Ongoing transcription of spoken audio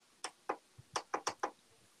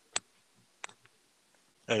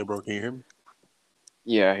Hey, bro, can you hear me?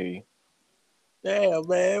 Yeah, I hear you. Yeah,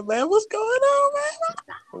 man, what's going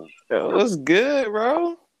on, It was good,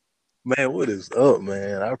 bro. man? Man, what is up,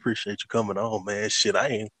 man? I appreciate you coming on, man. Shit, I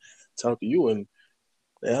ain't talked to you in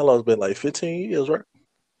how long? It's been like 15 years, right?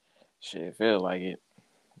 Shit, feel like it,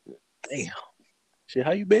 Damn. Shit,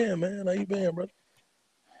 how you been, man? How you been, bro?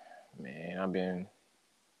 man. I've been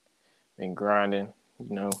grinding.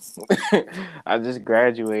 You know, I just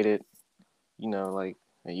graduated. Like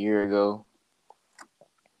a year ago.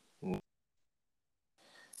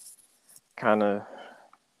 Kind of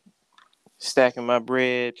stacking my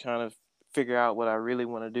bread, trying to figure out what I really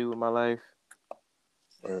want to do with my life.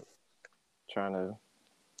 Right. Trying to,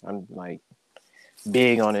 I'm like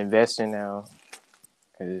big on investing now,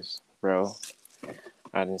 cause bro,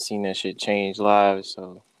 I didn't seen that shit change lives.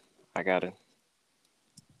 So I gotta,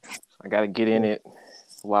 I gotta get in it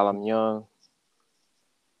while I'm young.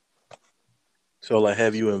 So, like,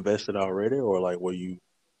 have you invested already, or like, were you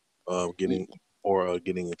getting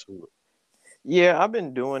getting into it? Yeah, I've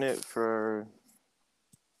been doing it for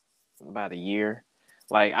about a year.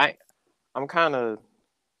 Like I'm kind of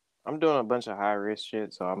I'm doing a bunch of high risk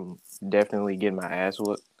shit, so I'm definitely getting my ass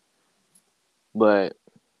whooped. But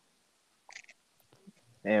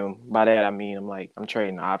and by that I mean I'm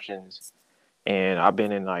trading options, and I've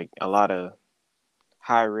been in like a lot of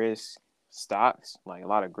high risk stocks, like a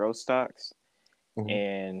lot of growth stocks. Hmm.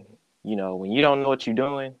 And when you don't know what you're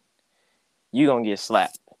doing, you gonna get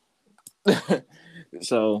slapped.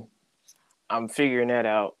 So I'm figuring that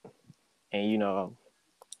out, and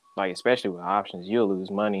like especially with options, you'll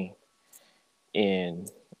lose money in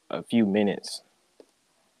a few minutes.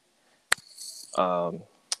 Um,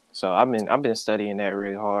 so I've been studying that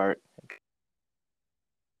really hard.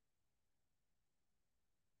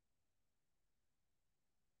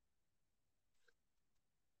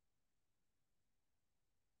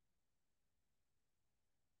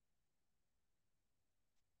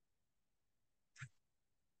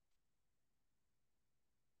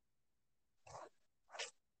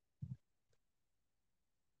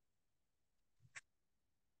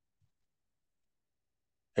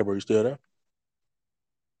 Hey, bro, you still there?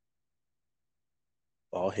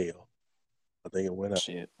 Oh hell, I think it went out.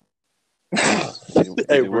 Shit, Hey, is it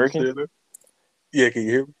bro, you working? still there? Yeah, can you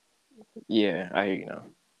hear me? Yeah, I hear you now.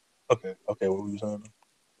 Okay, what were you saying?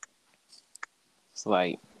 It's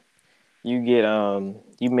like you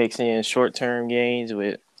mix in short term gains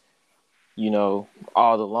with you know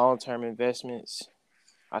all the long term investments.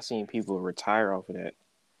 I seen people retire off of that,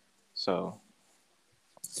 so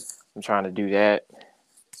I'm trying to do that,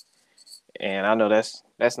 and I know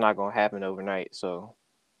that's not gonna happen overnight. So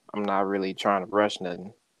I'm not really trying to rush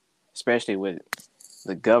nothing, especially with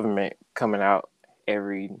the government coming out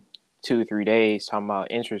every 2 or 3 days talking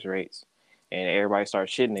about interest rates, and everybody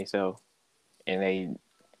starts shitting themselves, and they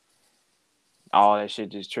all that shit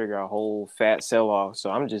just trigger a whole fat sell off. So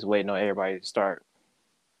I'm just waiting on everybody to start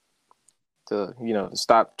to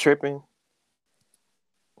stop tripping,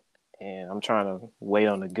 and I'm trying to wait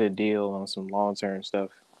on a good deal on some long term stuff,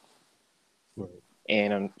 Right.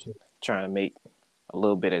 and I'm trying to make a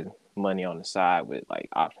little bit of money on the side with like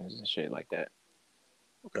options and shit like that.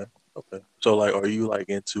 Okay. Okay. So like are you like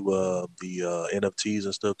into the NFTs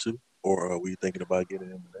and stuff too? Or were you thinking about getting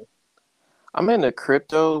into that? I'm into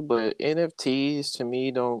crypto, but NFTs to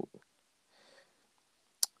me don't,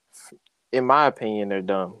 in my opinion, they're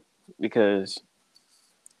dumb because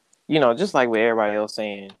just like with everybody else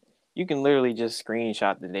saying, you can literally just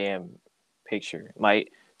screenshot the damn picture.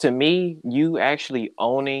 Like to me, you actually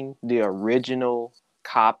owning the original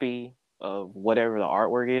copy of whatever the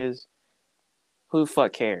artwork is, who the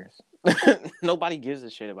fuck cares? Nobody gives a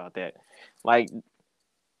shit about that. Like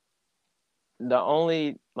the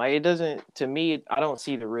only like it doesn't to me, I don't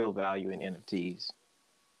see the real value in NFTs.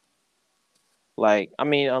 Like, I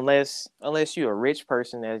mean, unless you're a rich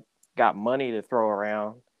person that got money to throw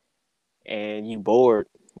around and you bored,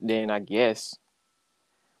 then I guess.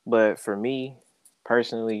 But for me,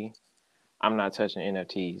 personally, I'm not touching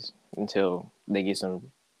NFTs until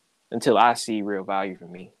I see real value for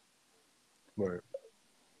me. Right.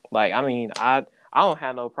 Like, I mean, I don't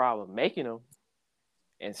have no problem making them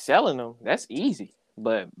and selling them. That's easy.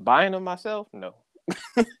 But buying them myself, no.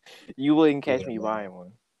 You wouldn't catch Yeah, me man. buying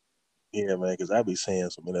one. Yeah, man, because I be seeing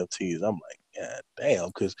some NFTs. I'm like, God damn,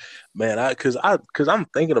 because man, because I'm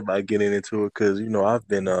thinking about getting into it because I've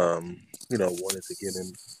been wanting to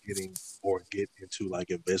getting or get into like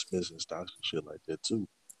investments and stocks and shit like that too.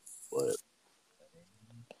 But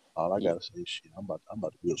all I Yeah. gotta say is shit. I'm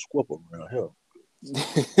about to be a squipper around here.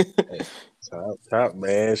 Hey, top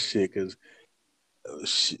man, shit. Because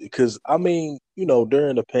Because I mean,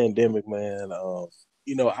 during the pandemic, man, I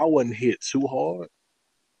wasn't hit too hard,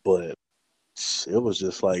 but it was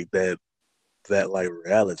just like that like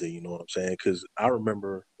reality. You know what I'm saying? Because I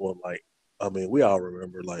remember when like I mean, we all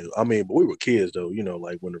remember like I mean, but we were kids though.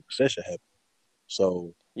 Like when the recession happened,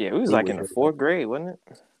 so Yeah, we was we like were in the hit like fourth grade, wasn't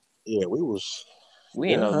it? yeah, we was We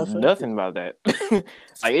didn't know yeah, I think nothing about that.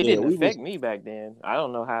 Like it yeah, didn't we was affect me back then. I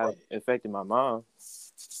don't know how right. it affected my mom,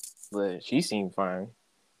 but she seemed fine.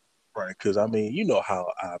 Right, because I mean, you know how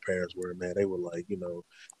our parents were, man. They were like,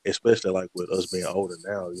 especially like with us being older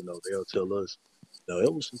now, they'll tell us,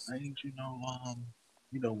 it was some things, when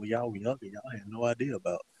y'all were younger, y'all had no idea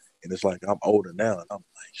about. And it's like I'm older now, and I'm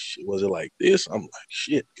like, shit, was it like this? I'm like,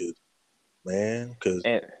 shit, because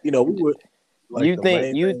And we would like you the think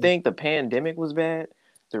main you thing think the pandemic was bad?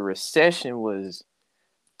 The recession was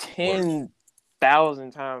worse,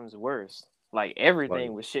 10,000 times worse. Like like,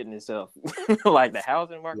 everything was shitting itself. Like the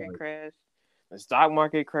housing market like crashed, the stock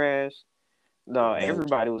market crashed. No, man,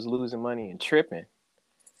 everybody was losing money and tripping.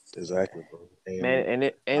 exactly, bro. Man, and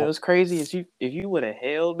it was crazy. If you would have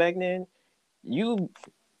held back then, you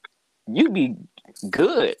you'd be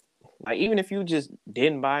good. Like even if you just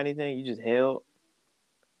didn't buy anything, you just held,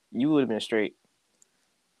 you would have been straight.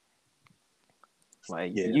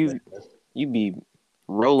 Like yeah, man. you'd be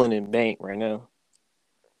rolling in bank right now.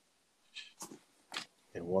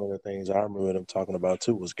 And one of the things I remember them talking about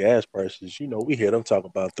too was gas prices. We hear them talk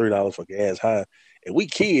about $3 for gas high, and we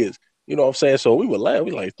kids, you know what I'm saying? So we would laugh.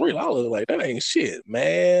 We like $3, like that ain't shit,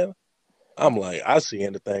 man. I'm like, I see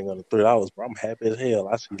anything under $3, bro. I'm happy as hell.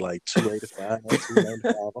 I see like 285,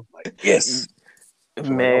 295. I'm like, yes. I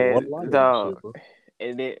feel like I won Man, a lot of this dog. shit, bro.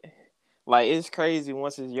 And it like it's crazy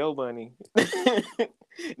once it's your money.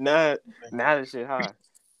 Not now the shit high.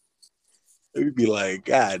 We'd be like,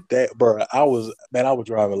 God damn, bro. I was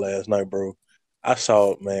driving last night, bro. I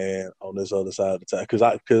saw it, man, on this other side of the town, cause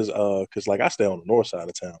like I stay on the north side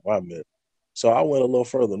of town where I'm at. So I went a little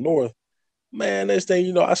further north. Man, next thing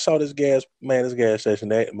you know, I saw this gas station.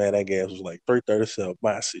 That gas was like 337.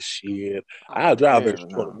 I said, shit. I'll Oh drive hell extra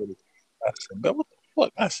 20 no. minutes. I said, man, what the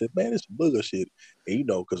fuck? I said, man, it's some booger shit. And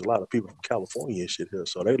because a lot of people from California and shit here.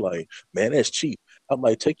 So they like, man, that's cheap. I'm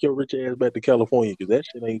like, take your rich ass back to California because that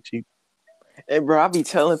shit ain't cheap. And bro, I be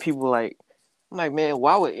telling people like, I'm like, man,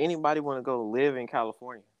 why would anybody want to go live in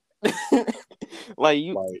California? Like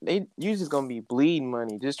Like, you just gonna be bleeding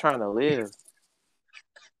money just trying to live.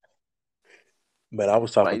 man, I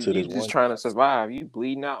was talking Like to you this just one trying guy, to survive. You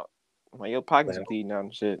bleeding out. Like your pockets man. bleeding out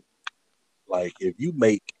and shit. Like, if you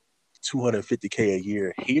make 250K a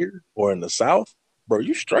year here or in the South, bro,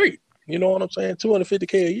 you straight. You know what I'm saying?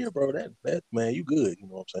 250K a year, bro. That man, you good. You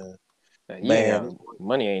know what I'm saying? Like, you ain't Man, got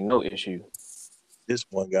money ain't no issue. this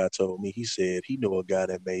one guy told me, he said he knew a guy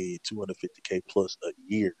that made 250K plus a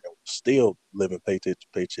year and was still living paycheck to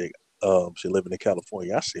paycheck. She living in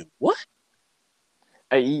California. I said, what?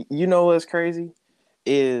 Hey, you know what's crazy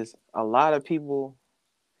is a lot of people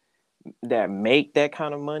that make that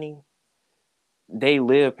kind of money, they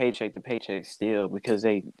live paycheck to paycheck still because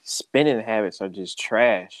they spending habits are just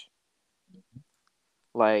trash.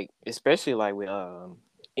 Like especially like with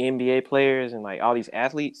NBA players and like all these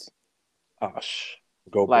athletes. Gosh,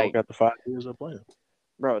 go broke Like after 5 years of playing.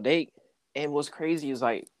 bro, they and what's crazy is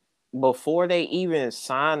like before they even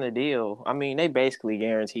sign the deal, I mean they basically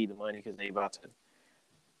guaranteed the money because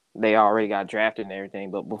they already got drafted and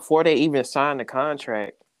everything. But before they even sign the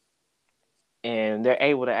contract and they're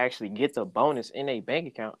able to actually get the bonus in a bank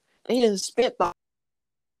account, they just spent the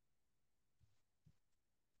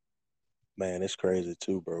Man, it's crazy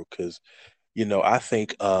too, bro. Because I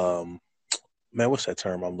think, man, what's that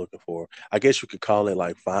term I'm looking for? I guess you could call it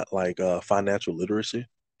like financial literacy,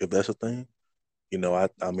 if that's a thing.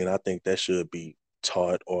 I mean, I think that should be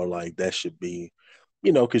taught, or like that should be,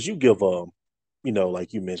 because you give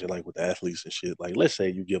like you mentioned, like with athletes and shit. Like, let's say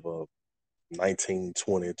you give a 19,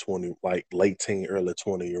 20, 20, like late teen, early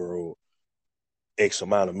 20-year old X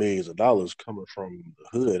amount of millions of dollars coming from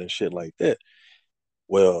the hood and shit like that.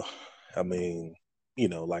 Well, I mean,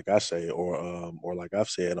 like I say, or like I've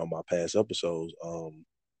said on my past episodes,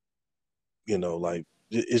 like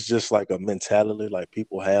it's just like a mentality like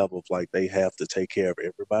people have of like they have to take care of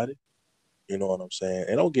everybody. You know what I'm saying?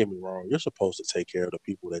 And don't get me wrong, you're supposed to take care of the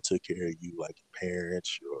people that took care of you, like your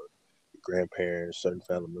parents, your grandparents, certain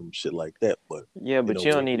family members, shit like that. But yeah, but you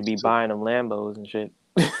when don't it need to gets be to buying them Lambos and shit.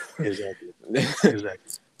 exactly,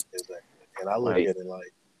 exactly, exactly, and I look Like at it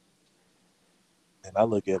like, and I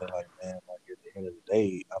look at it like, man, like at the end of the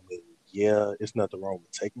day, I mean, yeah, it's nothing wrong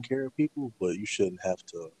with taking care of people, but you shouldn't have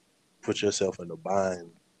to put yourself in a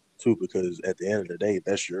bind too, because at the end of the day,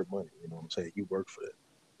 that's your money. You know what I'm saying? You work for that.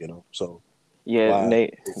 So Yeah, and why?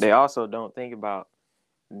 they also don't think about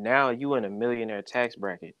now you in a millionaire tax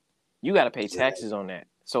bracket. You got to pay Exactly. taxes on that.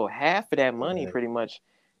 So half of that money pretty much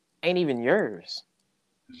ain't even yours.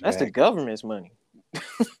 That's the Exactly. government's money.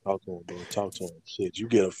 Talk to him, bro. Talk to him. Shit, you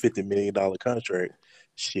get a $50 million contract.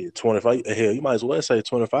 Shit, 25. Hell, you might as well say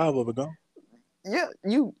 25 of it gone. Yeah,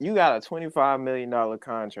 you got a $25 million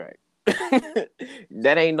contract.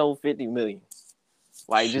 That ain't no 50 million.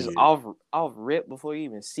 Like just Shit, off rip before you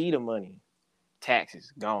even see the money.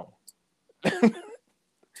 Taxes gone. like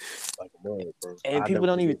a mother, bro. And I people never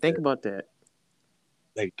don't even forget think that. about that.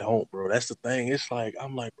 They don't, bro. That's the thing. It's like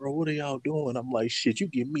I'm like, bro, what are y'all doing? I'm like, shit, you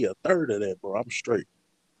give me a third of that, bro. I'm straight.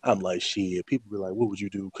 I'm like, shit. People be like, what would you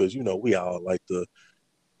do? Because we all like the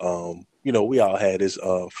we all had this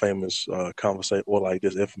famous conversation or like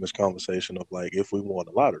this infamous conversation of like if we won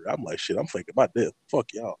the lottery. I'm like, shit, I'm thinking about death. Fuck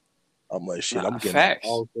y'all. I'm like, shit, Nah, facts.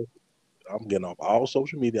 I'm getting off all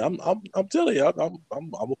social media. I'm telling you, I'm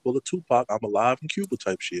a full of Tupac. I'm alive in Cuba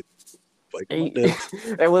type shit. Thinking about And death.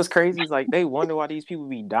 and what's crazy is like they wonder why these people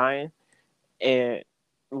be dying, and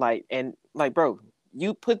like bro,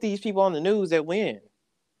 you put these people on the news that win,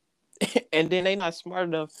 and then they not smart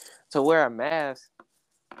enough to wear a mask,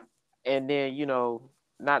 and then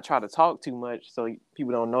not try to talk too much so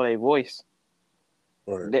people don't know their voice.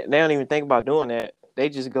 Right. They don't even think about doing that. They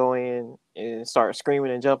just go in and start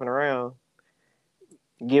screaming and jumping around,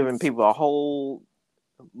 giving people a whole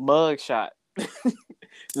mug shot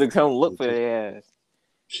to come look Shit for just their ass,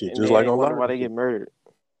 shit and just then like they on wonder why lottery they get tickets. murdered.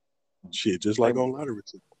 Shit just like Like, on lottery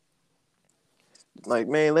tickets. like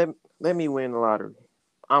man, let me win the lottery.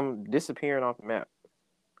 I'm disappearing off the map.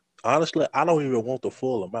 Honestly, I don't even want the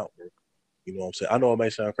full amount, bro. You know what I'm saying? I know it may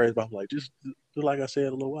sound crazy, but I'm like, just like I said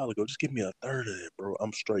a little while ago, just give me a third of that, bro.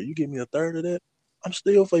 I'm straight. You give me a third of that, I'm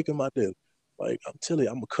still faking my death. Like I'm telling you,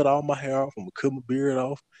 I'm gonna cut all my hair off. I'm gonna cut my beard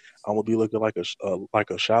off. I'm gonna be looking like a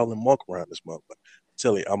Shaolin monk around this month.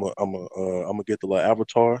 Tell you, I'm gonna get the little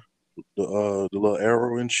avatar, the little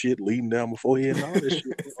arrow and shit leading down my forehead and all that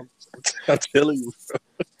shit. Bro. I'm telling you,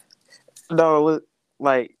 No, it was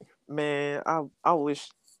like, man, I wish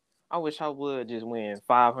I would just win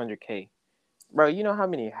 500K, bro. You know how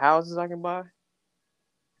many houses I can buy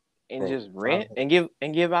and bro. just Five rent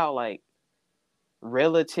and give out like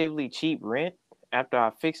relatively cheap rent after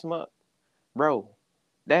I fix them up, bro.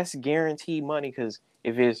 That's guaranteed money because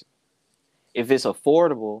if it's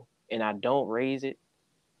affordable and I don't raise it,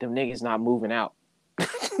 them niggas not moving out.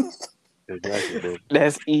 exactly, bro.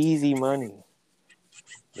 That's easy money.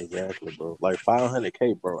 Exactly, bro. Like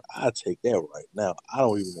 500K, bro. I take that right now. I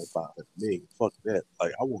don't even want 500 million. Fuck that.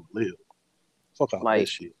 Like I want to live. Fuck all that Like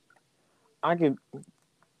shit. I could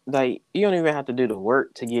like you don't even have to do the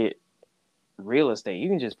work to get real estate. You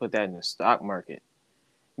can just put that in the stock market.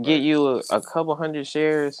 Get Right. you a couple hundred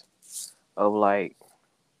shares of like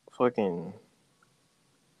fucking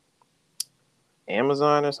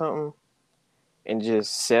Amazon or something and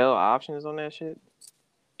just sell options on that shit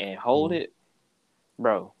and hold Mm. it,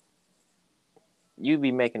 bro. You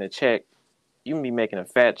be making a check. You can be making a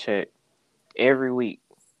fat check every week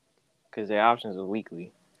because the options are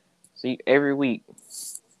weekly. So every week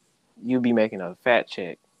you'll be making a fat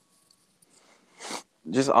check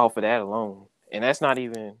just off of that alone, and that's not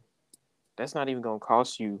even gonna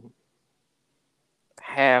cost you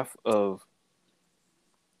half of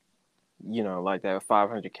like that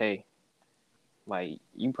 500K. Like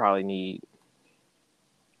you probably need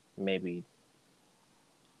maybe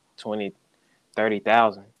 20,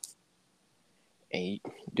 30,000, and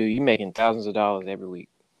you making thousands of dollars every week.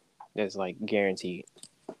 That's like guaranteed.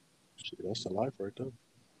 Shit, that's the life right there.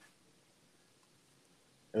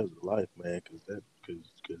 That's the life, man. Cause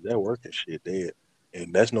that working shit dead.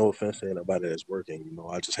 And that's no offense to anybody that's working.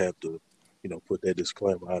 I just have to, put that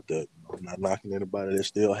disclaimer out there. I'm not knocking anybody that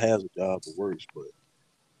still has a job or works, but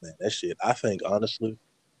man, that shit. I think honestly,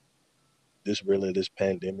 this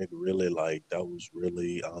pandemic really like that was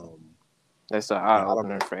really That's an eye I don't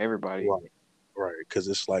opener know. for everybody. Right. Right. Because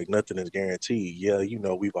it's like nothing is guaranteed. Yeah,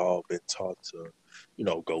 we've all been taught to,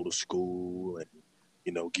 go to school and,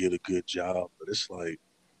 get a good job. But it's like,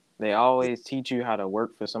 They always teach you how to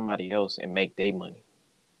work for somebody else and make their money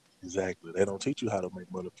exactly. They don't teach you how to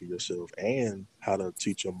make money for yourself and how to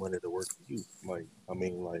teach your money to work for you. Like, I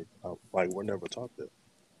mean, like we're never taught that.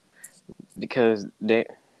 because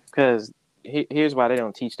here's why they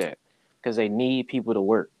don't teach that because they need people to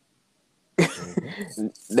work. Hmm.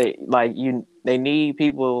 They need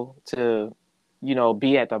people to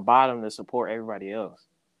be at the bottom to support everybody else.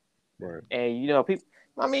 Right. And people,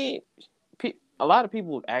 I mean, a lot of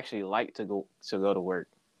people actually like to go to work.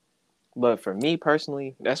 But for me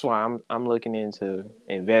personally, that's why I'm looking into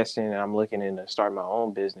investing and I'm looking into starting my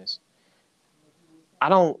own business. I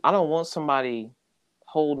don't want somebody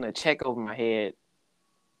holding a check over my head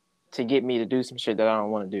to get me to do some shit that I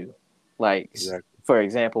don't want to do. Like, Exactly. for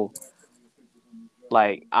example,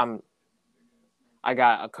 like I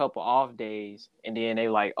got a couple off days, and then they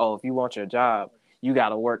like, oh, if you want your job, you got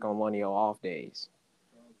to work on one of your off days.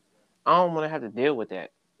 I don't want to have to deal with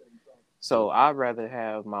that. Yeah. So I'd rather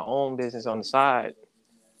have my own business on the side.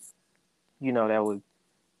 That would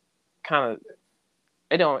kind of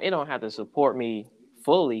it don't have to support me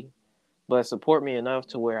fully, but support me enough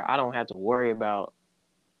to where I don't have to worry about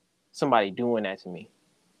somebody doing that to me.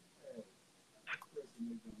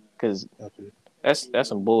 Because Absolutely. that's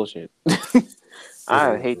some bullshit. It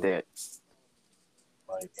I is, hate bro. that.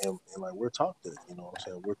 Like and like we're taught that, you know what I'm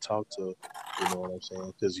saying? We're taught to, you know what I'm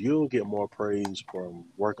saying? Because you'll get more praise from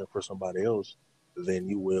working for somebody else than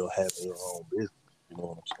you will having your own business. You know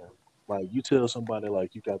what I'm saying? Like you tell somebody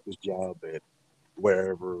like you got this job at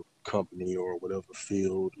wherever company or whatever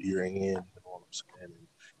field you're in, you know what I'm saying? And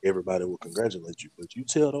everybody will congratulate you. But you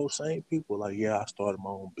tell those same people like, yeah, I started my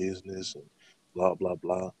own business and blah blah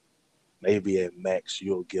blah. Maybe at max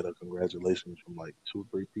you'll get a congratulations from like two,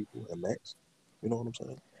 three people at max. You know what I'm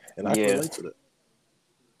saying? And I can Yeah, relate to that.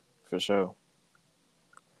 for sure.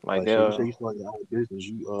 Like Like, so you say they'll you start your own business.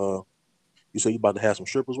 You say you about to have some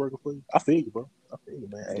strippers working for you. I feel you, bro. I feel you,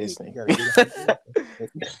 man. Hey, this you thing. gotta get it how you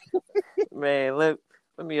do it. Man, let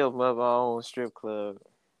me open up my own strip club.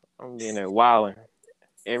 I'm being there wilding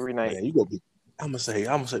every night. Man, you gonna be. I'm gonna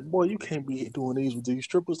say, boy, you can't be doing these with these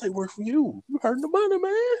strippers. They work for you. You hurting the money,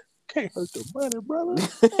 man. Can't hurt the money, brother.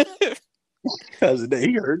 Cause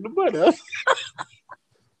he hurting the money.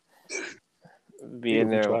 He'll Being be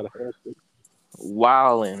there trying to hustle.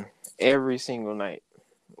 wilding every single night.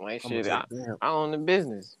 Like I'm gonna shit, say, I, damn, I own the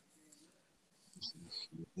business.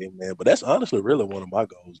 yeah, man. But that's honestly really one of my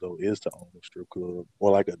goals, though, is to own a strip club or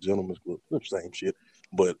like a gentleman's club. Same shit.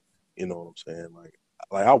 But you know what I'm saying?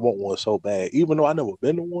 Like I want one so bad, even though I never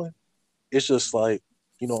been to one. It's just like,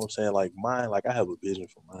 you know what I'm saying? Like mine, like I have a vision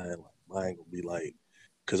for mine. Like mine gonna be like,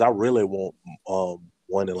 cause I really want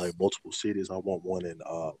one in like multiple cities. I want one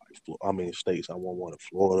in states. I want one in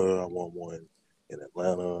Florida. I want one in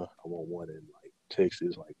Atlanta. I want one in like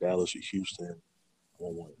Texas, like Dallas or Houston. I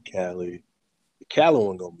want one in Cali. The Cali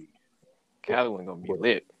one gonna be Cali wasn't gonna be but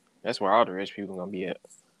lit. That's where all the rich people gonna be at.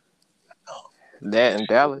 oh, That in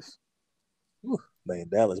Dallas. whew, man,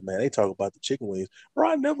 Dallas, man, they talk about the chicken wings.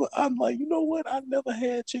 Bro, I'm like, you know what? I never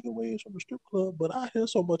had chicken wings from a strip club, but I hear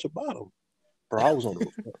so much about them. Bro, I was on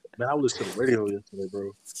the man. I listened to the radio yesterday,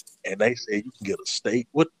 bro, and they said you can get a steak.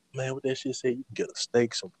 What man? What that shit said? You can get a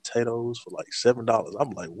steak, some potatoes for like $7.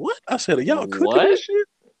 I'm like, what? I said, are y'all cooking What? this shit?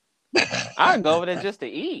 I go over there just to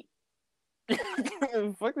eat.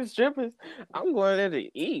 Fuck the strippers. I'm going there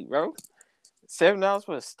to eat, bro. $7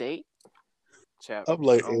 for a steak? Chap, I'm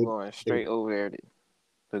like, I'm going hey, straight over there to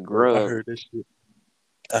bro, I grub. heard this shit.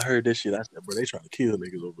 I heard this shit. I said, bro, they trying to kill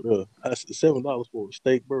niggas over there. I said, $7 for a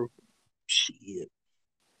steak, bro. Shit.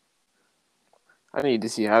 I need to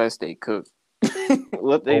see how that steak cooked.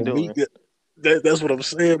 What they On me, doing? that's what I'm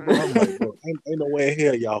saying, bro. I'm like, bro, ain't no way in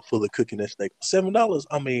hell y'all fully cooking that steak. $7.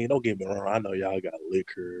 I mean, don't get me wrong. I know y'all got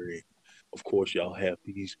liquor, and of course y'all have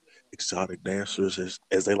these exotic dancers,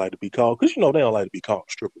 as they like to be called, because you know they don't like to be called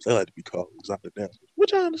strippers. They like to be called exotic dancers,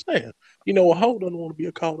 which I understand. You know, a hoe doesn't want to be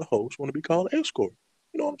called a hoe; she want to be called an escort.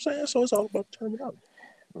 You know what I'm saying? So it's all about the terminology.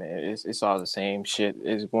 Man, it's all the same shit.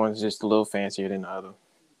 It's one's just a little fancier than the other.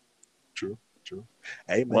 True, true.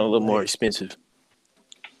 Hey One a man, little but more hey, expensive.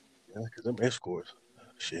 yeah, because them escorts,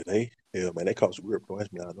 shit, hell man, they cost a grip. Don't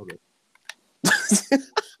ask me, I know that.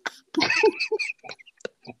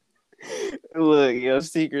 Look, your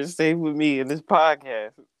secret's safe with me in this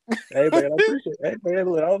podcast. Hey man, I appreciate it. Hey man,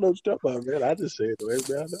 look, I don't know what you're talking about, man. I just said, though,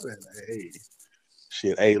 everybody I know that. Like, hey,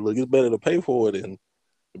 shit, hey, look, it's better to pay for it than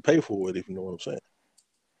to pay for it, if you know what I'm saying.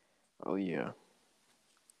 Oh yeah,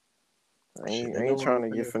 I Shit, ain't, I ain't ain't nothing wrong trying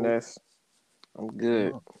with to get paying for it. finesse. I'm Ain't nothing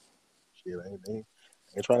good. wrong. Shit,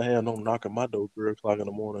 ain't trying to have no knocking my door 3 o'clock in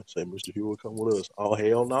the morning. Say, Mr. Hewitt, come with us. Oh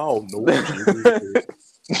hell no, nope. She agreed to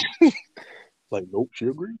it. Like, nope, she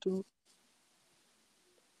agreed to it.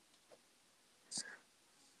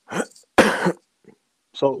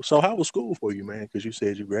 So how was school for you, man? Because you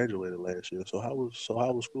said you graduated last year. So how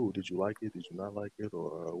was school? Did you like it? Did you not like it?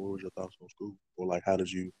 Or what was your thoughts on school? Or like, how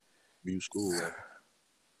did you view school?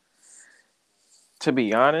 To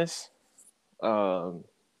be honest, um,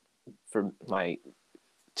 for like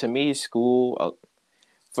to me, school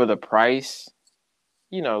for the price,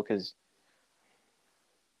 because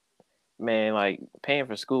man, like paying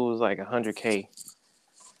for school is like $100K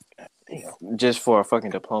Damn. just for a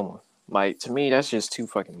fucking diploma. Like to me, that's just too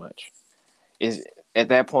fucking much. Is at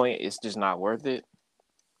that point, it's just not worth it.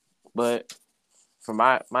 But from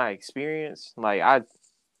my experience, like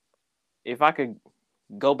if I could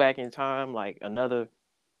go back in time, like another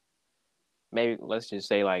maybe let's just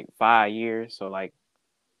say like 5 years, so like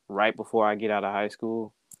right before I get out of high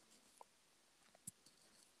school,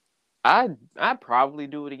 I'd probably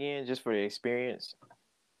do it again just for the experience.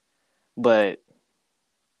 But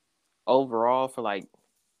overall, for like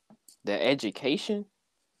the education,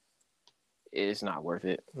 it's not worth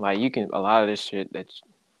it. Like you can a lot of the shit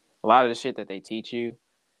that they teach you,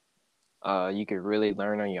 you can really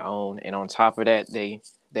learn on your own. And on top of that, they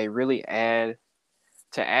really add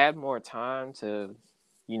more time to,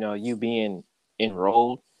 you being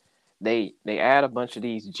enrolled. They add a bunch of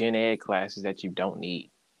these gen ed classes that you don't need,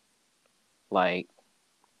 like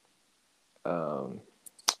um,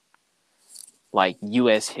 like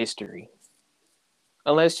U.S. history.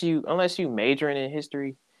 Unless you majoring in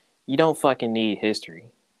history, you don't fucking need history.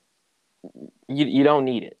 You don't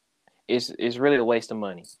need it. It's really a waste of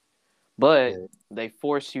money. But Yeah. they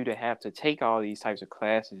force you to have to take all these types of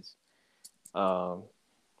classes. Um,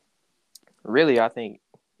 Really, I think,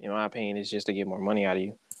 in my opinion, it's just to get more money out of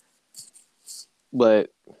you. But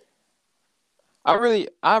I really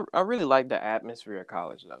like the atmosphere of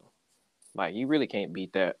college though. Like you really can't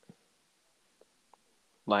beat that.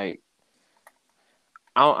 Like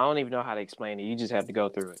I don't even know how to explain it. You just have to go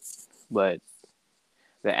through it. But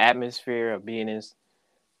the atmosphere of being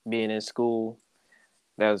in school,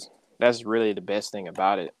 that's that's really the best thing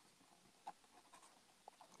about it.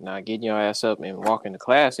 Now getting your ass up and walking to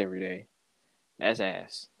class every day, that's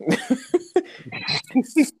ass.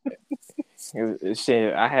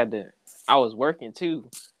 Shit, I was working too,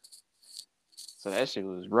 so that shit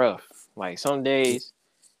was rough. Like some days,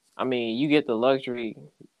 I mean, you get the luxury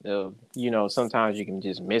of, sometimes you can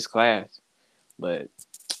just miss class, but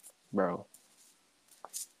bro,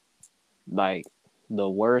 like the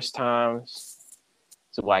worst times,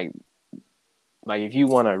 so like if you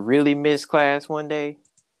want to really miss class one day,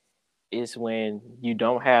 it's when you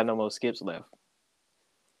don't have no more skips left.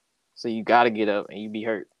 So you got to get up and you be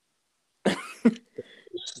hurt.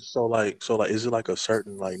 So like, is it like a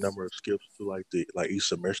certain like number of skips to like the like each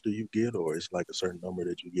semester you get, or it's like a certain number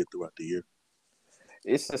that you get throughout the year?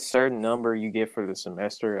 It's a certain number you get for the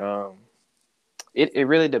semester. It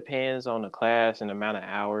really depends on the class and the amount of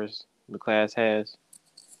hours the class has.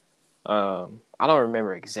 I don't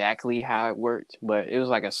remember exactly how it worked, but it was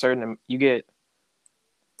like a certain you get.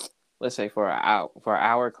 Let's say for an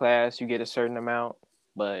hour class, you get a certain amount,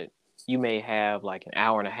 but you may have like an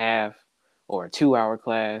hour and a half or a 2 hour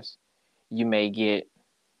class. You may get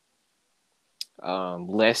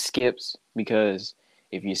less skips because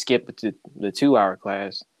if you skip the 2 hour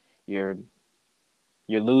class, you're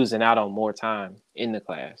you're losing out on more time in the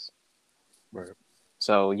class. Right.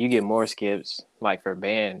 So you get more skips. Like for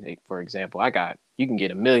band, for example, you can get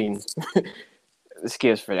a million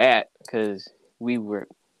skips for that because we were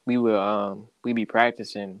we be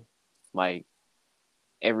practicing like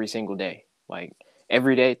every single day, like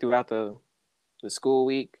every day throughout the school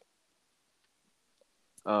week.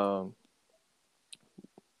 Um,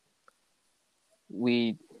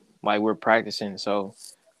 we we're practicing, so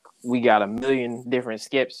we got a million different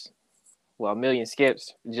skips. Well, a million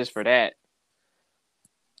skips just for that.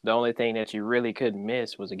 The only thing that you really couldn't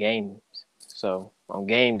miss was a game. So on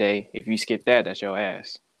game day, if you skip that, that's your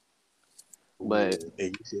ass. Oh But yeah.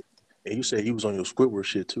 And you said you was on your Squidward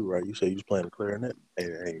shit too, right? You said you was playing the clarinet. Hey,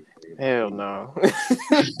 man, hell we no.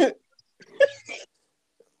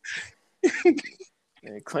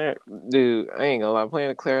 And dude, I ain't gonna lie, playing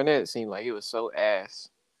the clarinet seemed like it was so ass.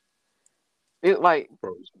 It like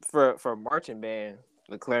bro. for marching band,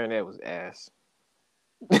 the clarinet was ass.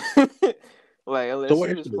 Like So unless what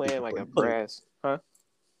you was instrument did playing you like play? a You play. brass, huh?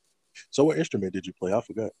 So what instrument did you play? I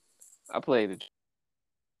forgot. I played it.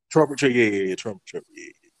 Trumpet. Yeah, trumpet. Yeah.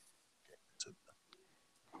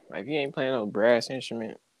 Like if you ain't playing no brass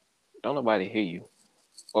instrument, don't nobody hear you.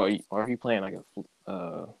 Or if you playing like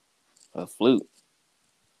a flute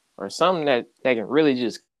or something that can really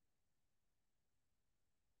just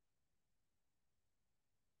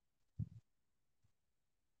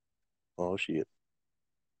Oh shit.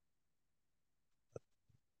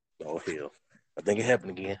 Oh hell. I think it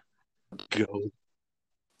happened again. Go.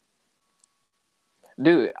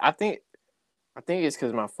 dude. I think it's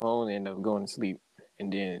because my phone ended up going to sleep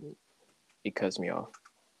and then it cuts me off.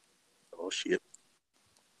 Oh shit.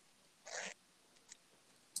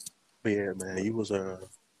 But yeah, man. You was.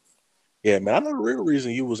 Yeah, man. I know the real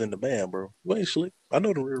reason you was in the band, bro. You ain't slick. I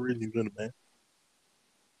know the real reason you was in the band.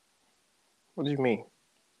 What do you mean?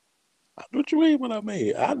 I know what you mean what I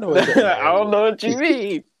mean. I know exactly, I man. don't know what you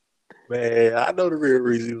mean. Man, I know the real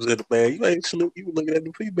reason you was in the band. You ain't slick. You was looking at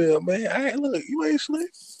the female, man. I ain't look. You ain't slick.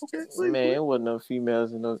 Okay, you ain't Man, slick. it wasn't no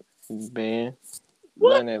females in the band.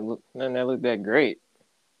 What? None that looked that great.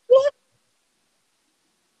 What?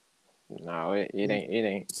 No, it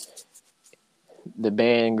ain't. The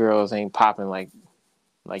band girls ain't popping like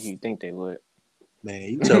you think they would. Man,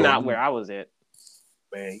 you told Not me. where I was at.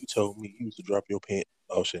 Man, you told me you used to drop your pants.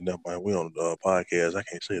 Oh shit, never mind. We on the podcast. I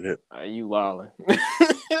can't say that. You wildin'.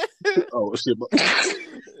 Oh shit,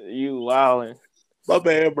 You wildin'. my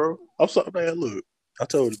bad, bro. I'm sorry, man. Look, I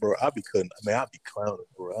told you, bro. I be cutting. Man, I be clowning,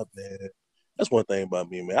 bro. Man, that's one thing about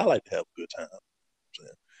me, man. I like to have a good time. You know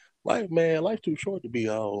what I'm saying, life, man, life's too short to be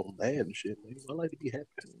all mad and shit, man. I like to be happy.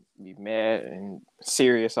 Be mad and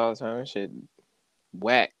serious all the time. Shit,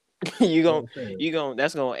 whack. You know what I'm saying? you gon'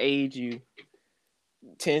 that's gonna age you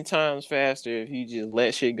 10 times faster if you just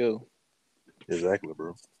let shit go. Exactly,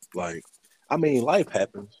 bro. Like, I mean, life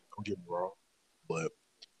happens. Don't get me wrong, but you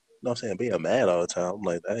know what I'm saying? Being mad all the time,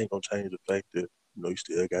 like that ain't gonna change the fact that you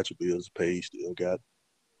still got your bills to pay, you still got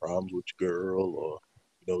problems with your girl, or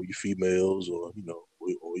your females, or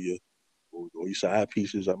or your side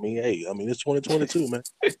pieces. I mean, hey, I mean it's 2022, man.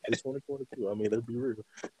 It's 2022. I mean, let's be real.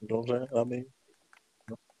 You know what I'm saying? I mean,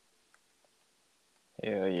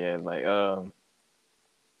 Hell yeah, like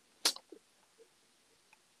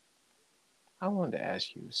I wanted to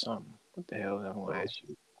ask you something. What the hell did I want to ask you?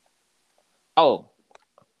 shit. Oh,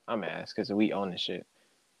 I'm asked because we own this shit.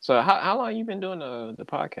 So how long you been doing the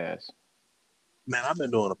podcast? Man, I've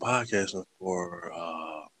been doing a podcasting for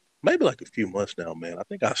maybe like a few months now, man. I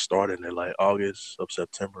think I started in like August of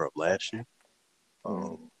September of last year.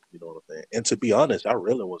 Mm. You know what I'm saying? And to be honest, I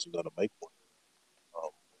really wasn't gonna make one.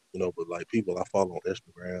 But like people I follow on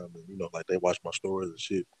Instagram and like they watch my stories and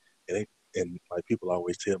shit. And like people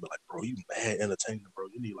always tell me like, bro, you mad entertaining, bro.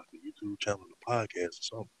 You need like a YouTube channel and a podcast or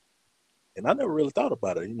something. And I never really thought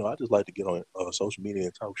about it. I just like to get on social media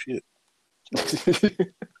and talk shit.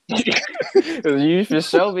 So You should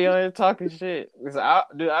show me on here talking shit. Cause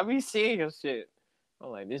I be seeing your shit. I'm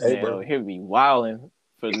like, this hey man bro. over here be wilding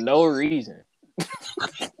for no reason.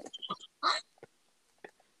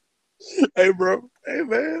 Hey bro. Hey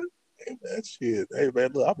man. Hey man, shit. Hey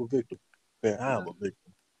man, look, I'm a victim. Man, I am a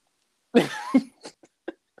victim.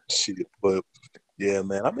 Shit. But yeah,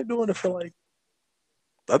 man, I've been doing it for like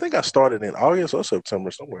I think I started in August or September,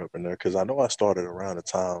 somewhere up in there, because I know I started around the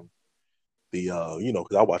time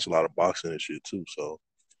because I watch a lot of boxing and shit too. So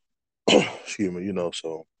excuse me,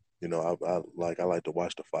 so I like to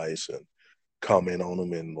watch the fights and comment on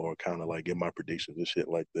them and or kind of like get my predictions and shit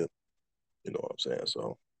like that. You know what I'm saying?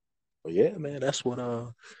 So, but yeah, man, that's what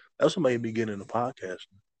made me get into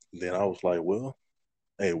podcasting. Then I was like, well,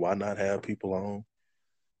 hey, why not have people on?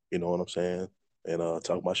 You know what I'm saying? And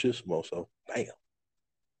talk about shit some more. So, bam,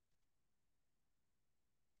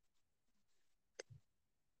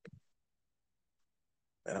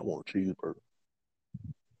 man, I want a cheeseburger.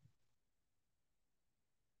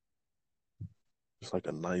 It's like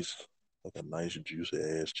a nice juicy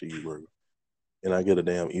ass cheeseburger. And I get a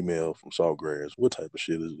damn email from Saltgrass. What type of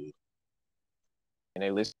shit is this? And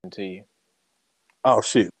they listen to you. Oh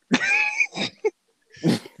shit,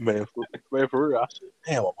 man, for real. I said,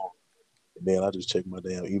 damn, I'm on. And then I just checked my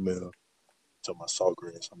damn email to my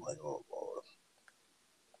Saltgrass. I'm like, oh lord.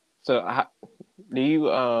 So do you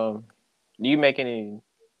do you make any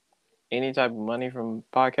type of money from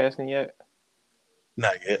podcasting yet?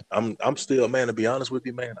 Not yet. I'm still, man. To be honest with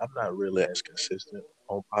you, man, I'm not really as consistent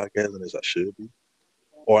on podcasting as I should be.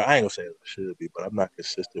 Or I ain't gonna say as I should be, but I'm not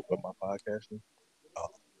consistent with my podcasting. Uh,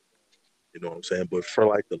 you know what I'm saying? But for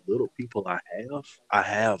like the little people I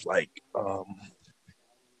have like I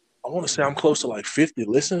want to say I'm close to like 50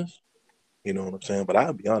 listens. You know what I'm saying? But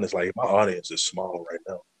I'll be honest, like my audience is small right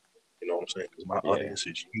now. You know what I'm saying? Because my Yeah. audience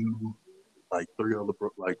is you, like three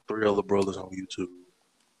other brothers on YouTube.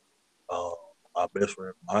 Um, my best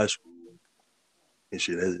friend from high school and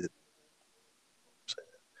shit. That's it.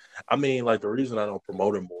 I mean, like the reason I don't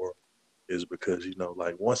promote it more is because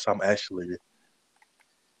like once I'm actually,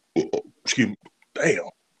 excuse me, damn,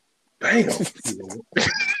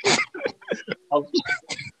 I'm,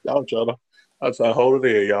 I'm trying to. I'm trying to hold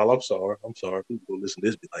it in, y'all. I'm sorry. People listen to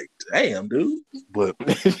this be like, damn, dude. But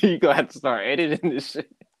You gonna have to start editing this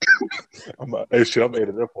shit. I'm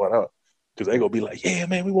editing that part out because they gonna be like, yeah,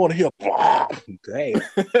 man, we want to hear. Damn.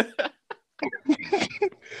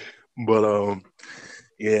 But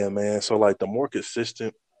yeah, man. So like the more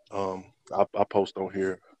consistent, I post on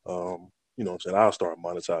here. You know what I'm saying? I'll start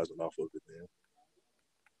monetizing off of it, man.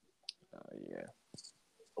 Yeah,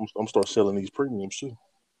 I'm start selling these premiums too.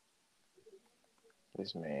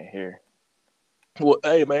 this man here. Well,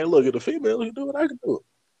 hey man, look at the females can do it. I can do it.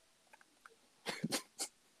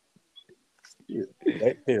 Yeah,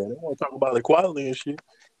 they want to talk about equality and shit.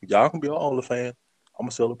 Y'all can be all the fan. I'm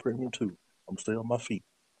gonna sell a premium too. I'm gonna stay on my feet.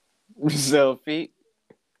 Sell feet.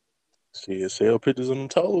 Shit, sell pictures of them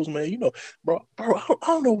toes, man. You know, bro. I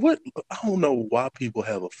don't know what. I don't know why people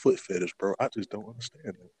have a foot fetish, bro. I just don't understand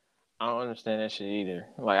it. I don't understand that shit either.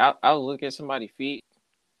 Like I'll look at somebody's feet.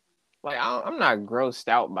 Like I'm not grossed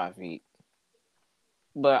out by feet,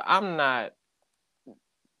 but I'm not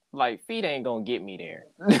like feet ain't gonna get me there.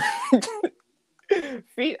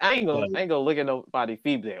 Feet, Like, I ain't gonna look at nobody's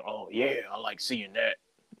feet and be like, oh yeah, I like seeing that.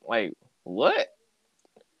 Like what?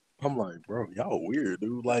 I'm like, bro, y'all weird,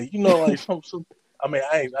 dude. Like, like some. I mean,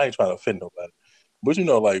 I ain't trying to offend nobody, but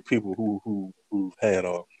like people who've had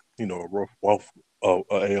a rough walk,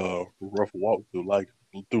 a rough walk through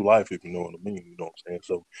life, if you know what I mean. You know what I'm saying?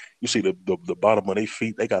 So you see the bottom of their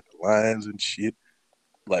feet, they got the lines and shit.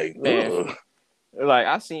 Like, Man, ugh. like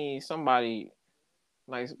I seen somebody,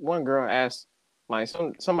 like one girl asked, like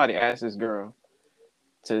somebody asked this girl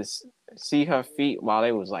to see her feet while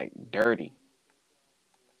they was like dirty.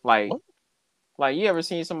 Like What? like you ever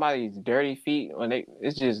seen somebody's dirty feet when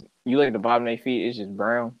it's just you look at the bottom of their feet, it's just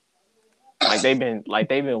brown. Like they've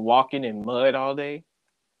been walking in mud all day.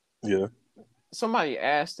 Yeah. Somebody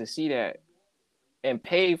asked to see that and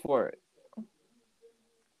paid for it.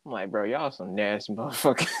 I'm like, bro, y'all some nasty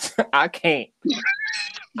motherfuckers. I can't.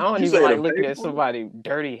 I don't You even say like to looking pay at for it? somebody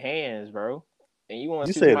dirty hands, bro. And you want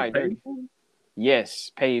You to see say to somebody pay dirty? for it? Yes,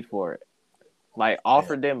 paid for it. Like Damn,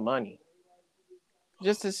 offered them money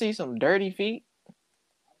just to see some dirty feet.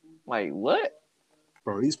 Like what?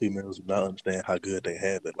 bro. These females do not understand how good they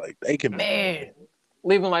have it. Like they can make money. Man,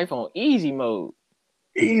 living life on easy mode.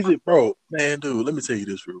 Easy, bro. Man, dude, let me tell you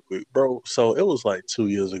this real quick, bro. So it was like 2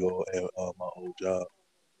 years ago at my old job.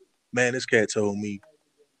 Man, this cat told me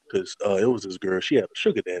because it was this girl. She had a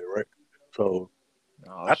sugar daddy, right? So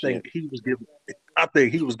Oh I think shit. he was giving. I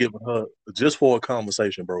think he was giving her just for a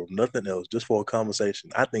conversation, bro. Nothing else, just for a conversation.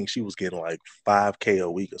 I think she was getting like 5K a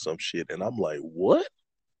week or some shit, and I'm like, what?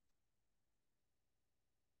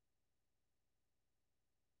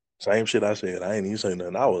 Same shit I said. I ain't even say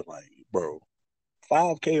nothing. I was like, bro,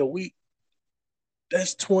 5K a week.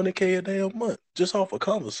 That's 20K a damn month just off a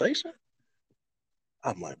conversation.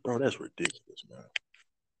 I'm like, bro, that's ridiculous, man.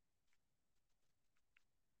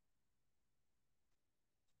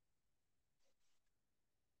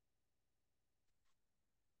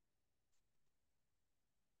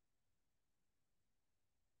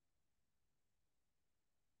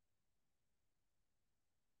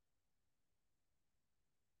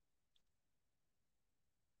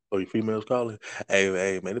 Oh, you females calling?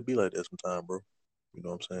 Hey, man, it be like that sometime, bro. You know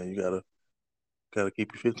what I'm saying? You gotta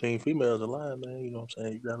keep your 15 females alive, man. You know what I'm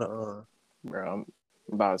saying? You gotta Bro, I'm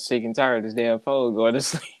about sick and tired of this damn phone going to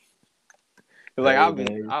sleep. Like hey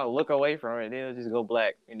man, I'll look away from it, then it'll just go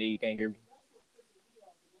black, and then you can't hear me.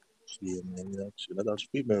 shit, man, shit. I thought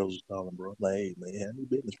your females was calling, bro. I'm like, hey man, handle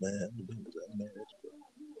business, man. Handle business. Hey man, that's bro.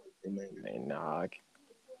 Hey man, And nah,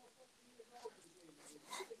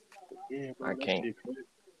 yeah, I bro, that can't. shit crazy.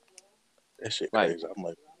 That shit Like, crazy. I'm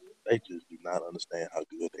like, they just do not understand how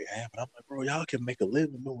good they have. And I'm like, bro, y'all can make a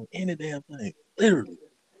living doing any damn thing. Literally.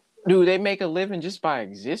 dude, they make a living just by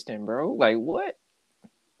existing, bro. Like what?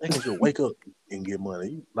 They can just wake up and get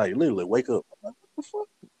money. Like literally wake up. I'm like, what the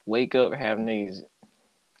fuck? Wake up, have niggas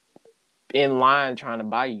in line trying to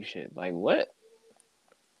buy you shit. Like what?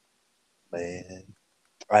 Man,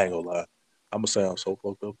 I ain't gonna lie. I'm gonna sound so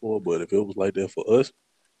fucked up for it, but if it was like that for us,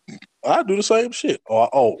 I'd do the same shit.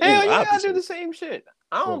 Hell yeah, I'd be I do so, the same shit.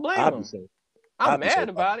 I don't bro. blame them. I'm I'd be so mad proud.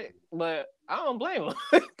 about it, but I don't blame them.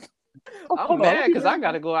 Oh I'm no, mad don't be because mad. I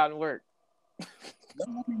got to go out and work. No,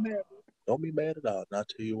 don't be mad. Bro. Don't be mad at all. And I'll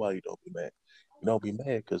tell you why you don't be mad. You don't be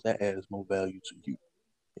mad because that adds more value to you.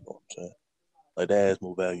 You know what I'm saying? Like that adds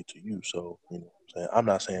more value to you. So you know what I'm saying. I'm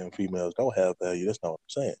not saying females don't have value. That's not what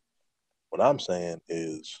I'm saying. What I'm saying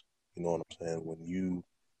is, you know what I'm saying. When you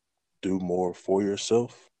do more for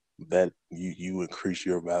yourself, that you increase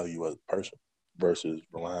your value as a person versus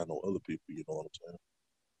relying on other people. You know what I'm saying?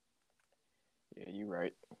 Yeah, you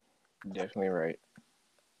right. Definitely right.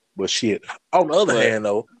 But shit. On the other But hand,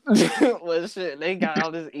 though, well, shit, they got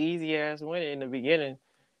all this easy ass winning in the beginning,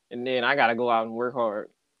 and then I gotta go out and work hard.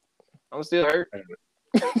 I'm still hurt. I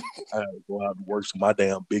gotta go out and work so my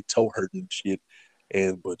damn big toe hurting and shit.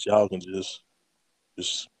 And but y'all can just do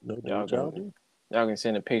Y'all what y'all can do. y'all can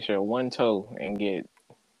send a picture of one toe and get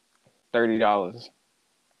 $30.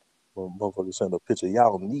 When motherfuckers send a picture of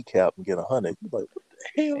y'all kneecap and get 100. You like, what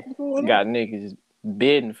the hell is going on? Got niggas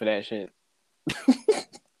bidding for that shit.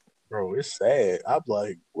 Bro, it's sad. I'm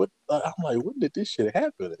like, what? I'm like, when did this shit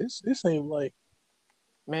happen? It seemed like,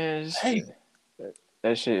 Man, hey,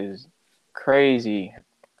 that shit is crazy.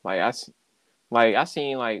 Like I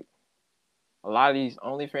seen like a lot of these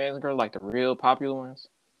OnlyFans girls, like the real popular ones,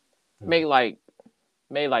 make like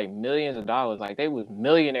made like millions of dollars. Like they was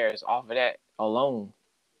millionaires off of that alone.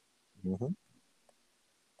 mm-hmm.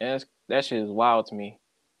 And that shit is wild to me.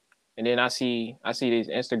 And then I see these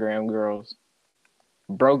Instagram girls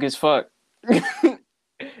broke as fuck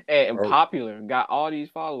and Bro, popular, got all these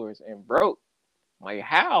followers and broke. Like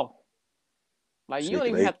how? Like you don't shit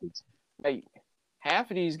get even have acres. like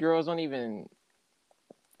half of these girls don't even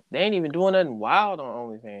they ain't even doing nothing wild on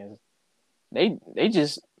OnlyFans. They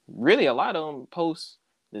just really a lot of them post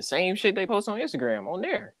the same shit they post on Instagram on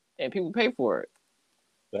there, and people pay for it.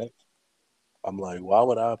 Facts. I'm like, why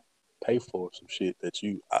would I pay for some shit that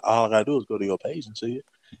all I gotta do is go to your page and see it?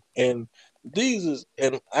 And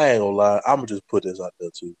and I ain't gonna lie, I'm gonna just put this out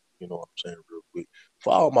there too. You know what I'm saying, real quick.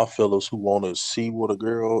 For all my fellows who want to see what a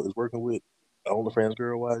girl is working with, OnlyFans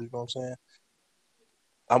girl wise, you know what I'm saying?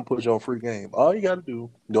 I'm putting you on free game. All you gotta do,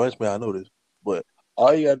 don't ask me, I know this, but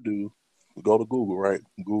all you gotta do, go to Google, right?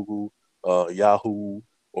 Google, Yahoo,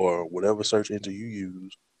 or whatever search engine you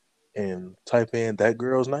use, and type in that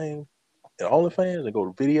girl's name and OnlyFans and go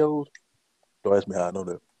to videos. Don't ask me how I know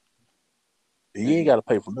that. You This ain't gotta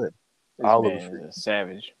pay for nothing. this All of it man free. is a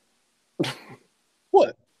savage.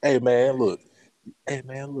 What? Hey man, look. Hey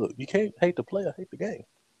man, look. You can't hate the player, hate the game.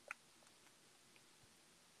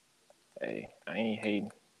 Hey, I ain't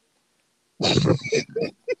hating.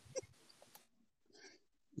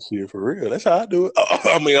 Shit, for real. That's how I do it.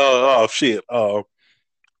 I mean, shit.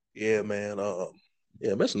 Yeah, man.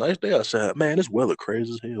 Yeah, man, it's a nice day outside. Man, this weather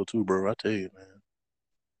crazy as hell too, bro. I tell you, man.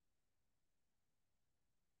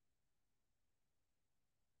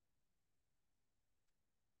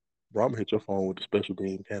 Bro, I'm gonna hit your phone with the special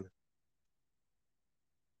beam cannon.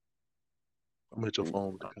 I'm gonna hit your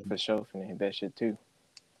phone with the For cannon. sure, finna hit that shit too.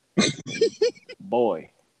 Boy,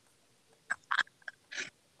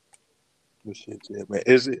 This shit, yeah, man.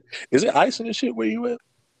 Is it icing and shit where you at?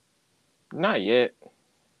 not yet.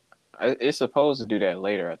 It's supposed to do that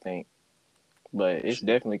later, I think. But it's Shit,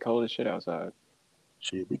 definitely cold as shit outside.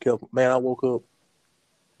 shit. Be careful, man. I woke up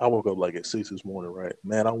like at 6 this morning, right?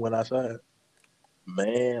 Man, I went outside.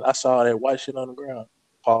 Man, I saw that white shit on the ground.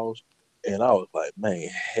 Pause. And I was like, man,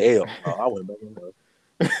 hell no. I went back in there.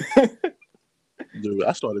 Dude,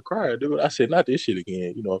 I started crying, dude. I said, not this shit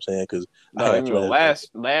again. You know what I'm saying? Because I No, you had remember trash back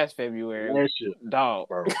last February, last year, dog,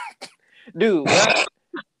 bro. dude.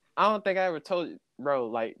 I don't think I ever told you, bro.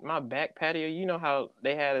 Like my back patio, you know how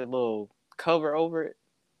they had a little cover over it,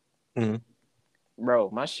 Mhm.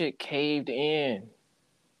 bro. My shit caved in.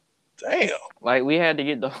 Damn. Like we had to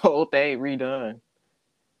get the whole thing redone.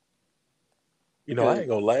 I Cause ain't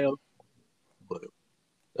gonna laugh, but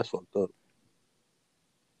that's fucked up.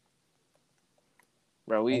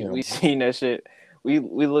 bro, we Damn. seen that shit. We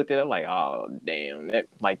looked at it like, oh damn, that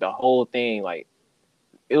like the whole thing, like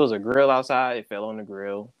it was a grill outside. It fell on the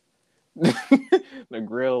grill. The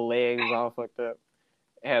grill legs was all fucked up.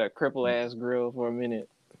 It had a cripple ass grill for a minute.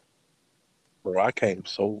 Bro, I came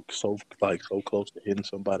so close to hitting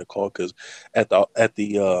somebody's car because at the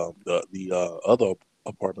other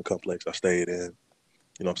apartment complex I stayed in,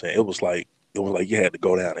 you know what I'm saying? It was like you had to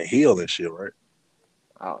go down a hill and shit, right?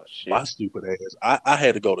 Oh My shit. stupid ass. I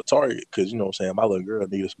had to go to Target because you know what I'm saying. My little girl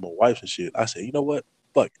needed some more wipes and shit. I said, you know what?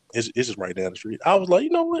 Fuck, it's just right down the street. I was like, you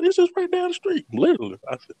know what? It's just right down the street, literally.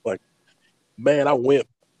 I said, like, man, I went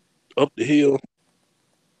up the hill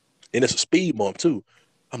and it's a speed bump too.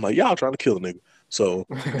 I'm like, y'all trying to kill a nigga. So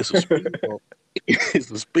it's a speed bump.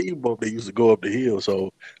 It's a speed bump that used to go up the hill.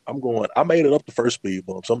 So I made it up the first speed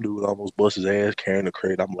bump. Some dude almost bust his ass carrying a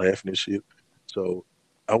crate. I'm laughing and shit. So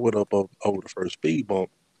I went up over the first speed bump.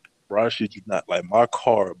 Bro, I shit you not, like my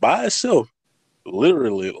car by itself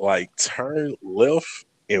literally like turned left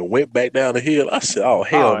and went back down the hill. I said, "Oh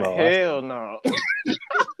hell Oh no!" hell no.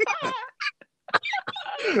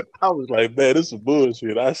 I was like, "Man, this is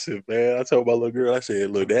bullshit." I said, "Man," I told my little girl, I said,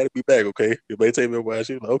 "Look, Daddy be back, okay? You may take me a while."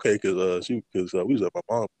 She was like, "Okay," because we was at my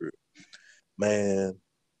mom's crib. Man,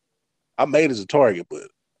 I made it a target, but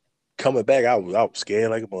coming back, I was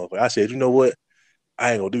scared like a motherfucker. I said, "You know what?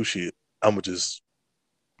 I ain't gonna do shit. I'm gonna just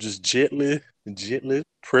gently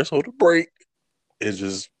press on the brake and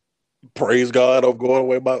just praise God. I'm going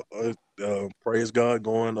away my praise God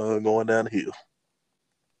going down the hill."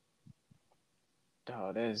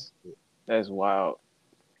 Dog, that's wild.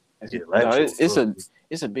 Yeah, No, last year was rough.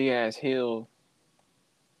 it's a big ass hill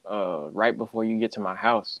right before you get to my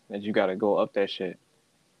house that you gotta go up that shit. Mm.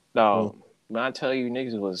 No, when I tell you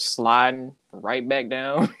niggas was sliding right back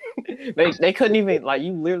down, they couldn't even like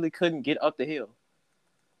you literally couldn't get up the hill.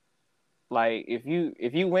 Like if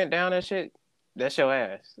you went down that shit, that's your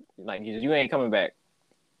ass. Like you ain't coming back.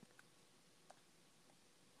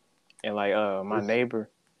 And like my neighbor,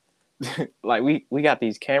 like we got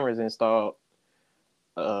these cameras installed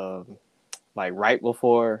uh like right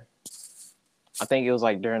before I think it was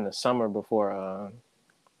like during the summer before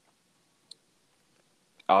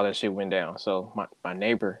all that shit went down. So my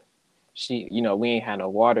neighbor, she we ain't had no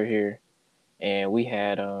water here and we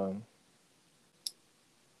had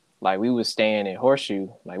like we was staying in Horseshoe,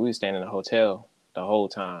 like we was staying in a hotel the whole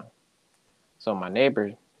time. So my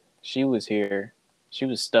neighbor, she was here, she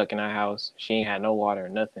was stuck in our house. She ain't had no water or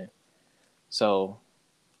nothing. So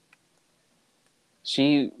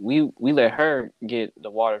we let her get the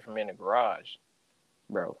water from in the garage,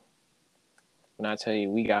 bro. When I tell you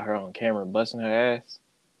we got her on camera busting her ass,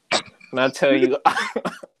 when I tell you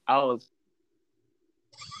I was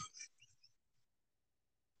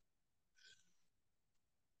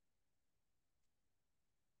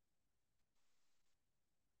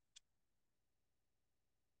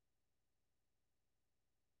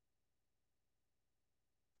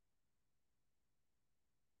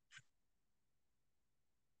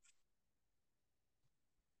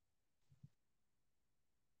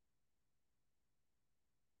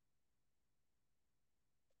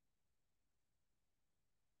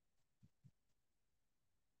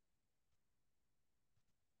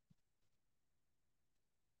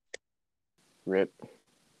rip.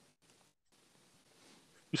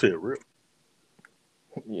 You said rip.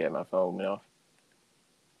 Yeah, my phone went off.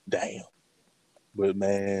 Damn. But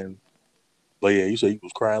man, but yeah, you said you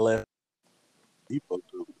was crying last. You fucked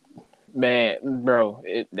up, Man, bro,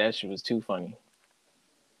 that shit was too funny.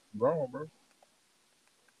 bro.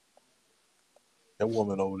 That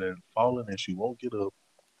woman over there falling and she won't get up.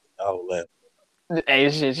 I was laughing.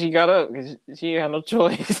 Hey, shit, she got up because she had no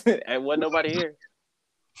choice. And wasn't nobody here.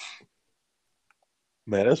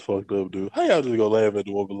 Man, that's fucked up, dude. How y'all just gonna laugh at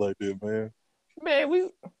the woman like that, man? Man, we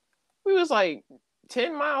was like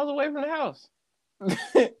 10 miles away from the house.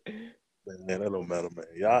 Man, that don't matter, man.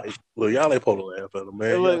 Y'all, look, y'all ain't supposed to laugh at her,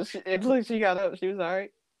 man. Y'all, Look, she got up. She was all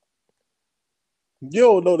right. you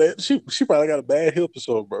don't know that she probably got a bad hip or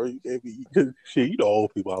something, bro. You can't be cause shit. You know,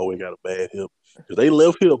 old people always got a bad hip because they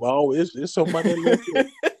left hip. Always, it's somebody that left hip.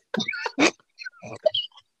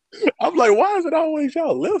 I'm like, why is it always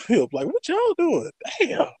y'all left hip? Like, what y'all doing?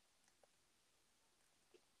 Damn,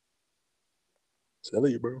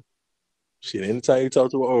 telling you, bro. Shit, anytime you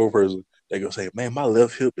talk to an old person, they gonna say, "Man, my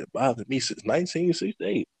left hip been bothering me since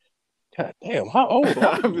 1968." God damn, how old are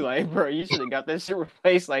I'll be you? like, bro, you should have got that shit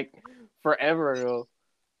replaced like forever ago.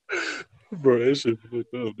 Bro, that shit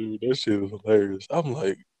fucked up, dude. That shit was hilarious. I'm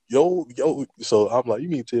like, yo. So I'm like, you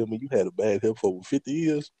mean to tell me you had a bad hip for over 50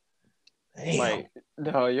 years? Damn. Like,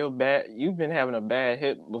 no, you've been having a bad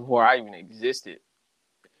hip before I even existed.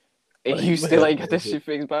 And Like, you you had still a ain't got bad that hip. shit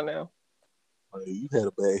fixed by now? Like, you had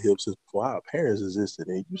a bad hip since before our parents existed,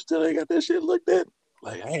 and you still ain't got that shit like that.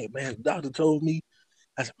 Like, hey, man, the doctor told me.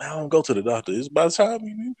 I said, man, I don't go to the doctor. It's by the time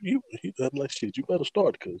I'm like, shit, you better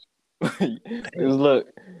start, cause damn, look,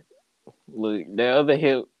 the other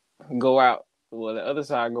hip go out. Well, the other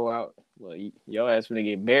side go out. Well, your ass gonna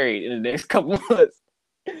get buried in the next couple months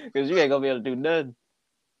because you ain't gonna be able to do nothing.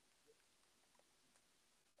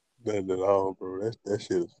 nothing at all, bro. That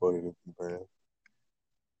shit is funny to me, man.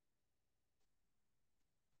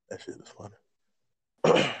 That shit is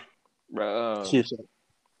funny. Bro, shit, so,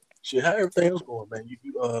 shit, how everything else going, man? You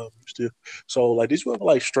still so like did you ever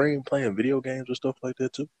like stream playing video games or stuff like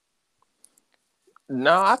that too?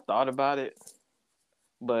 no, I thought about it,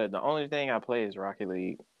 but the only thing I play is Rocket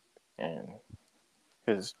League, and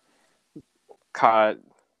because COD,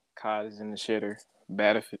 COD is in the shitter.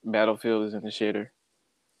 Battlefield is in the shitter.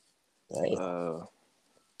 Damn, Uh,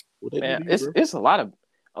 what they do man, to you, bro? it's a lot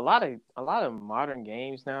of modern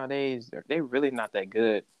games nowadays. They really not that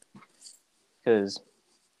good because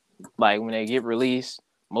like when they get released,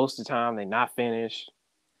 most of the time they not finished.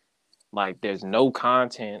 Like there's no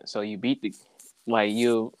content, so you beat the like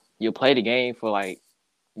you'll play the game for like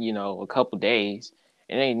a couple days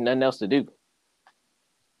and ain't nothing else to do.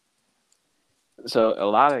 So a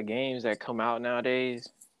lot of games that come out nowadays,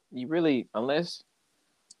 you really unless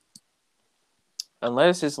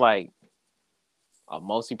it's like a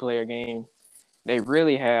multiplayer game, they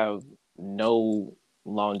really have no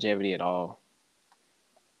longevity at all.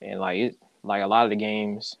 And like a lot of the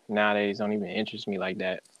games nowadays don't even interest me like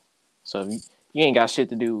that. So if you ain't got shit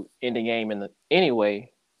to do in the game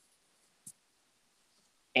anyway,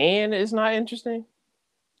 and it's not interesting,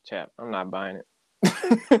 chap, I'm not buying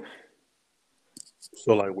it.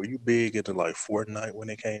 So like, were you big into like Fortnite when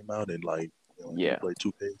it came out, and like, you Yeah, play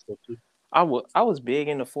 2K and stuff too? I was big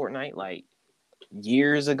into Fortnite like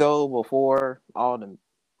years ago before all the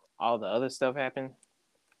other stuff happened.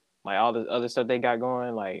 Like all the other stuff they got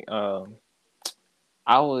going. Like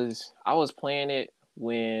I was playing it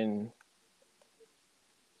when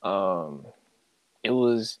um it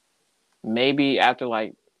was maybe after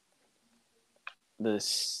like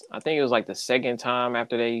this, I think it was like the second time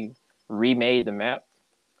after they remade the map,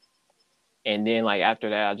 and then like after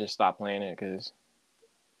that I just stopped playing it because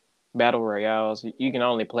battle royales you can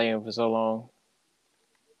only play them for so long.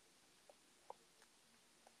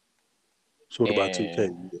 So what about 2K?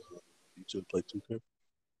 And You still play 2K?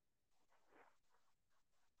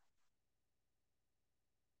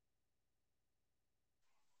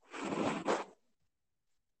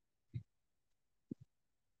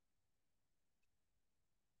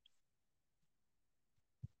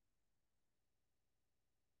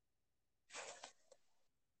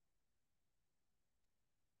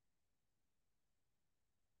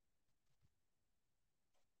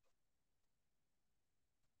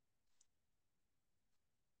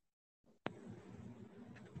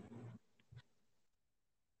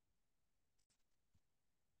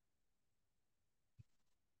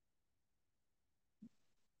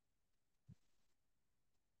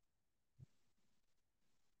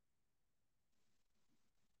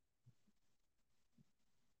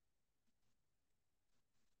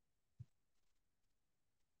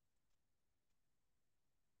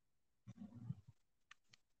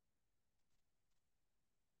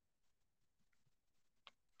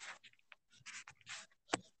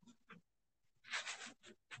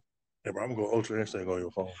 Hey, bro, I'm gonna go Ultra Instinct on your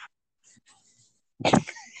phone.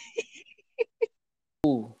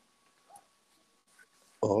 ooh,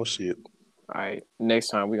 Oh shit. all right, next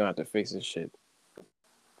time we're gonna have to fix this shit.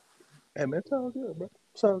 Hey man, it's all good, bro.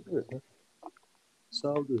 It's all good, man. It's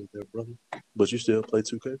all good there, brother. But you still play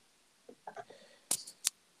 2K?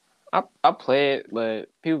 I play it, but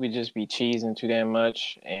people be just be cheesing too damn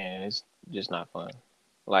much, and it's just not fun.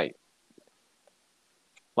 Like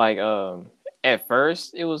like at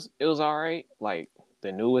first it was all right. Like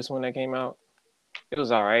the newest one that came out, it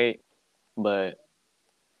was all right, but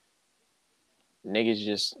niggas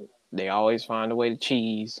just they always find a way to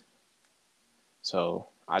cheese. So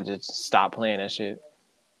I just stopped playing that shit.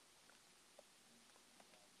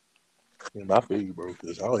 Man, I feel you, bro.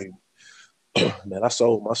 Cause I ain't man, I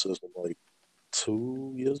sold my system like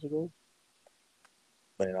 2 years ago.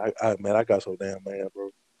 Man, I got so damn mad, bro.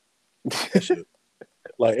 That shit.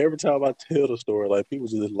 Like every time I tell the story, like people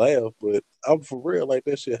just laugh, but I'm for real. Like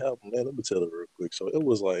that shit happened, man. Let me tell it real quick. So it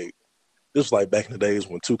was like this was like back in the days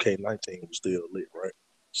when 2K19 was still lit, right?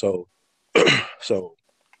 So, so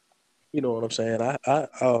you know what I'm saying?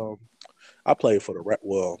 I played for the rap.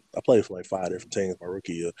 Well, I played for like 5 different teams my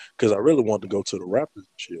rookie year because I really wanted to go to the Raptors and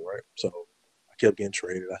shit, right? So I kept getting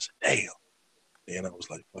traded. I said, damn. Then I was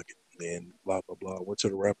like, fuck it. Then blah blah blah. Went to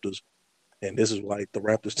the Raptors, and this is like the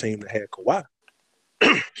Raptors team that had Kawhi.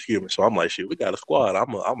 Excuse me. So I'm like, shit, we got a squad.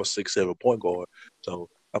 I'm a 6'7" point guard. So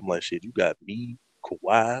I'm like, shit, you got me,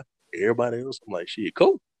 Kawhi, everybody else. I'm like, shit,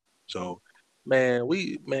 cool. So man,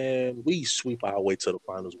 we sweep our way to the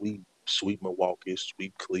finals. We sweep Milwaukee,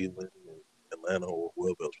 sweep Cleveland, and Atlanta, or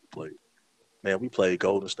whoever else we played. Man, we played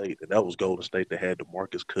Golden State, and that was Golden State that had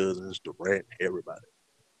DeMarcus Cousins, Durant, everybody.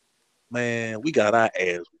 Man, we got our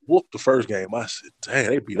ass whooped the first game. I said, damn,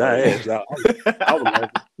 they beat our ass out. I was laughing.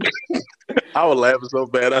 I was laughing so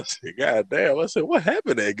bad. I said, God damn. I said, what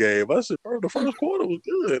happened that game? I said, bro, the first quarter was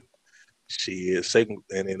good. Shit, second,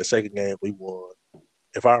 and in the second game, we won.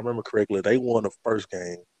 If I remember correctly, they won the first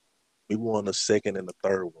game. We won the second and the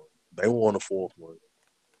third one. They won the fourth one.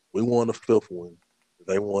 We won the fifth one.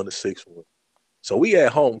 They won the sixth one. So we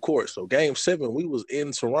had home court. So game seven, we was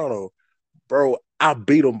in Toronto. Bro, I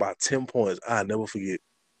beat them by 10 points. I never forget.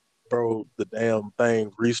 Bro, the damn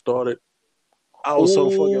thing restarted. I was so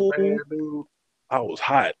fucking mad, Ooh. dude. I was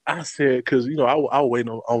hot. I said, because, I was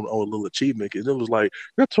waiting on a little achievement because it was like,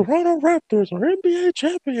 the Toronto Raptors are NBA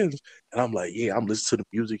champions. And I'm like, yeah, I'm listening to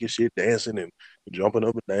the music and shit, dancing and jumping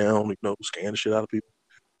up and down, scaring the shit out of people.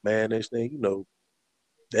 Man, next thing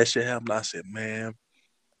that shit happened. I said, man,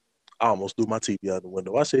 I almost threw my TV out the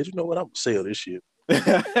window. I said, you know what? I'm going to sell this shit.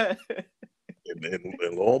 And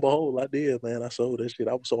lo and behold, I did, man. I sold that shit.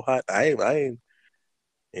 I was so hot. I ain't,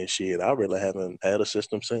 and shit, I really haven't had a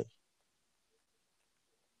system since.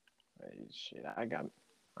 Shit, I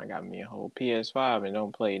got me a whole PS5 and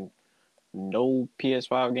don't play. no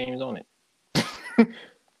PS5 games on it.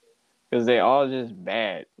 Because they all just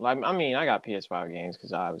bad. Like, I mean, I got PS5 games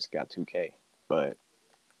because I obviously got 2K, but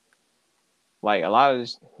like a lot of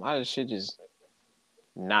this shit just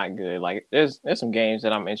not good. Like, there's some games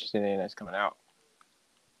that I'm interested in that's coming out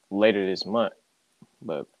later this month,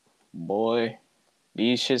 but boy,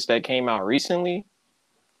 these shits that came out recently,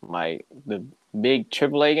 like the big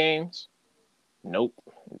AAA games, nope,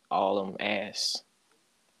 all of them ass.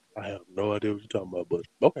 I have no idea what you're talking about, but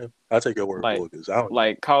okay, I'll take your word Like, for it because I don't.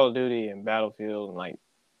 like Call of Duty and Battlefield, and like,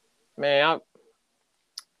 man,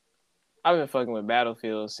 I've been fucking with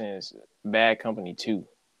Battlefield since Bad Company 2.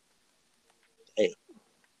 Hey.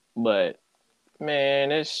 But man,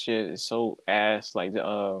 this shit is so ass. Like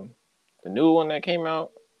the new one that came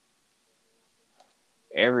out,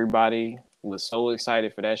 everybody was so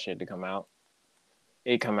excited for that shit to come out.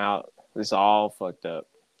 It come out, it's all fucked up.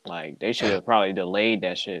 Like they should have probably delayed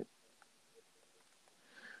that shit.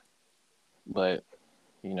 But,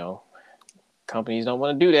 you know, companies don't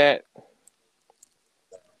want to do that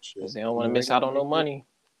because they don't want to miss out on no money.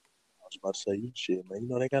 I was about to say, shit, man. You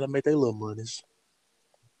know they gotta make their little monies.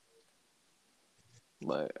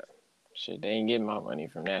 But shit, they ain't getting my money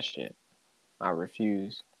from that shit. I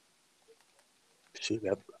refuse. Shit,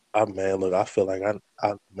 man, look, I feel like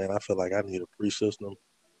I feel like I need a free system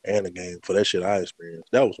and a game for that shit I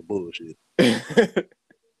experienced. That was some bullshit.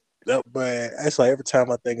 That, man, that's like every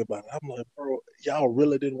time I think about it, I'm like, bro, y'all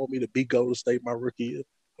really didn't want me to be Golden State my rookie year.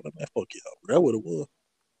 But man, fuck y'all. That would have won.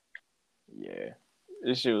 Yeah,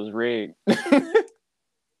 this shit was rigged.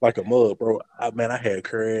 Like a mug, bro. I had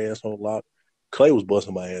Curry ass on lock. Clay was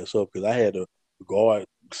busting my ass up because I had to guard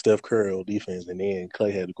Steph Curry on defense, and then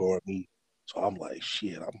Clay had to guard me. So I'm like,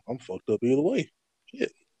 shit, I'm fucked up either way.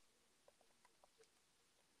 Shit.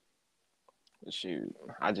 Shoot,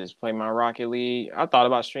 I just play my Rocket League. I thought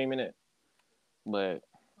about streaming it, but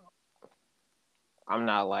I'm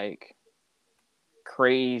not like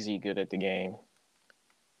crazy good at the game.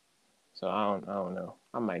 So I don't know.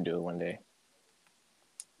 I might do it one day.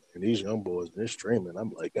 And these young boys, they're streaming.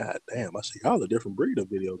 I'm like, God damn, I see y'all a different breed of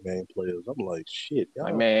video game players. I'm like, shit, y'all.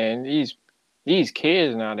 Like, man, these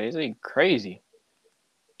kids nowadays, they crazy.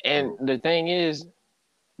 And Bro. the thing is,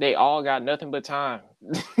 they all got nothing but time.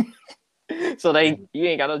 So you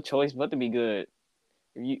ain't got no choice but to be good.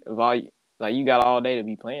 If you got all day to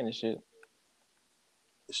be playing this shit.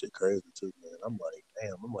 This shit crazy too, man. I'm like,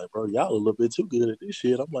 damn. I'm like, bro, y'all a little bit too good at this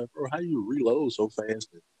shit. I'm like, bro, how you reload so fast?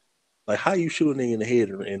 And, like, how you shoot a nigga in the head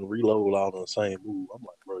and reload all on the same move? I'm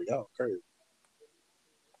like, bro, y'all crazy.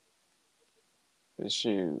 This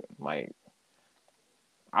shit, like,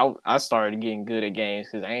 I started getting good at games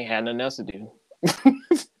because I ain't had nothing else to do.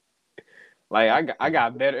 Like I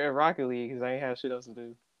got better at Rocket League because I ain't have shit else to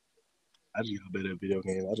do. I just got better at video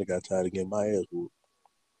games. I just got tired of getting my ass whooped.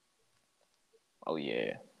 Oh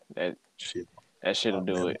yeah, that Shit. shit'll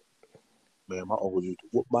do it. Man, my uncle used to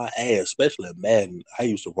whoop my ass, especially at Madden. I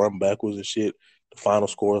used to run backwards and shit. The final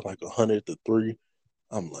score is like 100-3.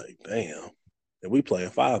 I'm like, damn. And we playing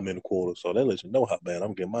 5-minute quarters, so that lets you know how bad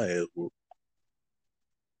I'm getting my ass whooped.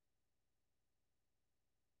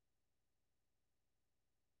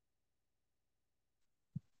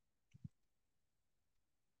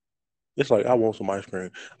 It's like I want some ice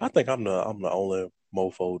cream. I think I'm the only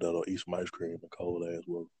mofo that'll eat some ice cream and cold ass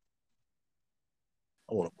well.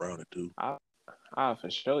 I want a brownie too. I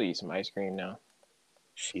for sure eat some ice cream now.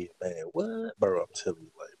 Shit, man, what, bro? I'm telling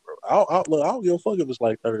you, like, bro, look, I don't give a fuck if it's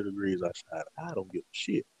like 30 degrees outside. I don't give a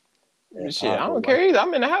shit. And Shit, I I go don't right. care either.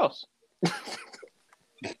 I'm in the house.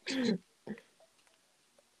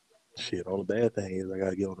 Shit, only bad thing is I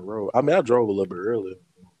gotta get on the road. I mean, I drove a little bit earlier.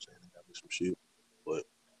 You know what I'm saying? I got me some shit, but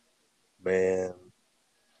man,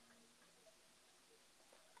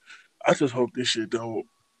 I just hope this shit don't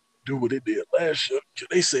do what it did last year.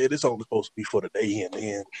 They said it's only supposed to be for the day, and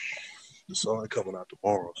then the sun coming out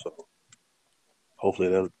tomorrow. So hopefully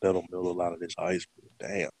that'll melt a lot of this ice. But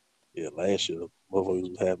damn, yeah, last year motherfuckers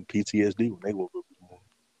was having PTSD when they woke up this morning.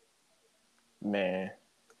 Man,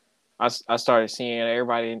 I started seeing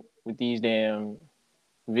everybody with these damn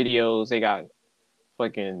videos. They got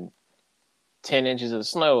fucking 10 inches of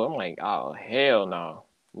snow. I'm like, oh hell no,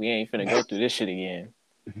 we ain't finna go through this shit again.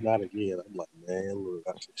 Not again. I'm like, man, look,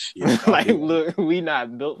 I said shit. Like, look, we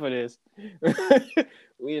not built for this.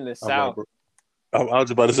 We in the I'm like, South. bro. I was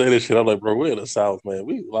just about to say this shit. I'm like, bro, we're in the South, man.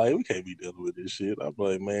 We can't be dealing with this shit. I'm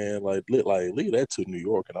like, man, leave that to New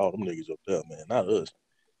York and all them niggas up there, man, not us.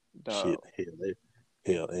 Dog. Shit,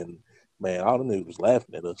 hell, and man, all them niggas was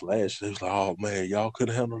laughing at us last year. It was like, oh man, y'all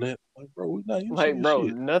couldn't handle that. Like, bro, we not used to Like, this bro,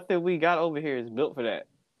 shit. nothing we got over here is built for that.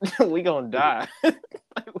 We gonna die.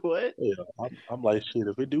 What? Yeah, I'm like shit.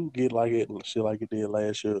 If it do get like it, shit like it did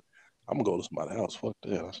last year, I'm gonna go to somebody's house. Fuck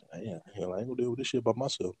that. I said, damn, hell, I ain't gonna deal with this shit by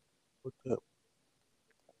myself. Fuck that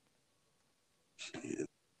shit.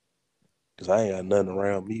 Cause I ain't got nothing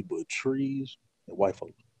around me but trees and white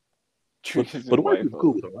folks. Trees But the and white white people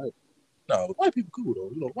cool folks. though, right? No, the white people cool though.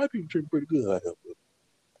 You know, the white people treat me pretty good out here. But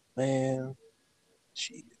man,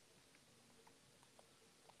 shit,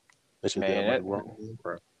 that shit damn Man, right that wrong. Man,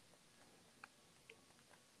 bro.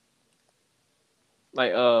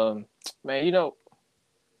 like man, you know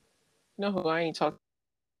who I ain't talked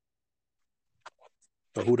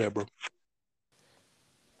So who that, bro?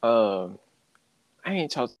 um I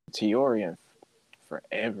ain't talked to Yori in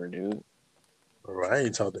forever, dude. Bro, I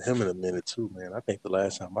ain't talked to him in a minute too, man. I think the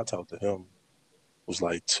last time I talked to him was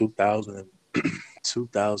like 2000,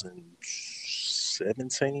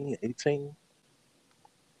 2017, 18.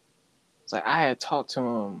 It's like I had talked to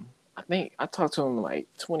him. I think I talked to him like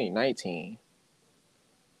 2019.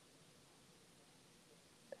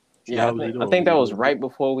 Shit, Yeah, how was he I doing? think Was that he was doing good? right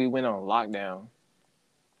before we went on lockdown.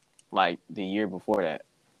 Like the year before that.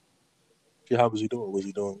 Shit, how was he doing? Was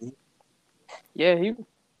he doing good? Yeah, he as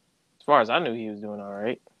far as I knew he was doing all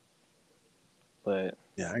right. But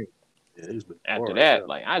Yeah, I ain't. Yeah, it's been far after right that, there.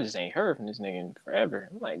 like I just ain't heard from this nigga in forever.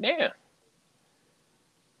 I'm like, damn.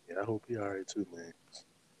 Yeah, I hope he all right too, man.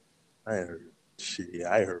 I ain't heard shit. Yeah,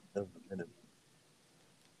 I ain't heard from him in a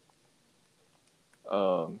minute.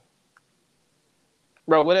 Um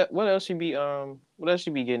Bro, what else you be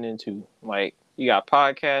getting into? Like you got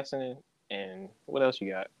podcasting and what else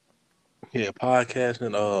you got? Yeah,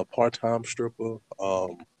 podcasting, part-time stripper,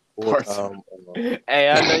 Parts. full-time. Hey,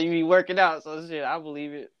 I know you be working out, so shit, I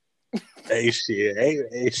believe it. Hey shit.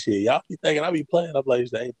 Y'all be thinking I be playing. I'm like,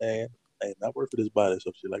 hey man, hey, I work for this body,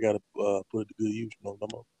 so shit. I gotta put it to good use, no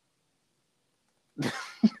more.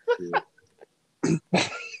 Yeah.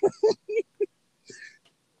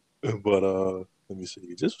 But let me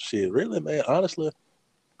see. Just shit, really, man. Honestly,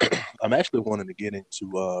 I'm actually wanting to get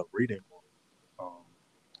into reading more.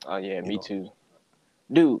 Oh yeah, You me know, too.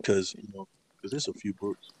 Dude, because because there's a few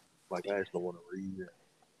books like I actually want to read.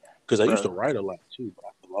 Because I used to bro, write a lot too, but I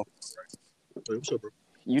fell off of writing. Hey, what's up, bro?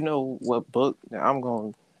 you know what book that I'm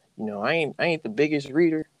going, I ain't the biggest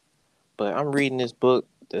reader, but I'm reading this book,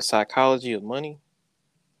 The Psychology of Money.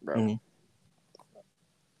 Bro, Mm-hmm.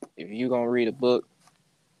 if you going to read a book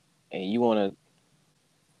and you want to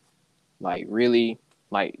like really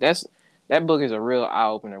like that book is a real eye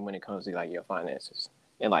opener when it comes to like your finances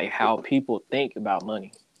and like how people think about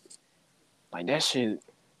money. Like that shit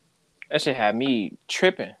had me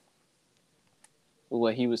tripping with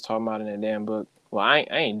what he was talking about in that damn book. Well, I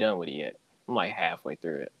ain't done with it yet. I'm like halfway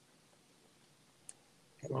through it.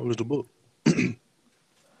 How long was the book?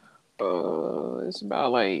 It's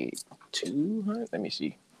about like 200. Let me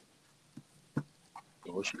see.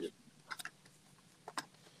 Oh shit.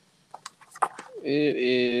 It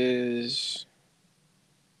is.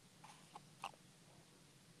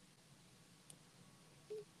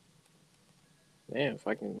 Man, if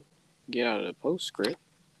I can get out of the postscript.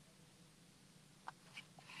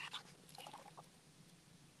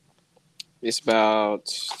 It's about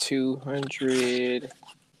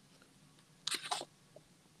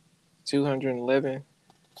 211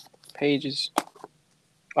 pages. Oh It's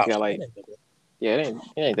got shit, that like, ain't that bad. yeah, it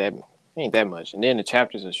ain't that much. And then the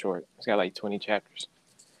chapters are short. It's got like 20 chapters.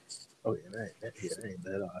 Oh yeah, that ain't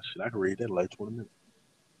that. Shit, I can read that in like 20 minutes.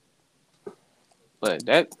 But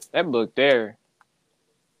that book there,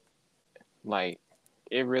 like,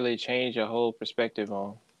 it really changed your whole perspective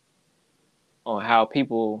on how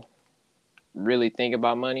people really think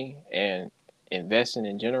about money and investing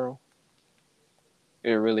in general.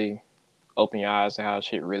 It really opened your eyes to how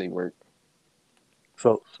shit really work.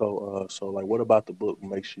 So like, what about the book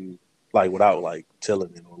makes you like without like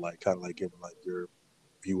telling it or like kind of like giving like your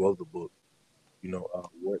view of the book?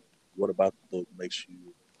 What about the book makes you,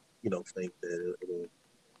 think that it'll,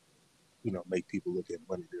 make people look at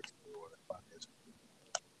money differently or their finances?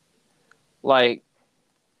 Like,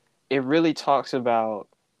 it really talks about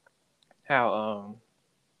how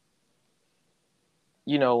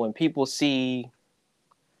when people see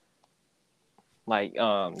like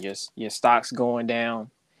your stocks going down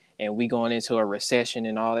and we going into a recession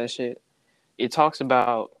and all that shit, it talks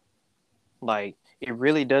about like it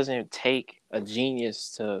really doesn't take a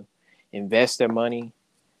genius to invest their money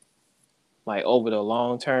like over the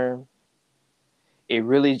long term. It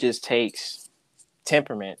really just takes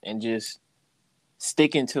temperament and just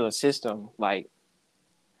sticking to a system. Like,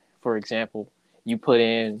 for example, you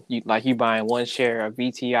buying one share of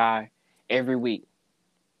VTI every week.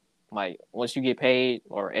 Like once you get paid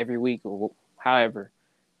or every week or however,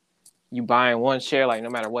 you buying one share, like no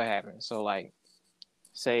matter what happens. So like,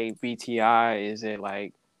 say BTI is at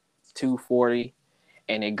like 240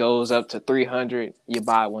 and it goes up to 300, you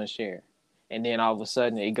buy one share. And then all of a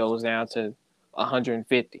sudden it goes down to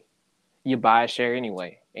 150. You buy a share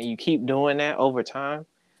anyway. And you keep doing that over time,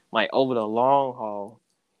 like over the long haul,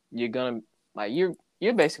 you're gonna like you're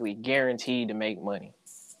basically guaranteed to make money.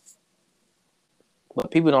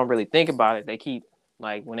 But people don't really think about it. They keep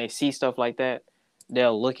like when they see stuff like that,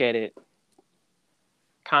 they'll look at it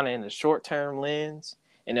kind of in the short term lens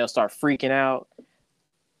and they'll start freaking out.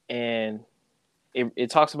 And it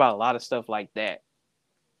talks about a lot of stuff like that.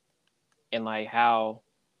 And like how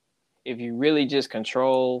if you really just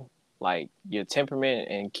control like your temperament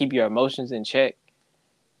and keep your emotions in check,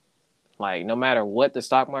 like no matter what the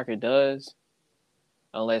stock market does,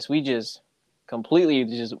 unless we just completely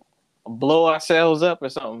just blow ourselves up or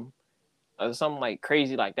something like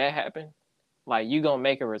crazy like that happen, like you gonna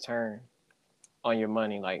make a return on your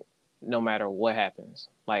money, like no matter what happens.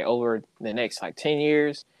 Like over the next like 10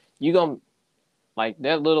 years, you gonna like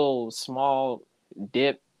that little small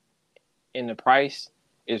dip in the price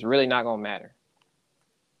is really not gonna matter.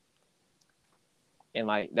 And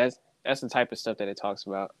like that's the type of stuff that it talks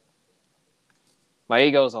about. Like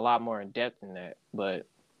it goes a lot more in depth than that, but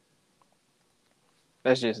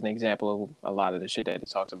that's just an example of a lot of the shit that it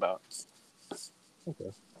talks about.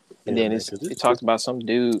 Okay. And Yeah, then man. Because it talks about some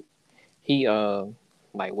dude. He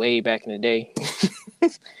like way back in the day,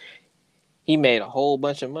 he made a whole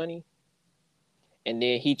bunch of money, and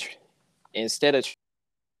then instead of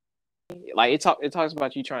like it talks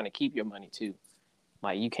about you trying to keep your money too.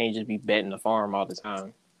 Like you can't just be betting the farm all the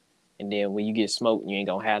time, and then when you get smoked, you ain't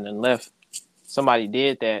gonna have nothing left. Somebody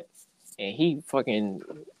did that, and he fucking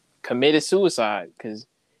committed suicide because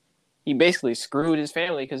he basically screwed his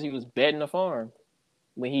family because he was betting the farm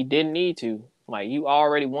when he didn't need to. Like you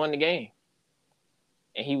already won the game,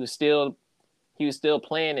 and he was still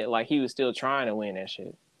playing it like he was still trying to win that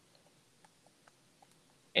shit.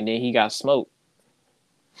 And then he got smoked,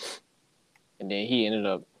 and then he ended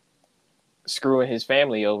up screwing his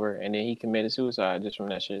family over, and then he committed suicide just from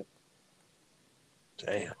that shit.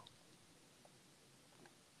 damn.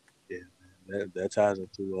 Yeah, man. That ties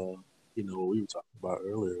into what we were talking about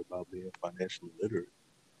earlier about being financially literate.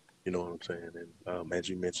 You know what I'm saying? And as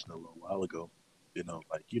you mentioned a little while ago,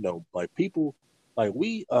 like people, like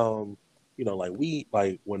we, like we,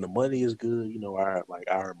 like when the money is good,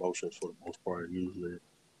 our emotions for the most part are usually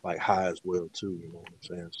like high as well too. You know what I'm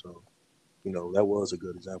saying? So that was a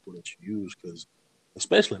good example that you used because,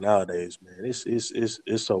 especially nowadays, man,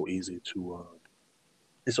 it's so easy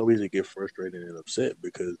to get frustrated and upset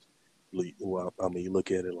because, well, I mean, you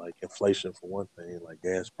look at it like inflation for one thing, like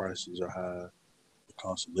gas prices are high, the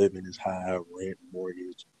cost of living is high, rent,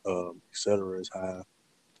 mortgage, etc. is high.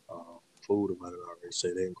 Food, I might have already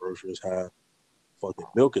said that, groceries high, fucking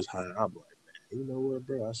milk is high. I'm like, man, you know what,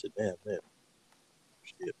 bro? I said, damn, man,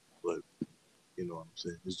 shit. But you know what I'm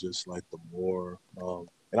saying? It's just like the more,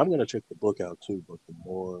 and I'm gonna check the book out too. But the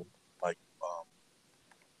more, like,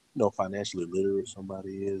 financially literate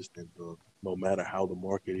somebody is, then no matter how the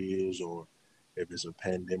market is, or if it's a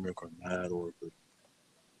pandemic or not, or if it,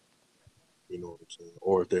 you know what I'm saying,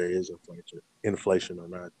 or if there is inflation or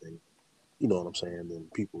not, then you know what I'm saying, then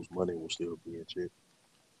people's money will still be in check.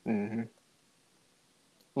 Mm-hmm.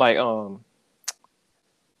 Like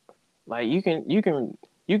like you can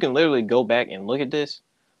literally go back and look at this.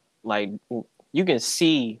 Like you can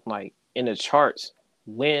see like in the charts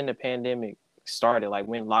when the pandemic started, like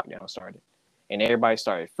when lockdown started, and everybody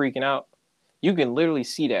started freaking out. You can literally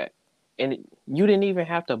see that, and you didn't even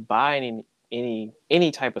have to buy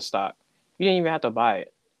any type of stock. You didn't even have to buy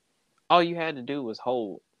it. All you had to do was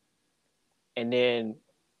hold, and then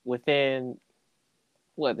within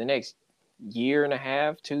what the next year and a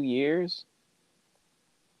half, 2 years,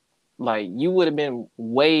 like you would have been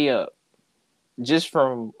way up just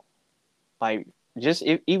from like just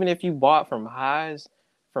even if you bought from highs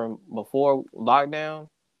from before lockdown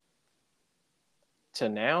to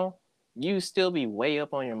now, you still be way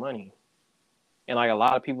up on your money. And like a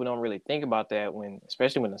lot of people don't really think about that when,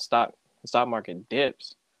 especially when the stock market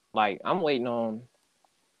dips. Like I'm waiting on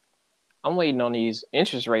these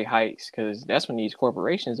interest rate hikes because that's when these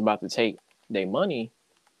corporations about to take their money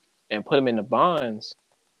and put them in the bonds.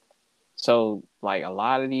 So like a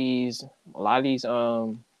lot of these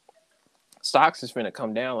stocks is gonna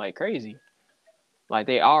come down like crazy. Like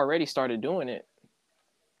they already started doing it,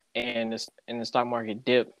 and the stock market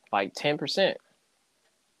dipped like 10%.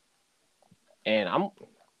 And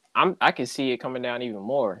I can see it coming down even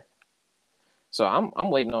more. So I'm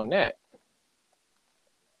waiting on that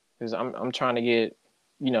because I'm trying to get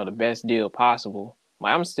the best deal possible.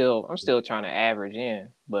 Like I'm still trying to average in,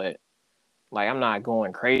 but like I'm not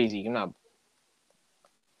going crazy. I'm not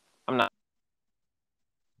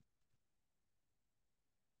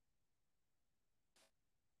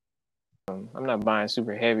I'm not buying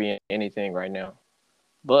super heavy in anything right now.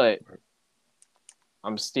 But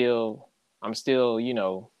I'm still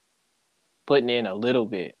putting in a little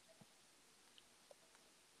bit.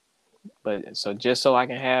 But so just so I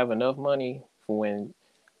can have enough money for when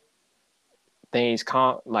things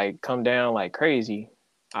come down like crazy,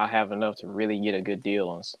 I have enough to really get a good deal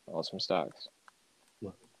on some stocks.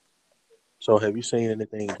 So have you seen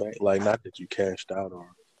anything back? Like, not that you cashed out or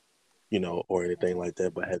or anything like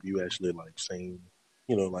that, but have you actually like seen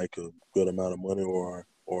like a good amount of money or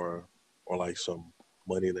like some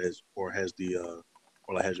money that's or has the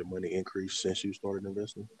or like has your money increased since you started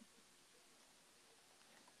investing?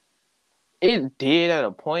 It did at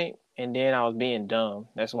a point, and then I was being dumb.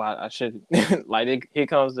 That's why I should here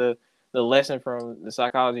comes the lesson from the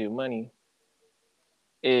psychology of money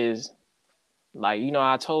is like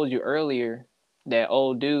I told you earlier that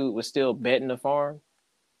old dude was still betting the farm.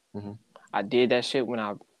 Hmm. I did that shit when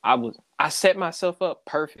I set myself up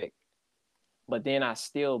perfect, but then I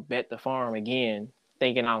still bet the farm again,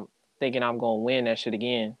 thinking I'm gonna win that shit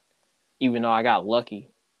again, even though I got lucky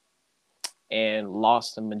and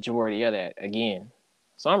lost the majority of that again.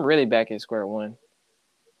 So I'm really back at square one.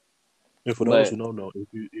 And for those But who don't know, if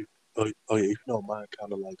you don't mind,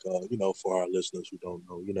 kind of like for our listeners who don't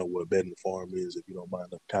know, what betting the farm is, if you don't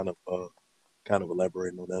mind, kind of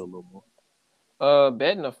elaborating on that a little more.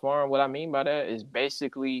 betting the farm, what I mean by that is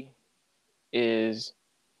basically is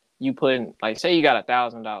you put in, like, say you got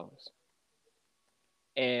 $1,000,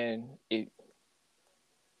 and it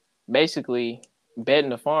basically betting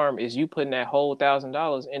the farm is you putting that whole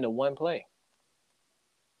 $1,000 into one play,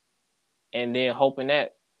 and then hoping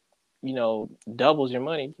that doubles your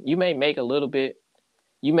money. You may make a little bit,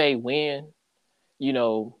 you may win,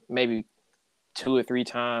 maybe 2 or 3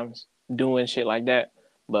 times doing shit like that,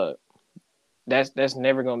 but that's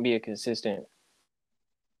never gonna be a consistent.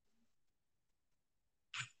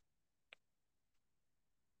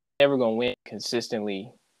 Never gonna win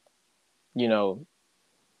consistently. You know,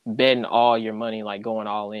 betting all your money, like going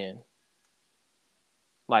all in.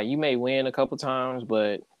 Like you may win a couple times,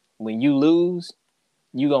 but when you lose,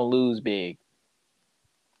 you gonna lose big.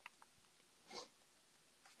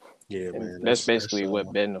 Yeah, And man, that's that's basically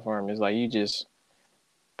what betting the farm is. Like you just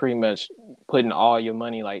pretty much putting all your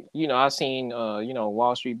money. Like I seen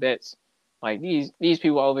Wall Street bets. Like these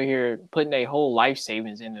people over here putting their whole life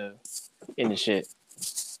savings into shit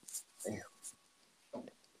damn.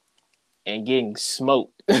 and getting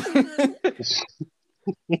smoked. And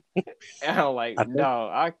I'm like, I think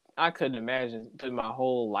no, I couldn't imagine putting my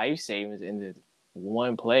whole life savings into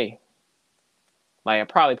one play. Like I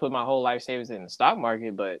probably put my whole life savings in the stock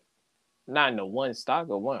market, but not into one stock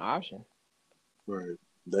or one option. right.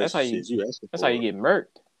 That's That's how you shit you asking that's how you for. get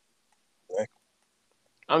murked. Exactly.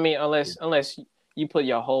 I mean, Yeah. unless you put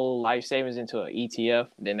your whole life savings into an ETF,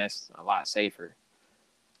 then that's a lot safer.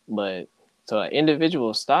 But to an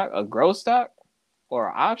individual stock, a growth stock or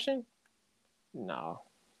an option, no,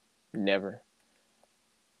 never.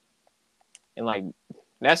 And like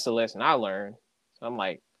that's the lesson I learned. So I'm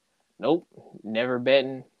like, nope, never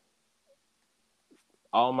betting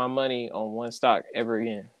all my money on one stock ever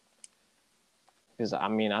again. Because I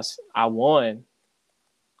mean, I won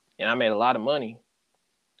and I made a lot of money,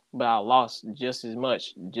 but I lost just as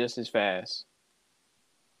much, just as fast.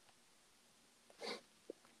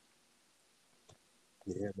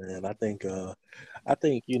 Yeah, man. I think the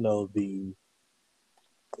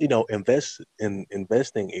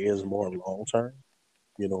investing is more long term.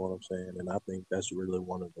 You know what I'm saying? And I think that's really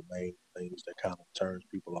one of the main things that kind of turns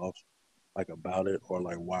people off, like about it, or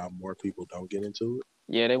like why more people don't get into it.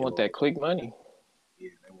 Yeah, they You know want what that I'm saying? quick money. Yeah,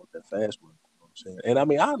 they want that fast money. You know what I'm saying? And I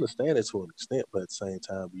mean, I understand it to an extent, but at the same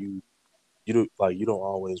time, you don't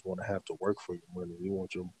always want to have to work for your money. You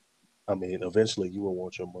want your, I mean, eventually you will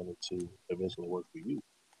want your money to eventually work for you.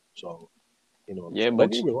 So you know what I'm Yeah, saying? Don't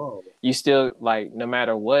but get me wrong. you still like no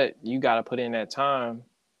matter what, you got to put in that time.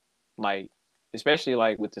 Like especially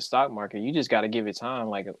like with the stock market, you just got to give it time.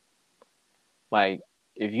 Like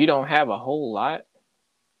if you don't have a whole lot,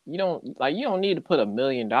 you don't need to put $1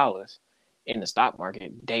 million in the stock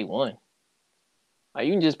market day one. Like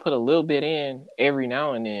you can just put a little bit in every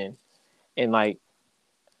now and then, and like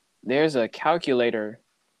there's a calculator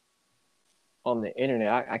on the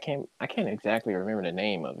internet. I can't exactly remember the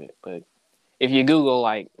name of it, but if you Google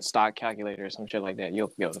like stock calculator or some shit like that, you'll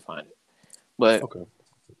be able to find it. But Okay.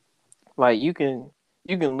 like you can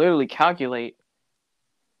literally calculate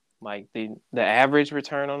like the average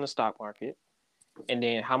return on the stock market, and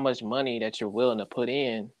then how much money that you're willing to put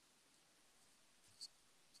in.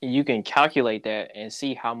 You can calculate that and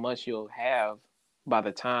see how much you'll have by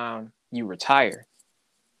the time you retire.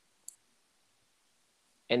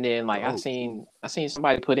 And then like Oh, I seen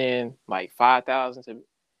somebody put in like 5,000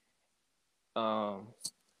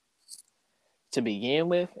 to begin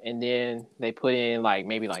with, and then they put in like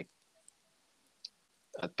maybe like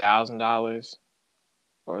 $1,000,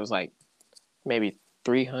 or it was like maybe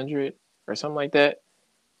 300 or something like that.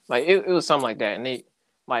 Like it was something like that, and they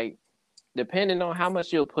like depending on how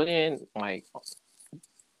much you'll put in, like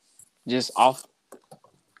just off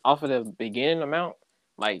of the beginning amount,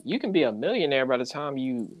 like you can be a millionaire by the time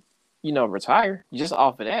you know retire just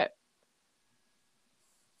off of that.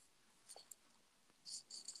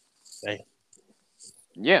 dang.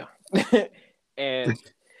 Yeah, and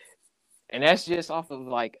and that's just off of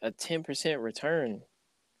like a 10% return.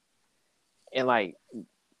 And like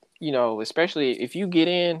you know, especially if you get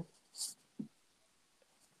in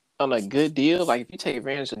on a good deal, like if you take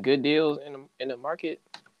advantage of good deals in the market,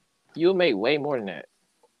 you'll make way more than that.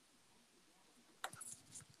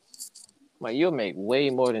 Like you'll make way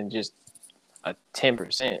more than just a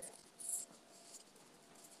 10%.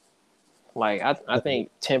 Like I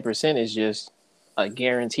think 10% is just a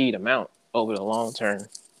guaranteed amount over the long term.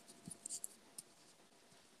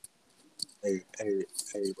 Hey,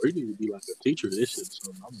 bro, you need to be like a teacher of this shit.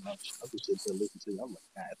 So I'm just sitting there listening to you. I'm like,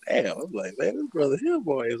 God damn. I'm like, man, this brother here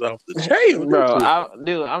boy is off the chain with this Bro,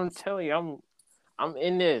 shit. I'm telling you, I'm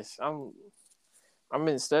in this. I'm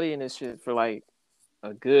been studying this shit for like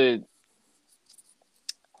a good.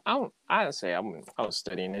 I'd say I was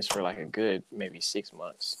studying this for like a good maybe 6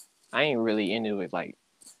 months. I ain't really into it. Like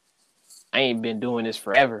I ain't been doing this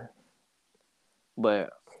forever, but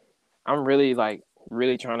I'm really like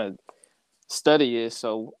really trying to study this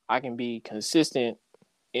so I can be consistent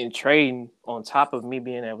in trading on top of me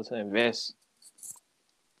being able to invest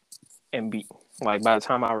and be like by the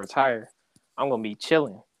time I retire, I'm gonna be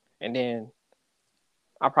chilling, and then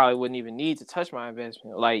I probably wouldn't even need to touch my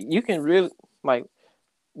investment. Like you can really like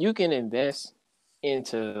you can invest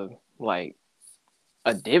into like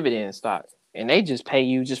a dividend stock, and they just pay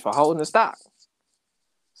you just for holding the stock,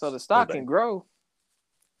 so the Oh, stock dang. can grow,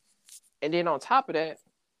 and then on top of that,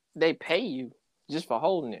 they pay you just for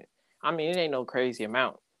holding it. I mean, it ain't no crazy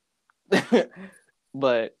amount,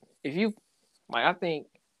 but if you like, I think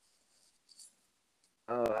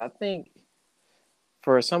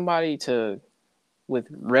for somebody to with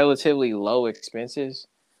relatively low expenses,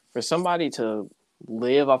 for somebody to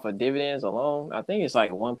live off of dividends alone, I think it's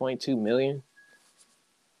like 1.2 million.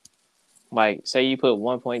 Like, say you put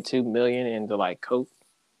 1.2 million into like Coke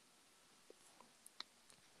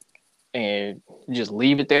and just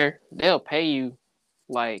leave it there, they'll pay you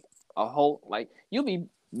like a whole like you'll be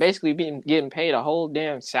basically being getting paid a whole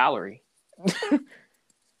damn salary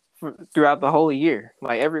throughout the whole year.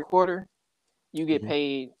 Like every quarter, you get Mm-hmm.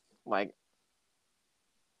 paid like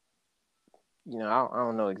I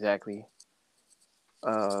don't know exactly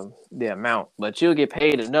the amount, but you'll get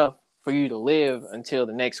paid enough for you to live until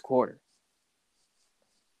the next quarter.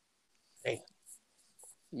 Hey,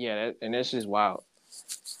 And that's just wild.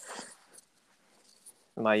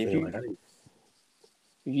 Like man, like,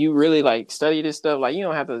 if you really like study this stuff, like you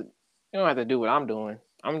don't have to do what I'm doing.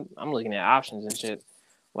 I'm looking at options and shit.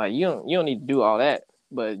 Like you don't need to do all that,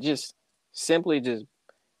 but just simply just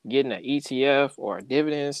getting an ETF or a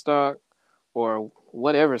dividend stock or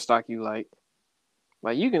whatever stock you like.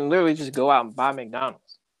 Like you can literally just go out and buy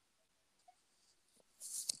McDonald's,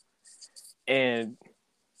 and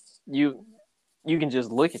you you can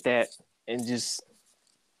just look at that and just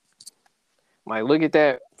like look at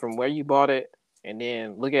that from where you bought it, and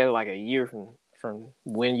then look at it like a year from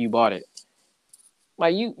when you bought it.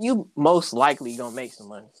 Like you most likely gonna make some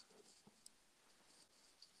money.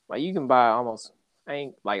 Like you can buy almost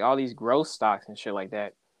ain't like all these growth stocks and shit like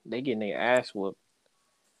that. They getting their ass whooped,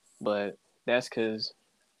 but that's because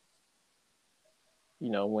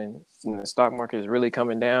when the stock market is really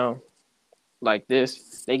coming down like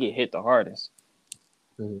this, they get hit the hardest.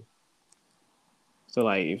 mm-hmm. So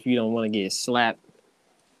like if you don't want to get slapped,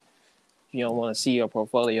 if you don't want to see your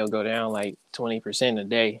portfolio go down like 20% a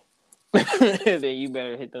day, then you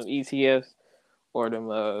better hit them ETFs or them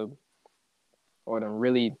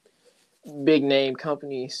really big name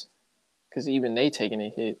companies because even they taking a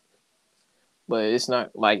hit. But it's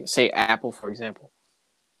not like say Apple for example.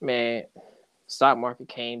 Man, stock market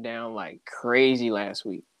came down like crazy last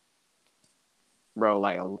week, bro.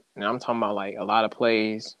 Like, and I'm talking about like a lot of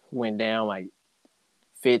plays went down like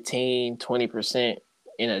 15, 20%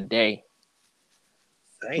 in a day.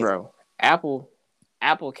 Damn. Bro, Apple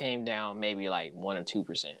came down maybe like 1 or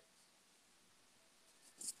 2%.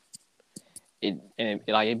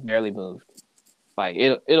 It barely moved. Like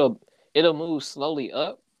it'll move slowly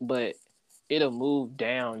up, but it'll move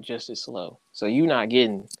down just as slow. So you're not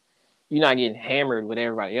getting hammered with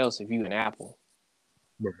everybody else if you an Apple.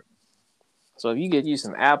 Right. So if you get you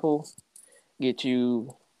some Apple, get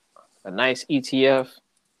you a nice ETF,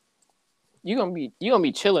 you're gonna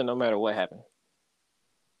be chilling no matter what happens.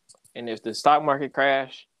 And if the stock market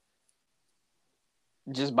crash,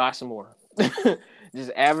 just buy some more. Just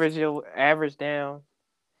average down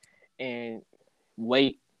and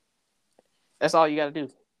wait. That's all you got to do.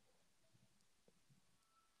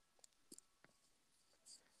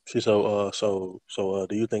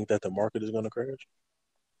 Do you think that the market is gonna crash?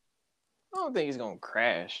 I don't think it's gonna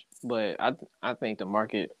crash, but I think the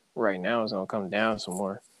market right now is gonna come down some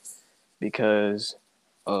more because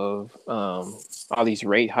of all these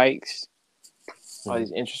rate hikes, all Mm-hmm.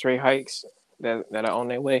 these interest rate hikes that are on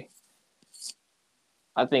their way.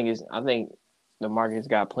 I think the market's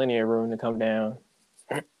got plenty of room to come down,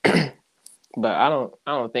 but I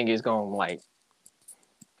don't think it's gonna like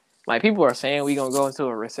people are saying we gonna go into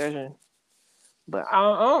a recession, but I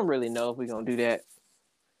don't really know if we're gonna do that.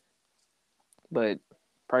 But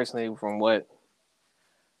personally, from what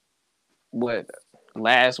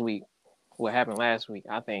last week, what happened last week,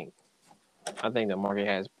 I think the market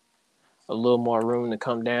has a little more room to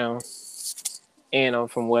come down. And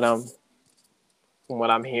from what I'm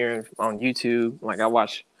hearing on YouTube, like I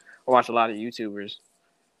watch a lot of YouTubers.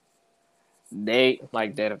 They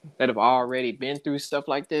like that have already been through stuff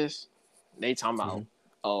like this. They talking Mm-hmm. about,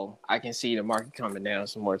 oh, I can see the market coming down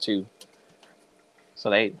some more too. So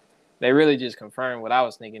they really just confirmed what I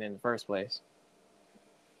was thinking in the first place.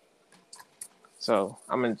 So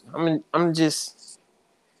I'm just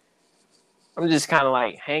kind of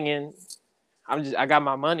like hanging. I got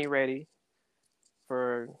my money ready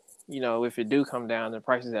for if it do come down the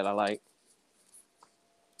prices that I like.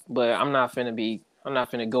 But I'm not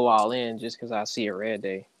finna go all in just because I see a red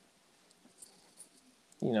day.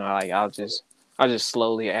 Like I'll just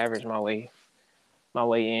slowly average my way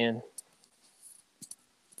in.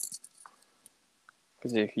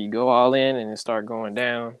 Because if you go all in and it start going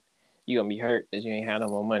down, you gonna be hurt because you ain't had no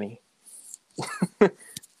more money.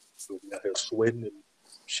 So we out here sweating and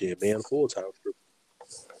shit, man, full time stripper.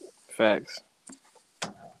 Facts.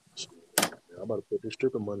 So, man, I'm about to put this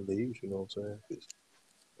stripping money to use. You know what I'm saying? 'Cause,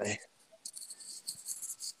 man,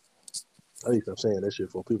 I need to stop saying that shit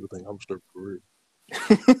for people think I'm stripping for real.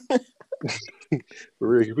 For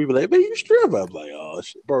real, 'cause people like, man, you strip. I'm like, oh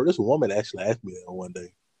shit, bro. This woman actually asked me that one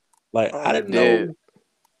day. Like, I Oh, didn't dead. know,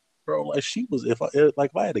 bro. Like, she was if I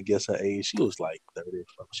had to guess her age, she was like 30 or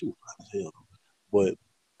something. She was fine as hell, but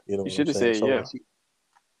you know You what I'm should have saying. said So yeah. like,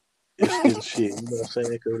 it's shit. You know what I'm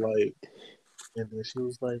saying? Cause like, and then she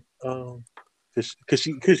was like, cause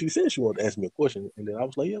she said she wanted to ask me a question, and then I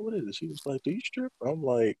was like, yeah, what is it? She was like, do you strip? I'm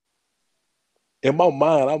like, in my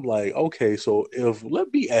mind, I'm like, okay, so if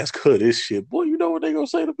let me ask her this shit, boy, you know what they gonna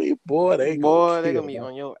say to me? Boy, they gonna Boy, they kill gonna be my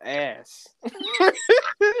on your ass.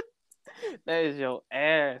 That is your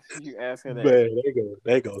ass. You ask her that. man.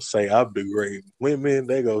 They gonna say I'm degrading women.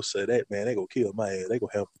 They gonna say that man. They gonna kill my ass. They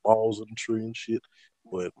gonna have balls in the tree and shit.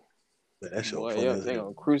 But man, that shit Boy, funny yeah, as they hell.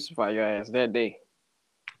 gonna crucify your ass that day.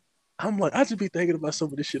 I'm like, I just be thinking about some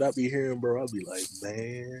of this shit I be hearing, bro. I'll be like,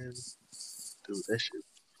 man, dude, that shit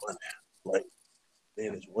funny. Like,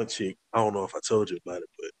 man, there's one chick. I don't know if I told you about it,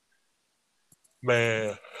 but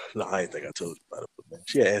man, no, I ain't think I told you about it. But man,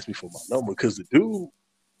 she had asked me for my number because the dude,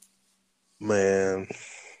 man,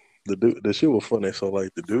 the shit was funny. So like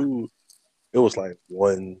the dude, it was like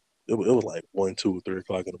one, it was like 1, 2, 3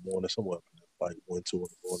 o'clock in the morning, somewhere like 1, 2 in the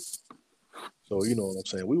morning. So you know what I'm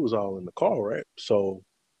saying? We was all in the car, right? So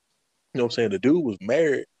you know what I'm saying? The dude was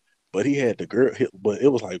married, but he had the girl. But it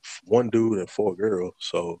was like one dude and four girls.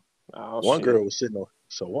 So Oh one shit. girl was sitting on.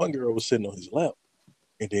 So one girl was sitting on his lap,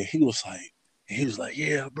 and then he was like,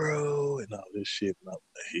 yeah, bro, and all this shit. And I'm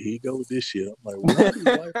like, here he go with this shit. I'm like, why do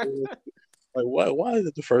white boys like why is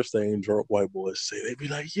it the first thing drunk white boys say? They be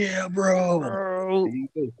like, yeah, bro. I'm like, here Bro, you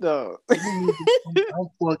go. no.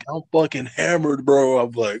 I'm fucking hammered, bro.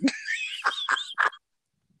 I'm like,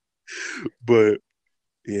 but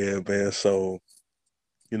yeah, man. So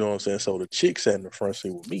you know what I'm saying. So the chick sat in the front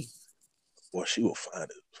seat with me. Boy, she was fine.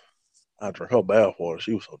 I drank her bath water.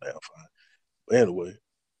 She was so damn fine. But anyway,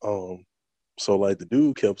 um, so like the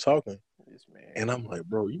dude kept talking, This man. and I'm like,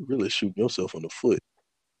 bro, you really shooting yourself in the foot.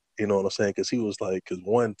 You know what I'm saying? Because he was like, because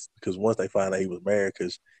once they found out he was married,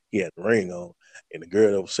 because he had the ring on, and the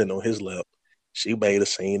girl that was sitting on his lap, She made a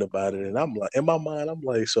scene about it, and I'm like, in my mind, I'm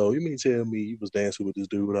like, so you mean tell me you was dancing with this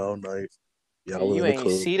dude all night? And Y'all was you in the ain't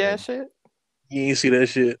club, see that man. shit, You ain't see that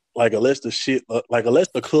shit. Like unless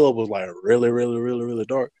the club was like really, really, really, really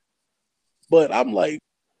dark. But I'm like,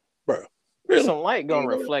 bro, really? some light You gonna ain't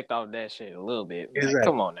gonna reflect off that shit a little bit. Like, exactly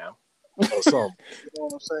come on now. or something. You know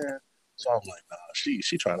what I'm saying? So I'm like, nah, she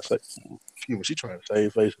trying to say, excuse me, she trying to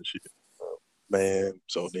save face and shit, man.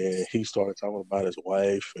 So then he started talking about his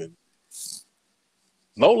wife and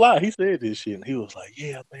no lie, he said this shit, and he was like,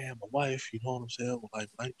 "Yeah, man, my wife, you know what I'm saying? Like,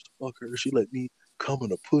 when I used to fuck her, she let me come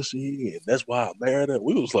in a pussy, and that's why I married her."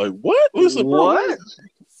 We was like, "What?" We said, "Bro, what What? is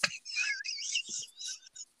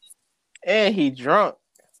And he drunk.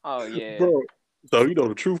 Oh this, yeah, bro?" So you know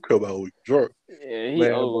the truth come out when you drunk, yeah. He man.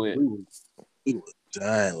 Bro, over it, we was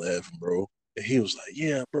dying laughing, bro. And he was like,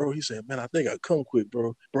 "Yeah, bro." He said, "Man, I think I come quick,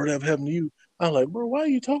 bro. Bro, that happened to you." I'm like, "Bro, why are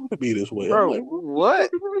you talking to me this way?" I'm bro. like, "What the fuck What?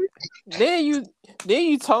 is wrong?" Then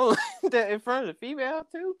you told that in front of the female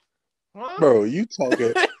too, huh? Bro, you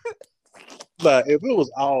talking like if it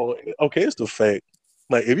was all okay, it's the fact.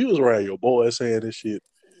 Like if you was around your boy saying this shit,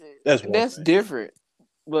 that's one That's thing. different.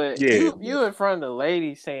 But Yeah, but you in front of the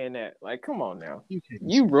lady saying that, like, come on now, you can't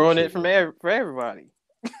you say ruin it shit from like that. for everybody.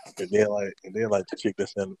 And then like the chick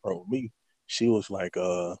that's in front of me, she was like,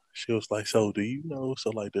 so do you know?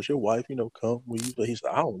 So like, does your wife, come when you? He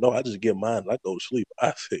said, I don't know. I just get mine and I go to sleep.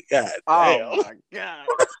 I said, God Oh damn, my god,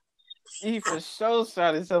 he for sure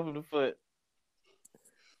shot himself in the foot.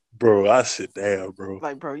 bro. I said, damn, bro.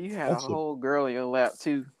 Like, bro, you had I a said, whole girl in your lap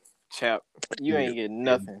too, chap. You yeah, ain't getting and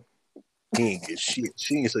nothing, he ain't get shit.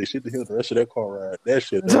 She ain't say shit to him the rest of that car ride. That was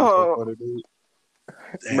so dog. funny, dude.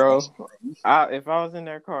 Damn, I Bro, said, bro, if I was in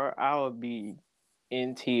that car, I would be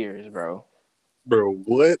in tears, bro.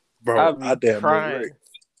 what, bro? I'd I be damn near wrecked. crying.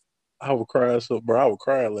 I was crying so, bro. I was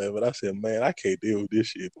crying laughing. I said, man, I can't deal with this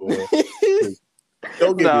shit, boy.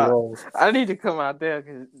 Don't get me Nah, wrong. I need to come out there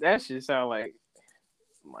because that shit sound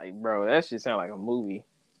bro, that shit sound like a movie.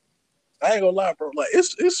 I ain't gonna lie, bro. Like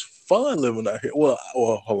it's fun living out here. Well,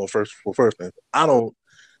 hold on. First thing, I don't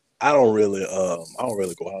really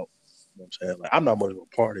go out. You know what I'm saying? Like I'm not much of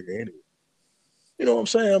a party anyway. You know what I'm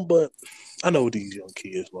saying? But I know what these young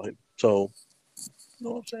kids like. So you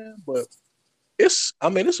know what I'm saying? But I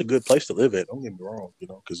mean, it's a good place to live at. Don't get me wrong.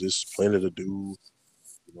 Because it's plenty to do.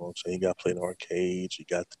 You know what I'm saying? You got plenty of arcades. You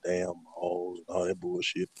got the damn malls and all that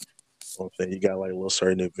bullshit. You know what I'm saying? You got like little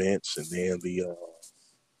certain events, and then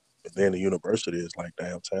the university is like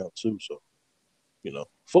downtown too. So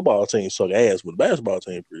football team suck ass, but the basketball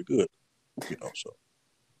team pretty good. So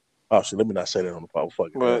obviously, let me not say that on the phone. Fuck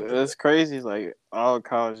it, I But ain't gonna do it's crazy. Like all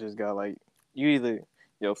colleges got like you either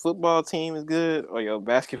your football team is good or your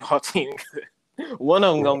basketball team is good. One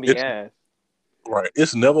of them that. gonna be It's ass. right.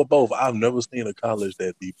 It's never both. I've never seen a college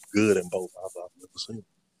that be good in both. I've never seen it.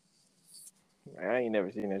 I ain't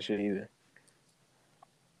never seen that shit either.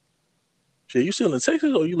 Shit, you still in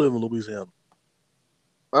Texas or you live in Louisiana?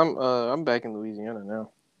 I'm back in Louisiana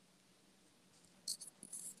now.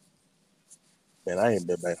 Man, I ain't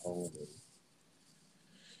been back home.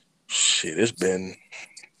 Shit, it's been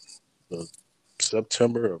uh,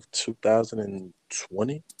 September of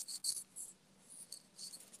 2020.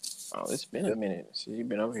 Oh, it's been a Yeah, minute since you've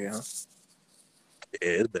been over here, huh?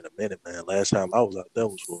 it's been a minute, man. Last time I was out there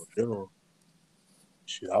was for a funeral.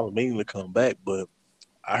 Shit, I was meaning to come back, but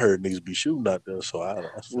I heard niggas be shooting out there, so I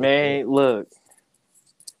said, man, Man, look,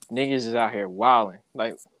 niggas is out here wilding.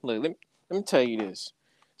 Like, look, let me tell you this.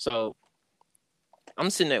 So I'm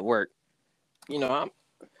sitting at work. You know,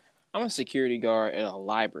 I'm a security guard at a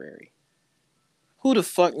library. Who the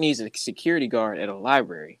fuck needs a security guard at a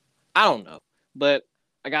library? I don't know, but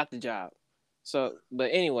I got the job. So,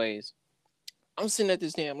 but anyways, I'm sitting at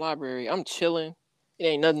this damn library. I'm chilling. It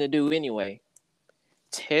ain't nothing to do anyway.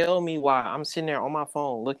 Tell me why I'm sitting there on my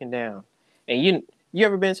phone looking down. And you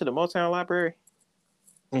ever been to the Motown Library?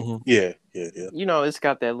 yeah, yeah, yeah. You know, it's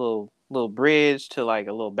got that little bridge to like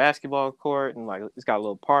a little basketball court and like it's got a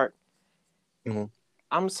little park. Mm-hmm.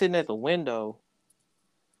 I'm sitting at the window,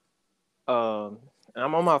 and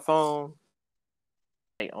I'm on my phone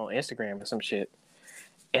like, on Instagram or some shit,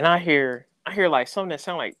 and I hear like something that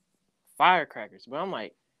sound like firecrackers, but I'm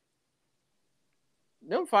like,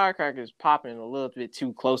 them firecrackers popping a little bit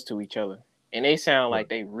too close to each other, and they sound Right. like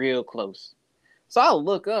they real close. So I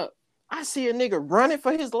look up, I see a nigga running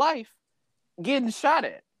for his life, getting shot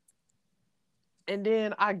at, and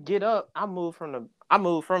then I get up, I move from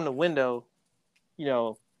the window, you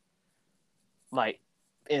know, like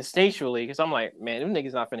instinctually, because I'm like, man, them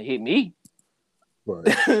niggas not gonna hit me.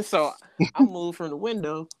 Right. So I move from the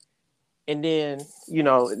window, and then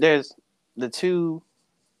there's the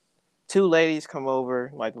two ladies come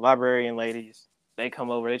over, like the librarian ladies. They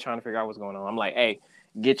come over. They trying to figure out what's going on. I'm like, hey,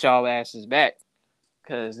 get y'all asses back,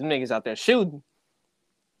 cause them niggas out there shooting.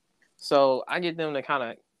 So I get them to kind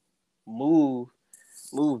of move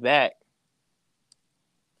back,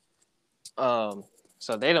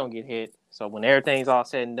 so they don't get hit. So when everything's all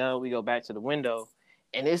said and done, we go back to the window,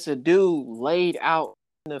 and it's a dude laid out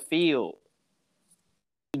in the field.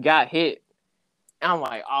 He got hit. And I'm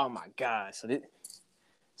like, oh my god.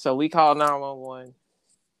 So we call 911.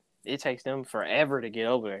 It takes them forever to get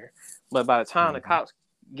over there, but by the time the cops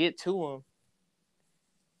get to him,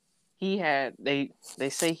 they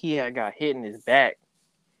say he had got hit in his back,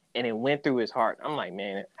 and it went through his heart. I'm like,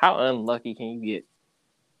 man, how unlucky can you get?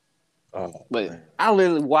 Oh, But man. I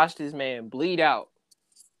literally watched this man bleed out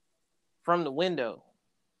from the window.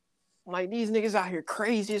 I'm like, these niggas out here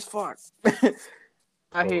crazy as fuck.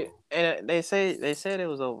 I hear, and they said it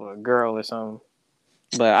was over a girl or something,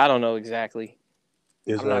 but I don't know exactly.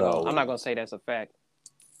 It's I'm not not gonna I'm always. not gonna say that's a fact.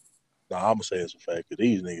 Nah, I'm gonna say it's a fact. Cause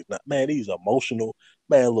these niggas, not, man, these emotional.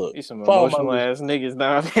 Man, look, These some for all my emotional listeners, ass niggas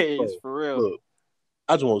nowadays, bro, for real. look,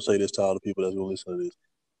 I just want to say this to all the people that's gonna listen to this.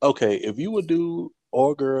 Okay, if you a dude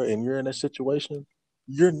or girl and you're in that situation,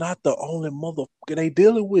 you're not the only motherfucker they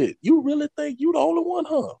dealing with. You really think you the only one,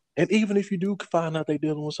 huh? And even if you do find out they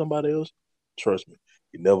dealing with somebody else, trust me,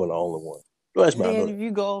 you're never the only one. Don't ask And me, I know then that. if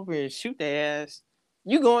you go over and shoot their ass,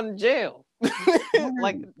 you going to jail.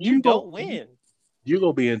 Like Man, you don't win. you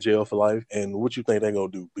gonna be in jail for life, and what you think they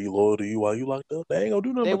gonna do? Be loyal to you while you locked up? They ain't gonna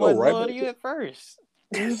do nothing They but go wasn't right loyal to back you to at first.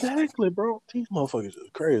 exactly, bro. These motherfuckers is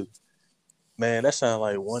crazy, man. That sound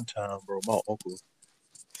like one time, bro. My uncle.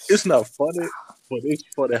 It's not funny, but it's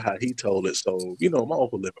funny how he told it. So my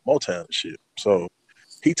uncle lived in Motown and shit. So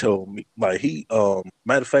he told me like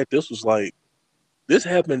matter of fact, this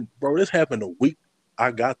happened, bro. This happened a week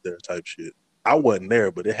I got there, type shit. I wasn't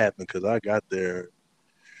there, but it happened because I got there.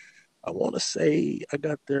 I want to say I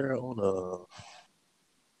got there on a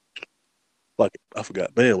like I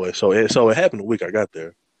forgot, but anyway, so it happened a week I got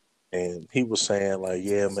there, and he was saying like,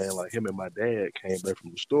 yeah, man, like him and my dad came back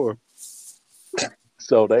from the store,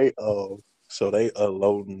 so they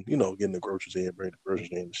unloading, getting the groceries in, bringing the groceries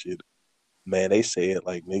in and shit. Man, they said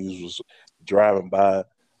like niggas was driving by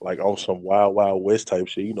like on some wild wild west type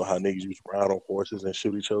shit. You know how niggas used to ride on horses and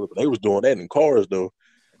shoot each other, but they was doing that in cars though.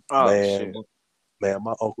 Oh Man, shit. man,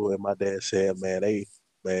 my uncle and my dad said, man,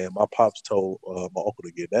 my pops told my uncle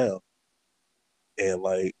to get down, and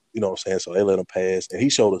like, what I'm saying, so they let him pass, and he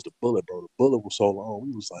showed us the bullet, bro. The bullet was so long,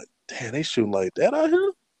 we was like, damn, they shooting like that out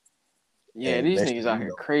here. Yeah, And these next niggas thing out you here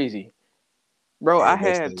know, crazy. Bro, I and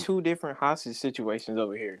next had thing, two different hostage situations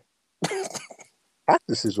over here. after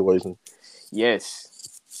the situation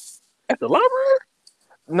Yes. at the library,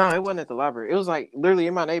 No, it wasn't at the library. It was like literally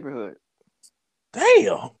in my neighborhood.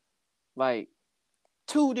 damn, Like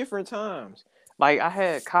two different times. Like I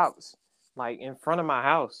had cops like in front of my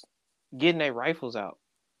house getting their rifles out.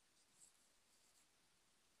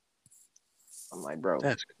 I'm like, bro,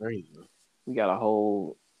 that's crazy. we got a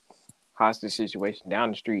whole hostage situation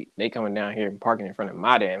down the street. They coming down here and parking in front of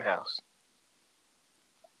my damn house.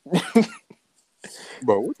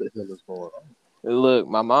 Bro, what the hell is going on? Look,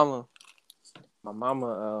 my mama,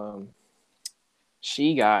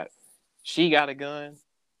 she got a gun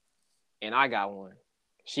and I got one.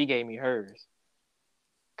 She gave me hers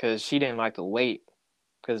because she didn't like to wait.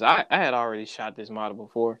 Because I had already shot this model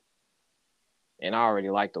before and I already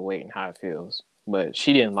like the weight and how it feels. But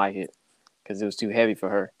she didn't like it because it was too heavy for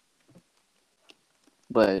her.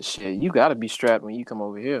 But shit, you gotta be strapped when you come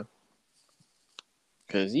over here.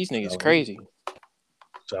 Cause these niggas Sound like, crazy.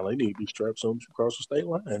 sound like they need to be strapped something across the state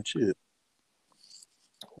line. Shit.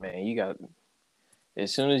 Man, you got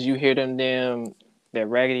as soon as you hear that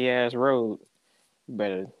raggedy ass road, you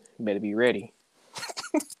better be ready.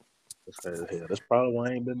 That's crazy as hell. That's probably why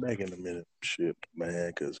I ain't been back in a minute. Shit, man,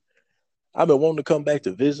 because I've been wanting to come back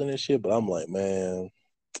to visit and shit, but I'm like, man,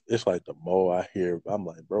 it's like the more I hear, I'm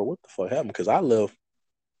like, bro, what the fuck happened? Because I left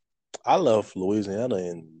Louisiana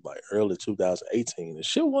in like early 2018, and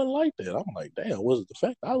shit wasn't like that. I'm like, damn, was it the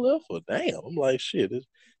fact I left? Or damn, I'm like, shit.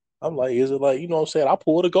 I'm like, is it like, what I'm saying? I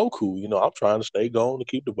pulled a Goku. I'm trying to stay going to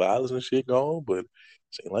keep the violence and shit going, but it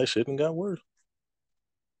seemed like shit done got worse.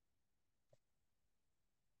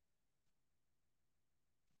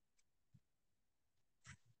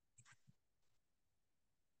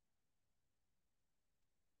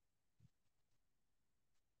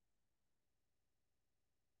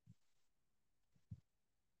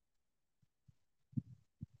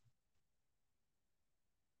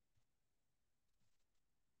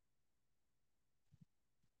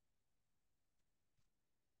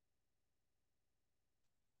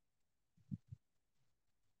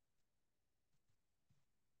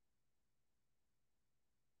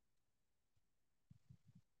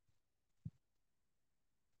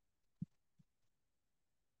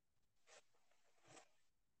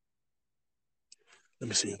 Let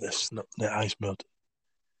me see if that ice melted.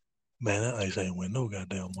 Man, that ice ain't went no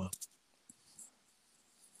goddamn well.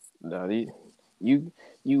 No, you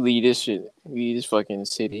you leave this shit, you leave this fucking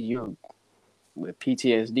city, you with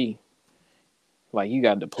PTSD, like you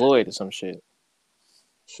got deployed or some shit.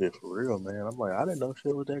 Shit for real, man. I'm like, I didn't know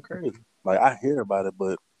shit was that crazy. Like I hear about it,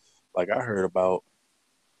 but like I heard about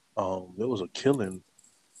there was a killing.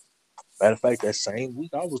 Matter of fact, that same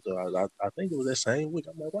week I was there. I think it was that same week.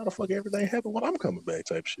 I'm like, why the fuck everything happened when I'm coming back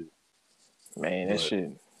type shit. Man, But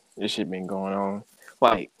this shit been going on.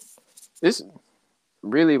 Like this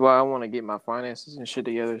really why I want to get my finances and shit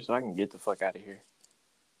together so I can get the fuck out of here.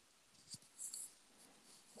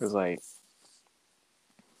 Cause like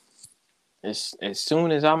as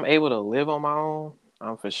soon as I'm able to live on my own,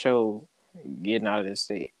 I'm for sure getting out of this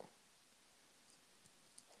state.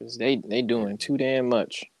 Cause they yeah, doing too damn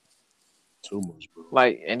much. too much, bro.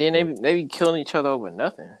 Like and then Yeah. they be killing each other over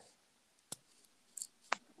nothing.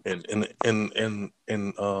 And a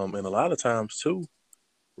lot of times too,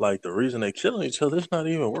 like the reason they killing each other, it's not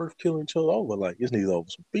even worth killing each other over. Like it's neither over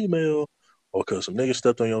some female or because some nigga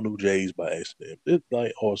stepped on your new J's by accident. It's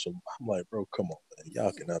like awesome. I'm like, bro, come on, man.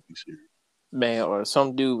 Y'all cannot be serious. Man, or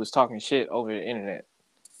some dude was talking shit over the internet.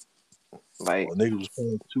 Or Like a nigga was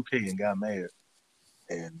playing 2K and got mad.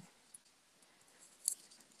 And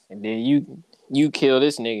and then you kill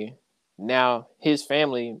this nigga. Now his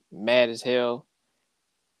family mad as hell.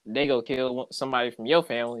 They go kill somebody from your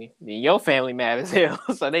family. Then your family mad as hell.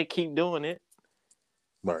 So they keep doing it.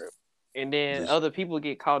 right, And then just other people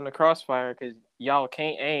get caught in the crossfire because y'all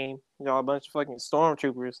can't aim. Y'all a bunch of fucking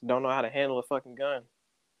stormtroopers don't know how to handle a fucking gun.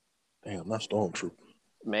 damn, not stormtrooper.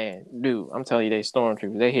 Man, dude, I'm telling you, they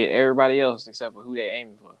stormtroopers. They hit everybody else except for who they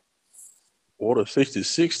aiming for. Order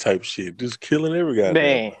 66 type shit, just killing every goddamn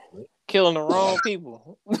Man, body. killing the wrong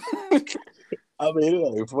people. I mean,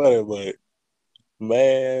 it ain't funny, but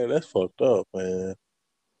man, that's fucked up, man.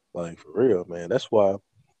 Like for real, man. That's why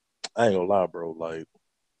I ain't gonna lie, bro. Like,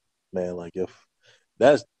 man, like if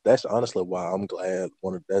that's honestly why I'm glad.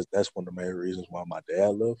 That's one of the main reasons why my dad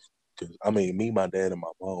left. Because I mean, me, my dad, and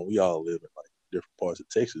my mom, we all live in like different parts of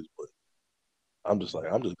Texas, but I'm just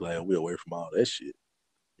glad we're away from all that shit.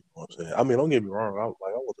 You know what I'm saying? I mean, don't get me wrong. I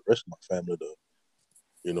want the rest of my family to,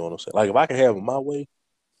 you know what I'm saying? Like, if I could have it my way,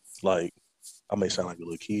 like, I may sound like a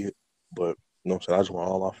little kid, but you know what I'm saying? I just want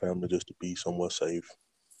all our family just to be somewhat safe.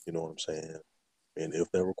 You know what I'm saying? And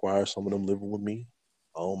if that requires some of them living with me,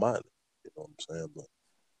 I don't mind it. You know what I'm saying?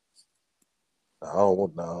 But I don't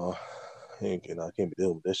want no. I can't be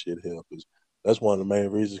dealing with that shit here because that's one of the main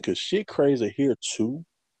reasons. Because shit crazy here too,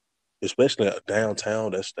 especially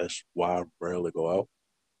downtown. That's why I rarely go out.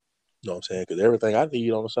 You know what I'm saying? Because everything I need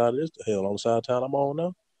on the side of this, the hell on the side of town I'm on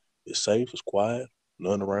now, it's safe, it's quiet,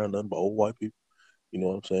 nothing around, nothing but old white people. You know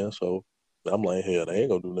what I'm saying? So I'm like, hell, they ain't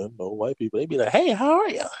gonna do nothing. But old white people, they be like, hey, how are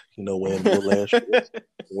you? You know, wearing the little ass shorts,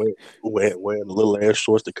 wearing the little ass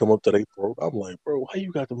shorts that come up to their throat. I'm like, bro, why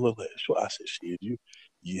you got them little ass shorts? I said, shit,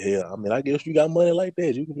 yeah. I mean, I guess you got money like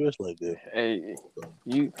that, you can dress like that. Hey, So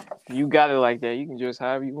you got it like that. You can dress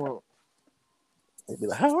however you want. they be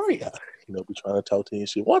like, how are you? You know, be trying to talk to you and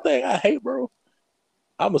shit. One thing I hate, bro,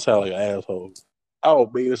 I'm gonna sound like an asshole. I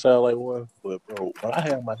don't mean to sound like one, but bro, when I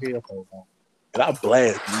have my headphones on and I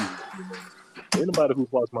blast music, you know, anybody who's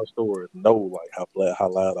watched my stories know like how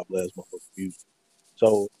loud I blast my fucking music.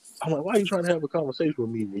 So I'm like, why are you trying to have a conversation with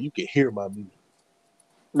me when you can hear my music?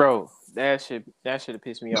 Bro, that should have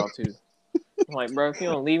pissed me off too. I'm like, bro, if you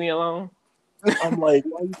don't leave me alone. I'm like,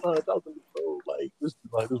 why are you trying to talk to me, bro? Like this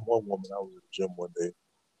one woman, I was in the gym one day.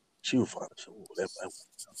 She was fine. I said, oh, that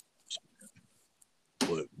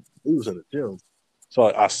but we was in the gym.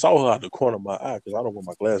 So I saw her out the corner of my eye because I don't wear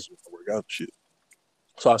my glasses when I work out and shit.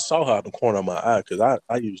 So I saw her out the corner of my eye because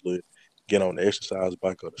I usually get on the exercise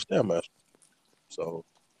bike or the stairmaster. So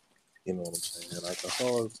you know what I'm saying. I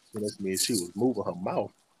saw her next to me and she was moving her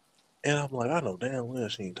mouth, and I'm like, I know damn well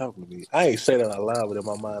she ain't talking to me. I ain't say that out loud, but in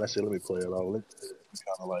my mind I said, let me play it off. Let me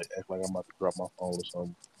kind of like act like I'm about to drop my phone or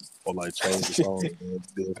something, or like change the song, and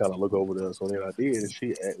then kind of look over there. So then I did, and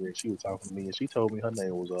she was talking to me, and she told me her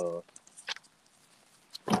name was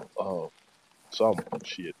some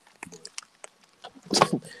shit, but. Yeah,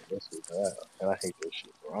 man, that's it. And I hate that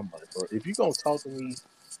shit, bro. I'm like, bro, if you gonna talk to me,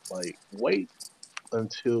 like, wait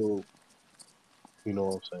until you know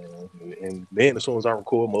what I'm saying. And then as soon as I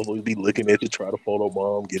record, motherfuckers be looking at you, try to photo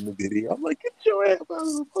bomb, getting the video. I'm like, get your ass out of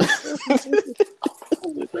the fucking mess.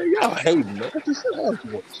 I'm like, man, y'all hating, man. Just sit down if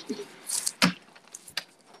you want to shit.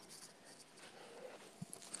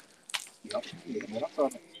 Yeah, man, I'm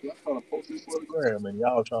trying to post this for the gram, and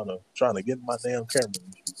y'all trying to get in my damn camera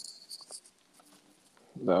and shit.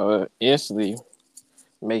 Instantly.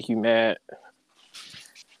 make you mad.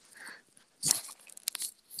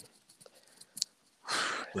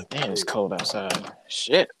 Like, Man, it's cold outside.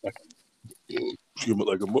 Shit. excuse me,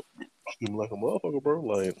 like a motherfucker, bro.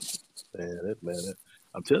 Like,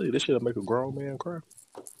 I'm telling you, this shit'll make a grown man cry.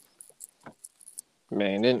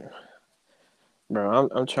 Man, then, bro,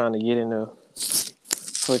 I'm trying to get into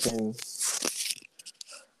fucking.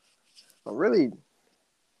 I really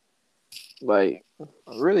like.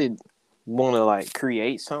 I really want to like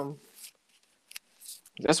create something.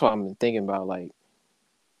 That's what I've been thinking about. Like,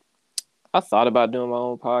 I thought about doing my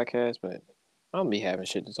own podcast, but I don't be having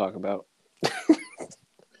shit to talk about.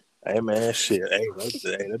 Hey man, shit.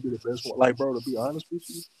 That'd be the best one. Like, bro, to be honest with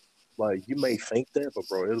you, like you may think that, but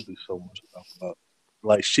bro, it'll be so much to talk about.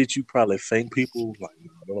 Like shit, you probably think people like,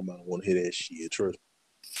 nah, nobody want to hear that shit. Trust me.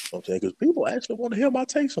 You know what I'm saying, because people actually want to hear my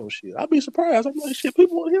takes on shit. I'd be surprised. I'm like, shit,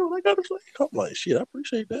 people want to hear what I got to say. I'm like, shit, I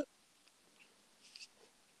appreciate that.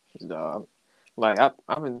 Dog. Like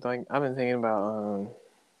I've been thinking about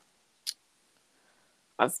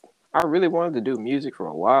I I really wanted to do music for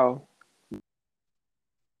a while.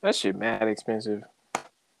 That shit mad expensive,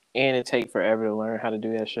 and it take forever to learn how to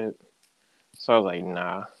do that shit. So I was like,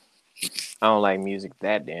 nah, I don't like music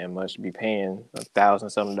that damn much to be paying $1,000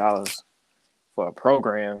 something for a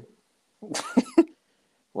program.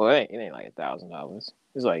 Well, it ain't like $1,000.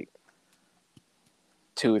 It's like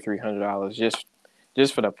 $200 or $300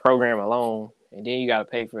 just for the program alone, and then you gotta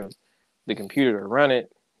pay for the computer to run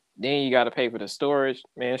it. Then you gotta pay for the storage.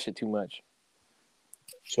 Man, that shit too much.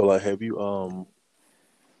 So like, have you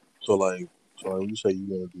so like, so like when you say you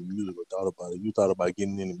want to do music or thought about it, you thought about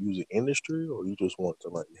getting in the music industry, or you just want to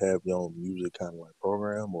like have your own music kind of like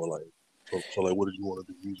program, or like, so like, what did you want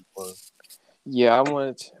to do music for? Yeah, I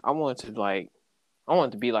wanted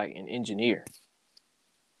to be like an engineer.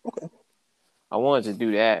 Okay. I wanted to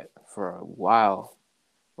do that for a while.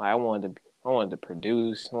 Like I wanted to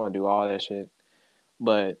produce. I want to do all that shit.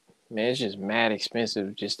 But man, it's just mad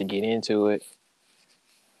expensive just to get into it,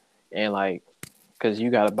 and like, cause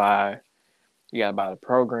you gotta buy the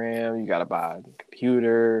program, you gotta buy the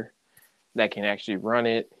computer that can actually run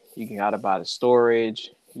it. You gotta buy the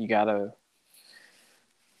storage. You gotta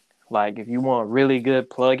like if you want really good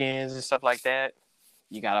plugins and stuff like that,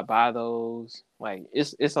 you gotta buy those. Like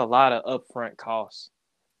it's a lot of upfront costs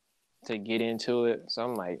to get into it. So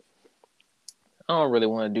I'm like, I don't really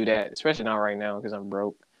want to do that, especially not right now because I'm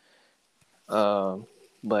broke.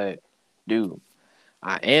 But dude,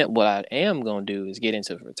 I am gonna do is get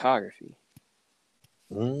into photography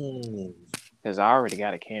Mm. because I already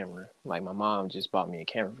got a camera. Like my mom just bought me a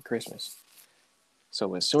camera for Christmas.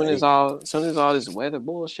 So Hey, as soon as all this weather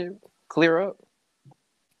bullshit clear up,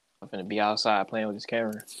 I'm gonna be outside playing with this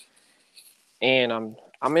camera. And I'm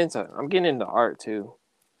getting into art too.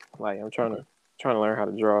 Like okay. trying to learn how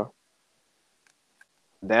to draw.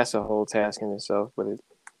 That's a whole task in itself, but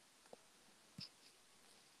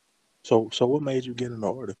So what made you get into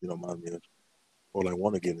art, if you don't mind me asking, or like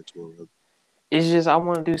want to get into it? it's just I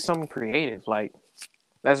want to do something creative. Like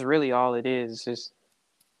that's really all it is. It's just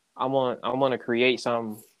I want to create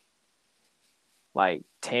something like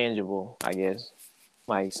tangible, I guess.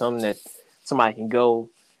 Like something that somebody can go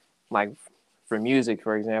like for music,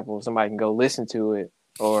 for example, somebody can go listen to it,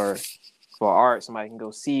 or for art, somebody can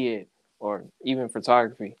go see it, or even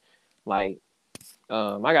photography. Like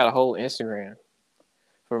I got a whole Instagram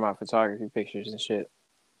for my photography pictures and shit.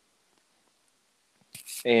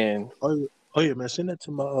 And Oh yeah, man. Send that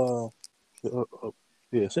to my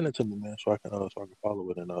yeah, send it to me, man, so I can follow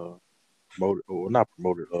it and promote it or not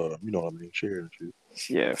promote it. You know what I mean, share it and shit.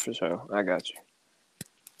 yeah, for sure, I got you.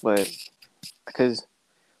 But because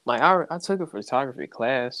like I took a photography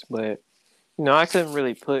class, but I couldn't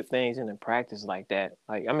really put things into practice like that.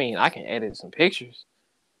 Like I mean, I can edit some pictures,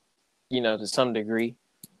 to some degree,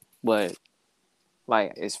 but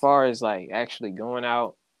like as far as like actually going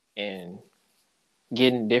out and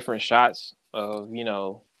getting different shots of,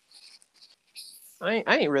 I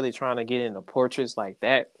ain't really trying to get into portraits like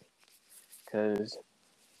that because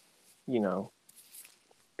you know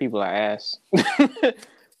people are ass.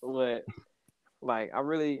 But like I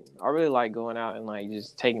really like going out and like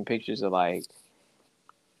just taking pictures of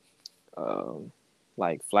um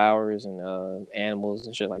like flowers and animals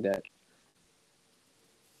and shit like that.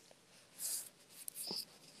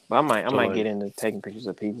 But I So might like, get into taking pictures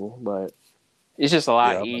of people, but it's just a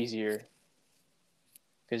lot yeah, easier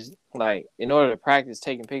because like in order to practice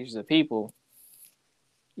taking pictures of people,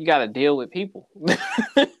 you got to deal with people.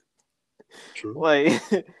 true. Like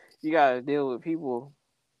you got to deal with people,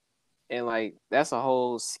 and like that's a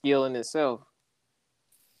whole skill in itself.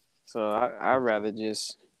 So I rather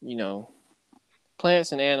just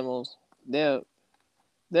plants and animals, they'll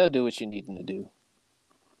do what you need them to do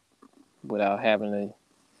without having to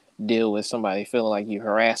deal with somebody feeling like you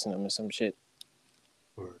harassing them or some shit.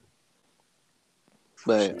 Right.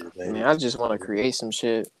 But Shit, man, man, I just want to create some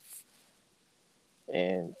shit,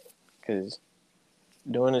 and because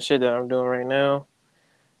doing the shit that I'm doing right now,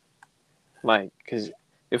 like, because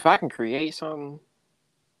if I can create something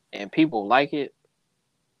and people like it,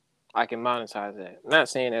 I can monetize that. I'm not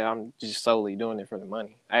saying that I'm just solely doing it for the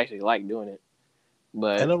money. I actually like doing it, ain't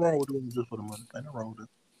but nothing wrong with doing it just for the money. Ain't nothing wrong with it.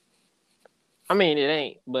 I mean it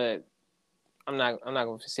ain't. But I'm not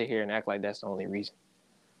going to sit here and act like that's the only reason.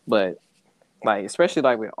 But like, especially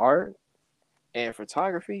like with art and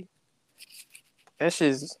photography, that's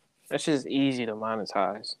just easy to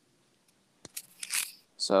monetize.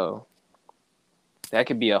 So that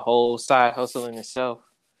could be a whole side hustle in itself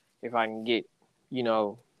if I can get, you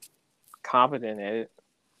know, competent at it.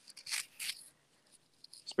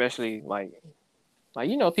 Especially like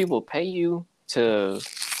people pay you to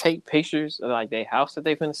take pictures of like their house that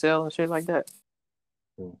they finna sell and shit like that.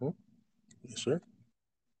 Mm-hmm. Yes, sir.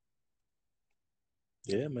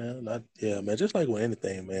 Yeah, man. Yeah, man. Just like with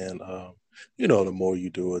anything, man. The more you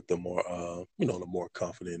do it, the more the more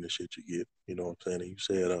confident and shit you get. You know what I'm saying? And you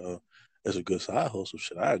said it's a good side hustle.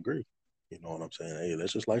 Shit, I agree. You know what I'm saying? Hey,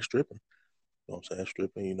 that's just like stripping. You know what I'm saying?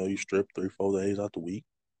 Stripping, you strip 3, 4 days out the week,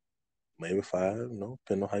 maybe 5,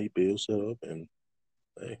 depending on how your bills set up, and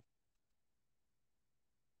hey,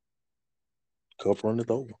 cup run it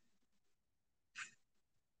over.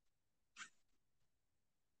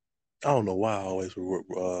 I don't know why I always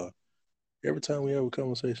every time we have a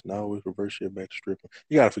conversation, I always reverse shit back to stripping.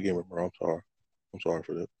 You gotta forgive me, bro. I'm sorry. I'm sorry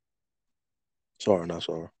for that. Sorry, not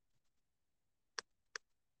sorry.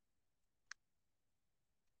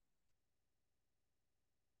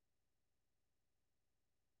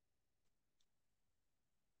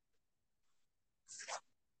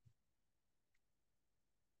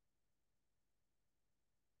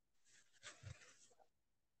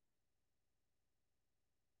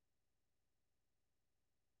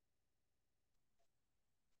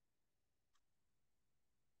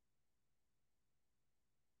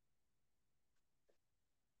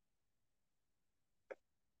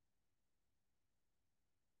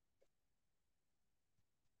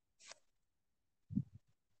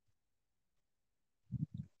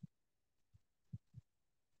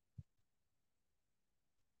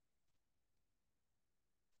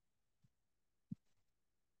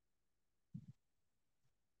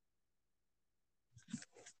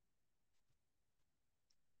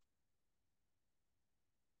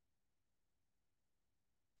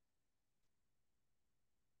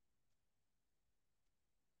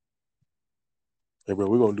 Hey, bro,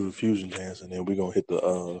 we're gonna do the fusion dance, and then we're gonna hit the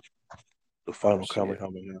Oh final shit! comment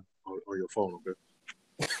on your phone,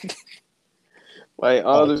 okay? Like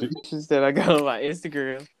all Oh, the pictures that I got on my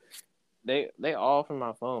Instagram, they all from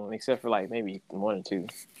my phone except for like maybe one or two.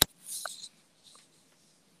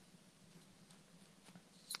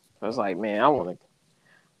 I was like, man,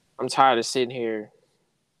 I'm tired of sitting here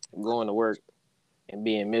going to work and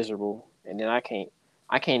being miserable, and then I can't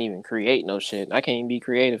even create no shit. I can't even be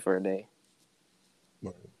creative for a day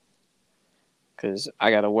right. because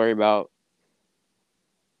I got to worry about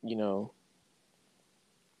you know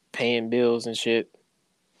paying bills and shit.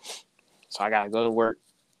 So I gotta go to work.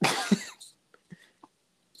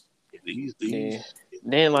 These, Then,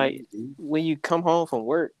 then like these, when you come home from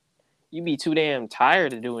work, you be too damn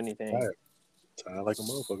tired to do anything. tired like a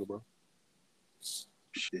motherfucker, bro.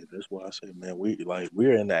 Shit, that's why I say, man,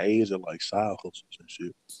 we're in the age of like side hustles and shit. You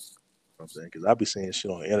know what I'm saying? Because I be seeing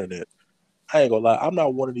shit on the internet. I ain't gonna lie, I'm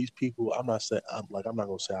not one of these people. I'm not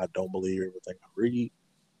gonna say I don't believe everything I read.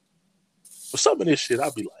 But some of this shit, I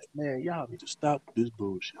be like, man, y'all need to stop this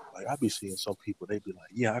bullshit. Like, I be seeing some people, they be like,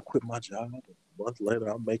 yeah, I quit my job. A month later,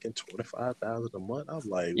 I'm making 25,000 a month. I'm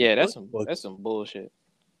like, Yeah, what that's some bullshit.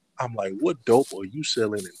 I'm like, what dope are you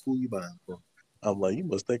selling and who you buying from? I'm like, you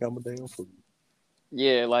must think I'm a damn fool.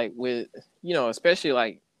 Yeah, like with especially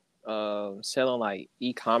like selling like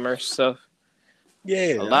e-commerce stuff. A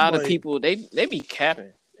Yeah, I'm lot of like, people they be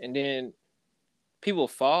capping, and then people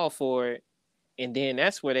fall for it, and then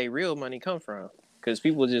that's where they real money come from because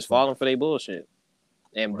people just right, falling for their bullshit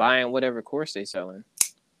and right, buying whatever course they selling.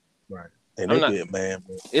 right. And I'm they not. be, man,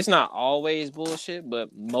 It's not always bullshit, but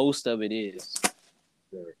most of it is.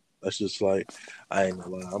 right. That's just like, I ain't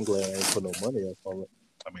gonna lie. I'm glad I ain't put no money up on it.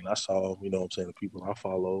 I mean, I saw, what I'm saying, the people I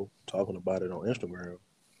follow talking about it on Instagram.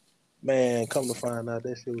 Man, come to find out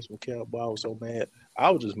that shit was some cap. Boy, I was so mad. I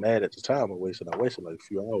was just mad at the time I wasted. I wasted like a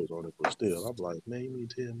few hours on it, but still, I'm like, man, you mean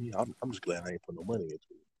to tell me? I'm just glad I ain't put no money into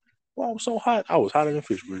it. Well, I was so hot. I was hotter than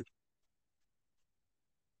fish grease.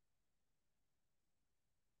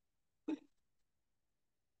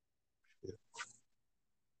 Yeah.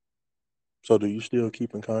 So, do you still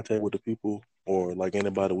keep in contact with the people or like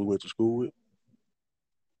anybody we went to school with?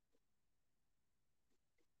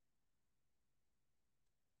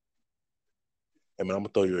 I mean, I'm gonna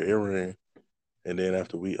throw you an earring, and then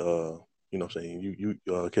after we what I'm saying, you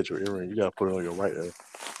catch your earring, you gotta put it on your right ear.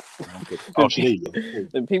 The Oh, shit, there you go. There you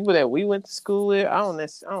the people that we went to school with, I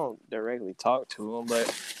don't directly talk to them, but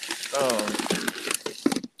oh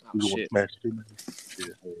You want to shit, smash the man?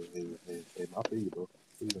 Yeah, hey, I feel you,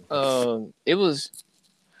 bro. it was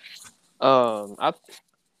I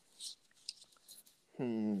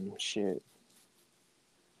shit.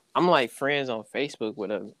 I'm like friends on Facebook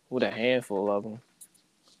with a handful of them,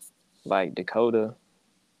 like Dakota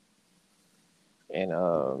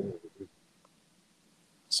and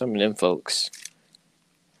some of them folks.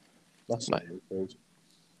 That's Like something crazy.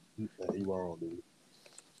 You are on, dude.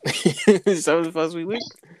 some of the folks we went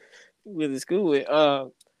to school with.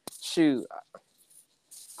 Shoot,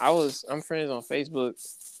 I'm friends on Facebook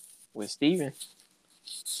with Steven.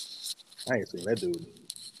 I ain't seen that dude.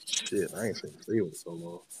 Shit, I ain't seen Steven in so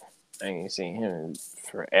long. I ain't seen him in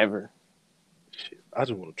forever. Shit, I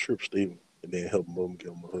just want to trip Steven and then help him up and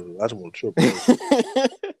give him a hug. I just want to trip him.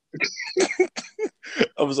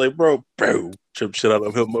 I was like, bro, trip shit out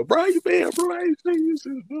of him. Bro, you been, bro? I ain't seen you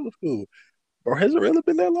since middle school. Bro, has it really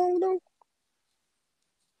been that long though?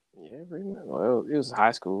 Yeah, pretty much. Well, it was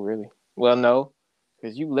high school, really. Well, no,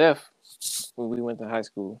 because you left when we went to high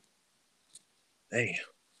school. Damn.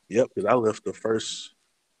 Yep, because I left that first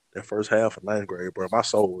half of ninth grade, bro. My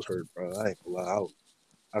soul was hurt, bro. I ain't gonna lie.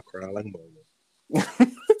 I cried like a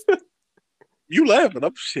mother. You laughing?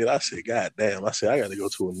 I'm shit. I said, God damn. I said, I got to go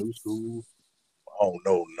to a new school. I don't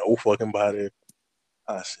know no fucking body.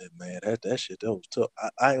 I said, man, that shit that was tough.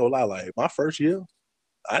 I ain't gonna lie. Like my first year,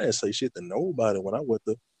 I didn't say shit to nobody when I went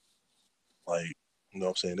to like, you know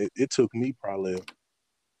what I'm saying. It took me probably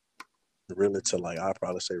really to like I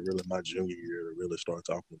probably say really my junior year to really start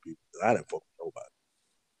talking to people. I didn't fuck with nobody.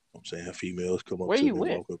 You know what I'm saying females come up Where to you me,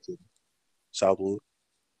 went? walk up to me. Southwood.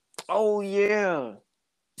 Oh yeah,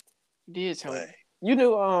 you did tell me.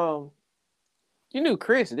 Man, You knew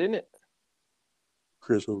Chris, didn't it?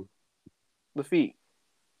 Chris who? Lafitte.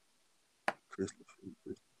 Chris Lafitte,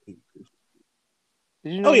 Chris Lafitte, Chris.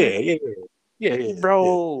 Did you Oh know him? yeah.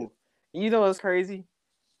 Bro, you know what's crazy?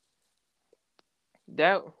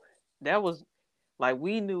 That that was like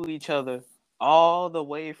we knew each other all the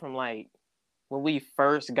way from like when we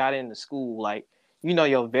first got into school. Like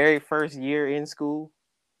your very first year in school,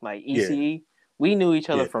 like Yeah, ECE. We knew each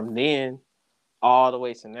other yeah. from then all the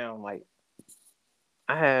way to now. Like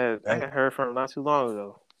I Dang. had heard from him not too long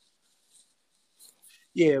ago.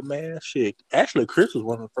 Yeah, man. Shit. Actually, Chris was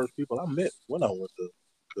one of the first people I met when I went to,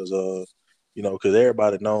 because because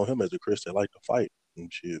everybody known him as a Chris that liked to fight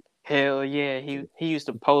and shit. Hell yeah, he used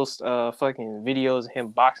to post fucking videos of him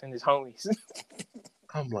boxing his homies.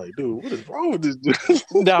 I'm like, dude, what is wrong with this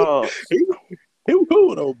dude? Dog. he, he was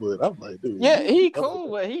cool though, but I'm like, dude, Yeah, he I'm like,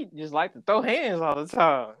 cool, but he just like to throw hands all the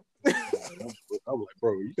time. I'm like,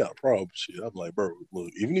 bro, you got a problem, shit. I'm like, bro,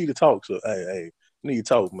 look, if you need to talk, so hey, you need to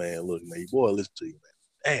talk, man. Look, man, your boy listen to you, man.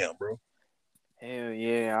 Damn, bro. Hell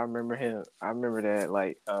yeah, I remember him. I remember that.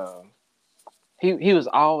 Like, he was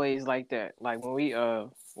always like that. Like when we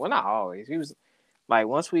well not always. He was like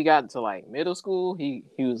once we got to like middle school, he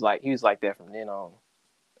was like that from then on.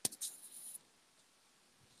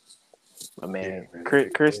 But Yeah, man,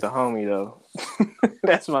 man. Chris the homie though.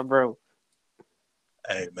 That's my bro.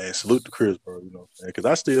 Hey, man, salute to Chris, bro. You know what I'm saying?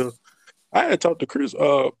 Because I had talked to Chris,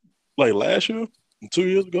 like last year, 2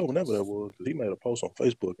 years ago, whenever that was, because he made a post on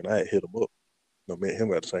Facebook and I had hit him up. You know, me and him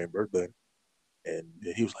got the same birthday. And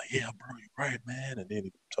he was like, yeah, bro, you're right, man. And then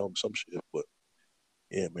he told me some shit. But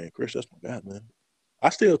yeah, man, Chris, that's my guy, man. I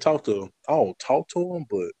still talk to him. I don't talk to him,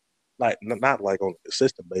 but like, not like on a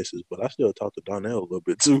consistent basis, but I still talk to Donnell a little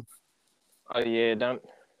bit too. Oh yeah,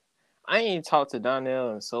 I ain't talked to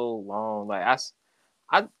Donnell in so long. Like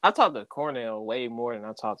I talked to Cornell way more than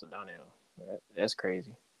I talked to Donnell. That's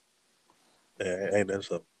crazy. And ain't that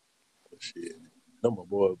something? Shit. Them my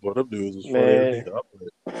boy, them dudes was funny as Man, hell.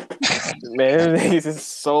 man, these is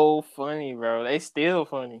so funny, bro. They still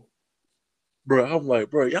funny. Bro, I'm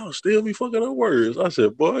like, bro, y'all still be fucking up words. I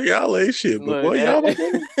said, boy, y'all ain't shit, but Look, boy, y'all like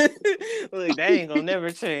that that. look, that ain't gonna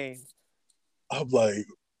never change. I'm like,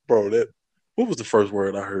 bro, what was the first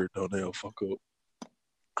word I heard Donnell fuck up?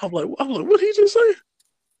 I'm like, what he just say?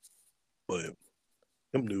 But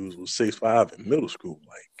them dudes was 6'5" in middle school.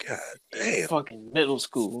 Like, god damn. Fucking middle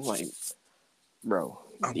school, like, bro.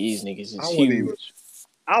 These niggas I is wasn't even. huge.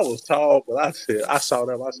 I was tall, but I saw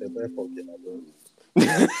them. I said, man, fuck y'all, bro.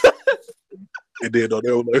 And then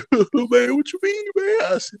they were like, man, what you mean, man?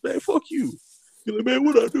 I said, man, fuck you. You're like, man,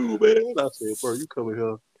 what I do, man? And I said, bro, you come in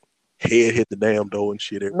here, head hit the damn door and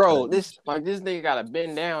shit every Bro, time. this nigga gotta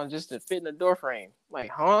bend down just to fit in the door frame. Like,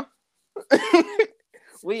 huh?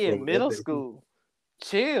 We in middle school.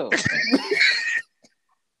 Chill.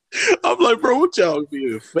 I'm like, bro, what y'all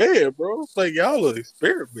being fair, bro? It's like y'all are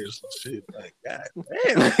experiments and shit. Like, god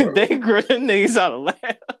damn, bro. They grew them niggas out of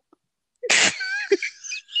lab.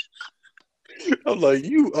 I'm like,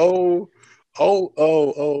 you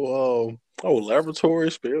laboratory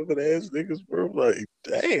experiment ass niggas, bro. Like,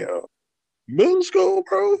 damn. Middle school,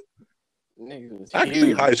 bro. Niggas was I can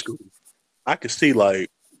see high huge. school. I can see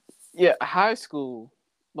like Yeah, high school.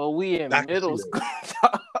 But we in I can see middle that.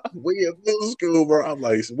 school. We in middle school, bro. I'm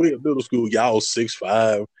like, we in middle school, y'all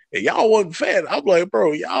 6'5", and y'all wasn't fat. I'm like,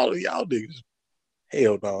 bro, y'all niggas.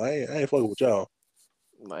 Hell no, I ain't fucking with y'all.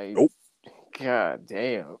 Like, Nope. god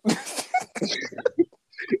damn.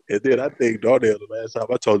 And then I think Darnell, the last time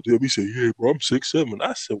I talked to him, he said, yeah, bro, I'm 6'7".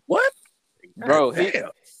 I said, what? God Bro,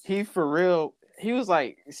 damn. he for real. He was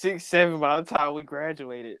like 6'7" by the time we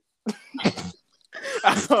graduated.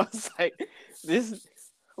 I was like, this,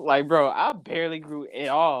 like, bro, I barely grew at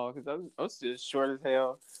all because I'm still short as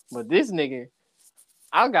hell. But this nigga,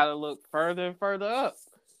 I gotta look further and further up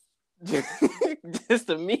just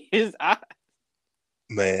to meet his eye.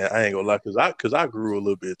 Man, I ain't gonna lie, cause I grew a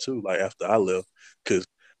little bit too, like after I left. Cause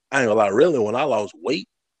I ain't gonna lie, really when I lost weight,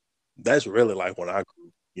 that's really like when I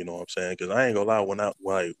grew. You know what I'm saying? Cause I ain't gonna lie,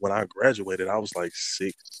 when I graduated, I was like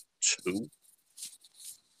 6'2".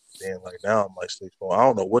 Then like now I'm like 6'4". I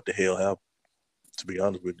don't know what the hell happened, to be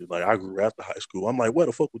honest with you. Like I grew after high school. I'm like, where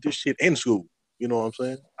the fuck was this shit in school? You know what I'm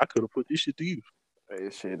saying? I could have put this shit to use. Hey,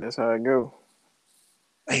 shit, that's how it go.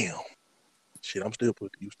 Damn. Shit, I'm still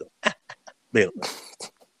putting to use stuff. Man,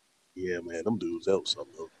 yeah, man, them dudes, that was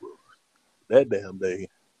something else, bro. That damn day,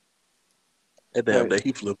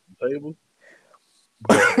 he flipped the table.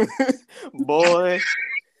 Boy.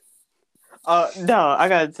 No, I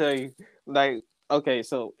gotta tell you, like, okay,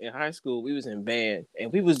 so in high school we was in band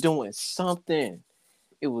and we was doing something.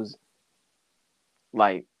 It was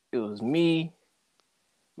like it was me,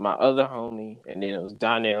 my other homie, and then it was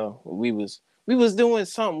Donnell. We was doing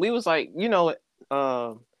something. We was like, you know,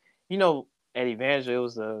 at Evangel, it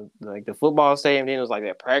was the football stadium. Then it was like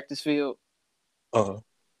that practice field.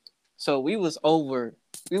 So we was over.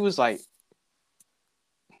 We was like,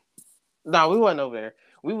 no, we wasn't over there.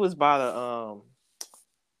 We was by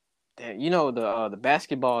the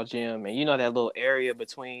basketball gym, and you know that little area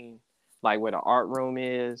between like where the art room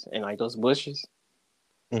is and like those bushes.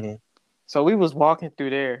 Mm-hmm. So we was walking through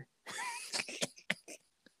there.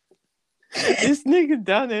 This nigga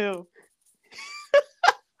Donnell,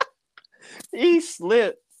 he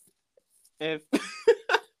slipped and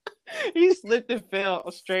he slipped and fell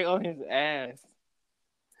straight on his ass.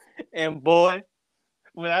 And boy,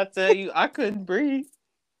 when I tell you I couldn't breathe.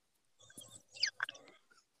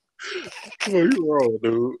 Oh, you wrong,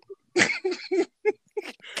 dude.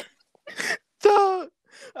 Dog,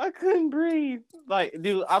 I couldn't breathe. Like,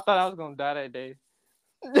 dude, I thought I was gonna die that day.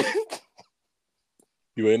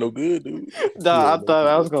 You ain't no good, dude. Dog, I thought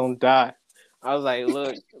I was gonna die. I was like,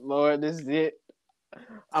 look, Lord, this is it.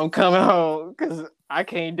 I'm coming home because I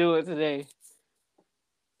can't do it today.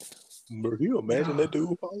 Bro, can you imagine that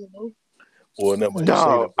dude falling though? Or never mind, you say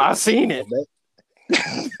Dog, that, but I seen it.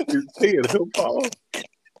 you seeing him fall?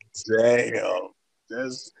 Damn. I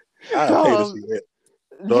hate to Dog, see that.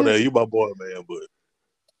 No, you my boy, man, but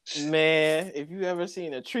man, if you ever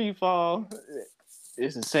seen a tree fall,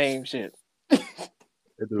 it's the same shit.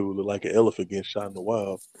 that dude look like an elephant getting shot in the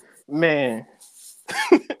wild. Man.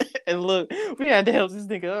 And look, we had to help this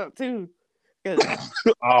nigga up too.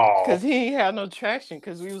 Cause he ain't had no traction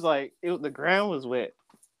because we was like the ground was wet.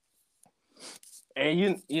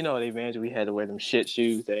 And you know at Evangel we had to wear them shit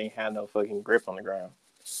shoes that ain't had no fucking grip on the ground.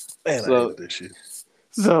 Man, I hated this shit.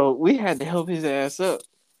 So we had to help his ass up.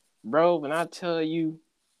 Bro, when I tell you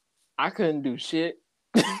I couldn't do shit.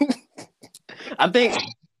 I think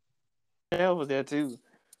Hell was there too.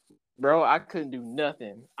 Bro, I couldn't do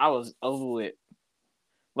nothing. I was over it.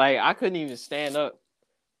 Like I couldn't even stand up.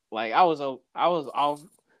 Like I was off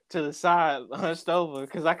to the side, hunched over,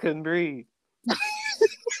 because I couldn't breathe.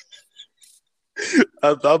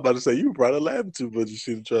 I was about to say you probably laughing too much. You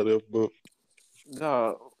should try to help up.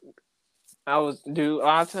 No,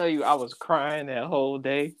 I'll tell you, I was crying that whole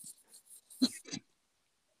day.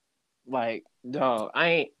 Like, dog,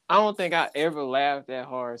 I don't think I ever laughed that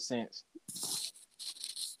hard since.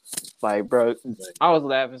 Like, bro, Man, I was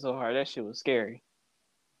laughing so hard. That shit was scary.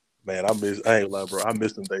 man, I ain't gonna lie, bro. I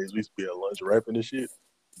miss them days. We used to be at lunch rapping and shit.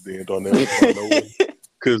 Then Darnell come out of nowhere.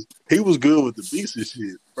 Cause he was good with the beats and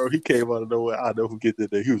shit, bro. He came out of nowhere. I know who get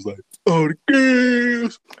that day. He was like, "Oh, the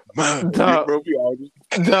girls, man, Duh, bro." We all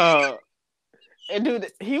just duh. And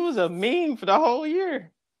dude, he was a meme for the whole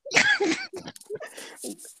year.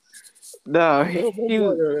 No, oh my he God,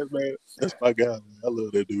 was. that man. That's my guy, man. I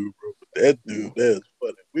love that dude, bro. But that dude, that's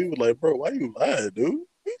funny. We were like, bro, why you lying, dude?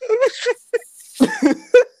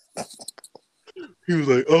 He was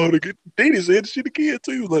like, "Oh, the good." Daddy said the shit again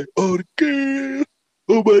too. He was like, "Oh, the girl,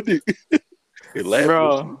 oh my dick," and laughing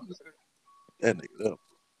and shit. Bro, That nigga up.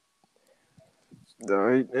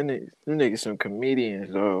 no, them niggas some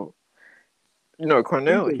comedians, though. You know,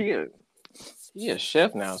 Cornell, he a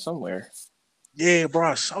chef now somewhere. Yeah, bro,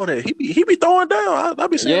 I saw that. He be throwing down. I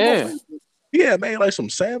be seeing him on Yeah, Facebook. Yeah, man, like some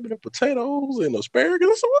salmon and potatoes and asparagus.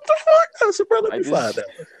 I said, what the fuck? I said, bro, let me like find this.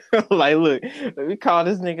 out. Like, look, we call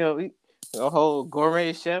this nigga a whole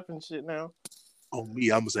gourmet chef and shit now. On me,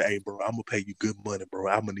 I'm gonna say, hey, bro, I'm gonna pay you good money, bro.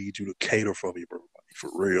 I'm gonna need you to cater for me, bro. Like, for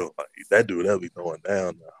real. Like that dude, that be throwing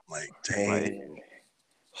down. Now. I'm like, Like, dang.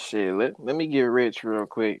 shit, let me get rich real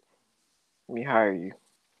quick. Let me hire you.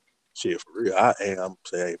 Shit, for real. I am. I'm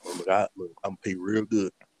saying, hey, bro, look, I'm pay real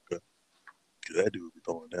good. Cause that dude be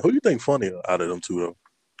throwing down. Who you think funny out of them two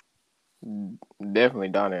though? Definitely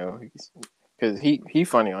Donnell, because he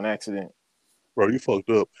funny on accident. Bro, you fucked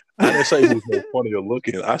up. I didn't say who's more funny or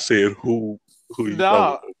looking. I said who you thought was Nah,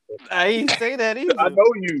 more funny. I ain't say that I either.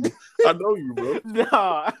 know you. I know you, bro.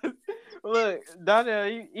 Nah, look,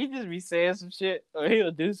 Donnell, he just be saying some shit, or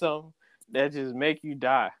he'll do something that just make you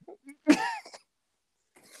die.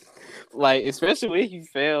 Like, especially when he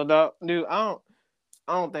failed up, dude. I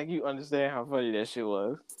don't think you understand how funny that shit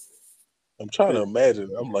was. I'm trying to imagine.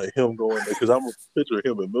 I'm like him going there because I'm a picture of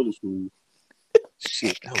him in middle school.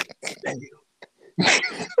 Shit, that was damn.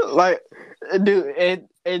 Like, dude,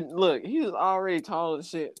 and look, he was already tall as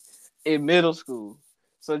shit in middle school.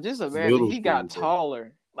 So just imagine Middle he got school, bro.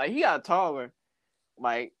 taller. Like he got taller.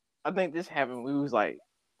 Like I think this happened. We was like,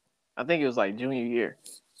 I think it was like junior year.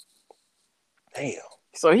 Damn,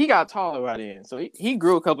 So he got taller by then. So he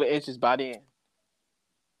grew a couple of inches by then.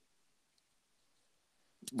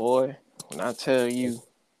 Boy, when I tell you,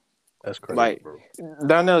 that's crazy, like bro.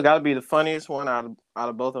 Donnell got to be the funniest one out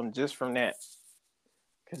of both of them just from that.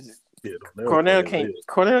 Because Yeah, they're funny as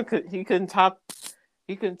hell.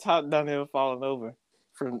 He couldn't top Donnell falling over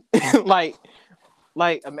from like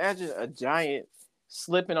imagine a giant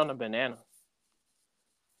slipping on a banana.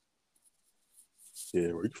 Yeah,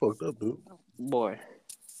 bro, you fucked up, dude. Boy,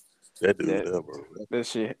 That dude, that there, bro. that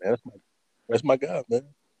shit. That's my guy, man.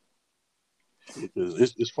 Because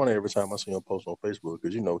it's funny every time I see him post on Facebook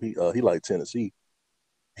because you know he like Tennessee.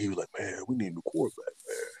 He was like, man, we need a new quarterback,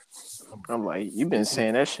 man. I'm I'm like, you've been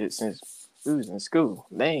saying that shit since we was in school.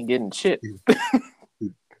 They ain't getting shit. like,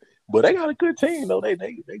 but they got a good team though. They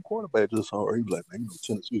quarterback just hard. He was like, man, you know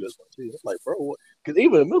Tennessee, that's my team. I'm like, bro, what? Because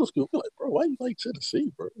even in middle school, we're like, bro, why you like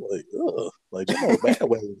Tennessee, bro? Like them on a bad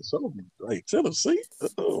way or something. Like Tennessee,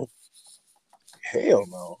 hell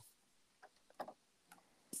no.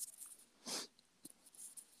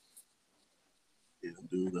 Yeah,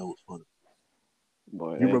 dude, that was funny.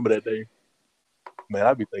 Boy, You remember that day? Man,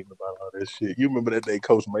 I be thinking about all that shit. You remember that day,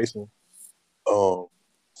 Coach Mason? Um,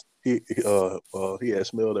 he had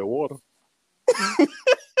smelled that water.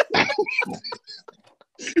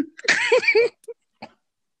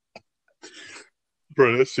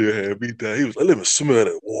 Bro, that shit had me down. He was like, let me smell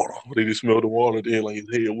that water. Then he smelled the water, then like his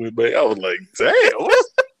head went back. I was like, damn,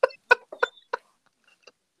 what's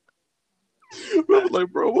I was like,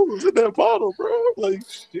 bro, what was in that bottle, bro? I'm like,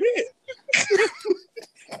 shit.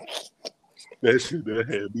 That shit that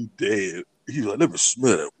had me dead. He was like, let me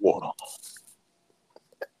smell that water.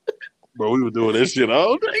 Bro, we were doing that shit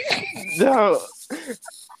all day. no,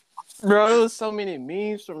 bro, there was so many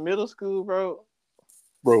memes from middle school, bro.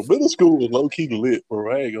 Bro, middle school was low key lit,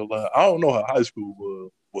 bro. I ain't gonna lie. I don't know how high school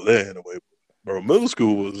was. Well, that anyway. Bro, middle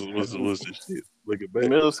school was the shit. Looking back,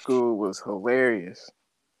 Middle school was hilarious.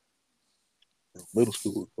 bro, middle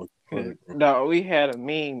school was fucking funny, bro. No, we had a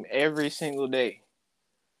meme every single day.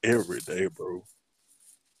 Every day, bro.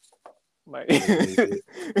 Like Every day.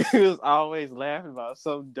 he was always laughing about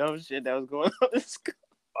some dumb shit that was going on in school.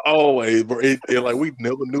 Always, bro. Like we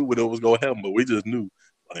never knew what it was gonna happen, but we just knew,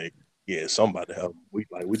 like, yeah, somebody happened. We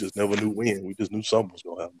just never knew when. We just knew something was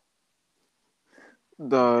gonna happen.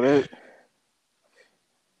 Dog, that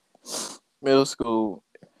middle school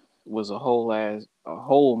was a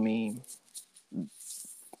whole meme.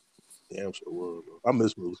 Damn sure was, bro. I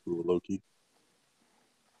miss middle school, low key.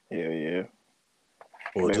 Yeah.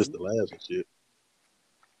 Or just Man, the laughs and shit.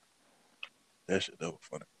 That shit that was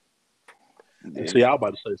funny. And yeah. see, I was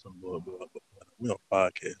about to say something, but we on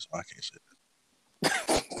podcast, so I can't say that.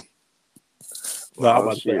 No, I was Oh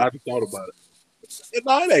about to say shit. I just thought about it.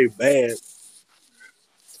 No, it ain't bad.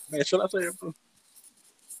 Man, should I say it, bro?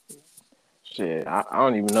 Shit. I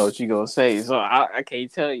don't even know what you gonna say, so I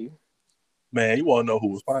can't tell you. Man, you wanna know who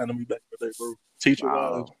was finding me back in the day, bro? Teacher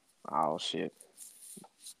wise. Oh shit.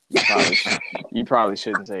 You probably you probably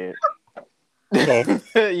shouldn't say Huh?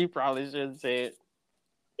 it. You probably shouldn't say it.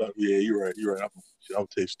 Yeah, you're right. You're right. I'm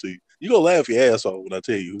text to you. You gonna laugh your ass off when I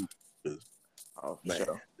tell you who. 'Cause, Oh, for man,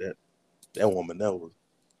 sure. that woman, that was.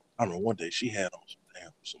 I remember one day she had on some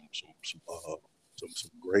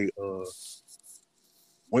great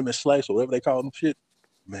women's slacks or whatever they call them shit.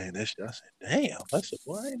 Man, that shit. I said, damn. I said,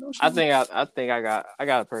 boy, I ain't know she was. I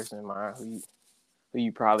got a person in mind who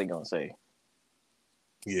you probably gonna say.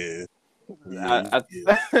 Yeah, I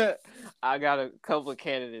yeah. I got a couple of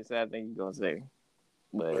candidates that I think you're gonna say,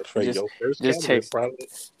 but For your first just candidate, text probably.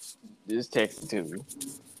 just text it to me.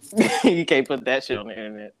 You can't put that shit on the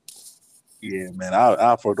internet. Yeah, man.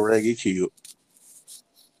 I'll for the rag get killed.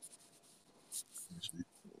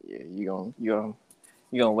 Yeah, you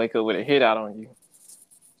gonna wake up with a hit out on you.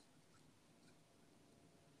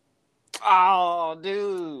 Oh,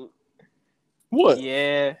 dude. What?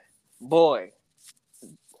 Yeah, boy,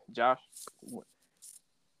 Josh.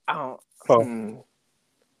 I don't. Huh? Hmm.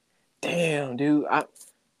 Damn, dude.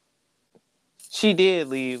 She did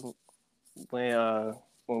leave when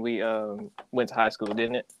we went to high school,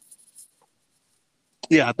 didn't it?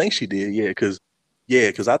 Yeah, I think she did.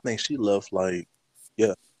 Yeah, cause I think she left like,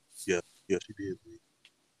 yeah, yeah, she did.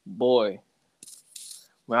 Boy,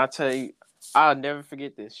 when I tell you, I'll never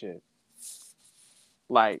forget this shit.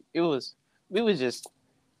 Like it was, we was just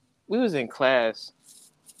we was in class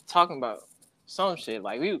talking about some shit.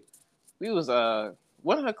 Like we was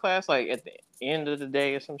one of her class like at the end of the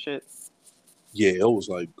day or some shit. Yeah, it was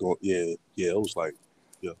like going. Yeah, it was like,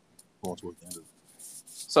 yeah, going towards the end of it.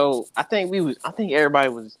 So I think everybody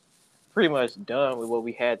was pretty much done with what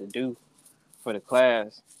we had to do for the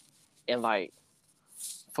class, and like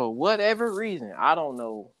for whatever reason, I don't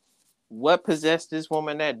know what possessed this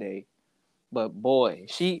woman that day, but boy,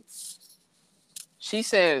 she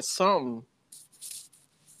said something,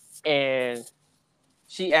 and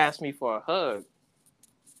she asked me for a hug,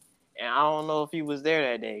 and I don't know if he was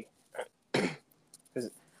there that day. Cause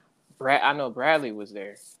I know Bradley was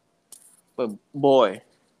there, but boy,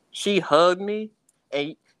 she hugged me,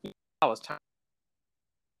 and I was tired.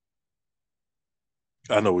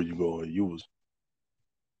 I know where you going. You was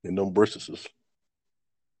in them brisknesses.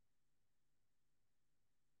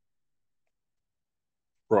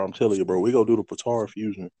 Bro, I'm telling you, bro, we gonna do the Patara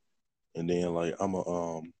fusion, and then like I'm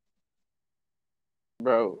a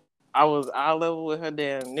Bro, I was eye level with her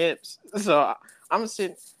damn nips, so I'm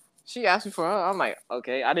sitting. She asked me for her. I'm like,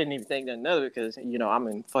 okay. I didn't even think nothing of it because I'm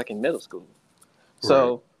in fucking middle school. right.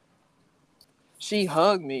 So she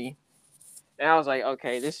hugged me, and I was like,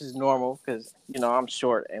 okay, this is normal because I'm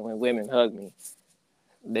short, and when women hug me,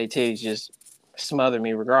 they titties just smother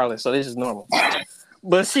me regardless. So this is normal.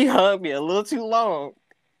 But she hugged me a little too long.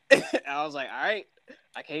 I was like, all right,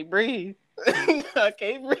 I can't breathe. I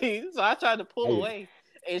can't breathe. So I tried to pull Hey, away,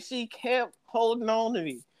 and she kept holding on to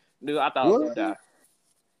me. Dude, I thought I was what? gonna die.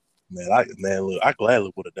 Man, look, I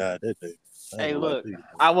gladly would have died that day. I ain't Hey, gonna lie look, to you, bro.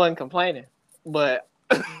 I wasn't complaining, but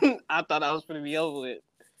I thought I was gonna be over it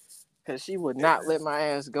because she would Yeah, not let my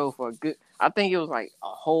ass go for a good. I think it was like a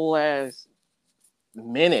whole ass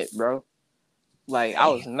minute, bro. Like I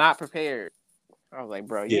was damn. not prepared. I was like,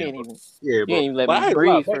 bro, Yeah, bro. Yeah, you bro. ain't even let But me I ain't gonna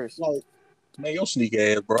lie, breathe back, first. like, man, your sneak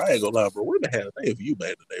ass, bro. I ain't gonna lie, bro. Women had a thing for you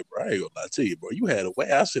back today, bro. I ain't gonna lie to you, bro. You had a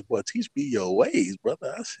way. I said, boy, teach me your ways,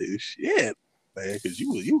 brother. I said, shit, man, because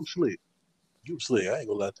you was slick. You was slick. I ain't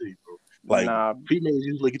gonna lie to you, bro. Like Nah, females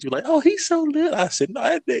usually look at you like, oh, he's so lit. I said,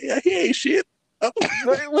 no, he ain't shit.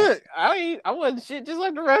 look, I wasn't shit just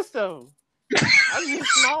like the rest of them. I'm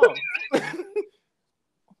just small.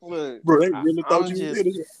 Look, Bro, they really thought I'm you was just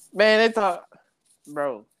innocent. man. They thought,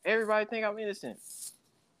 bro. Everybody think I'm innocent.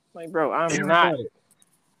 Like, bro, I'm not. Everybody.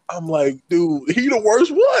 I'm like, dude, he the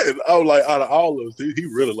worst one. I was like, out of all of us, he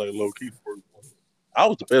really like low key the first one. I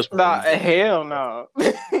was the best one. Nah, hell no.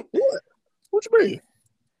 What? What you mean?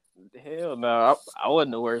 Hell no. I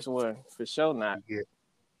wasn't the worst one for sure. Not. Yeah,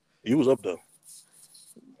 he was up there.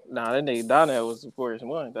 Nah, that nigga Donnell was the worst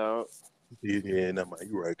one, dog. Yeah, no, man,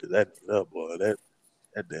 you right. Cause that boy, that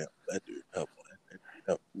dude, that boy,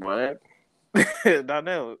 that, What?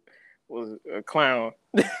 Donnell was a clown.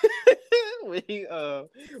 when he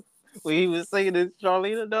when he was singing this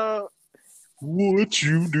Charlene dog. What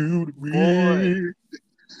you do to Boy, me?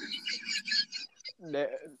 that,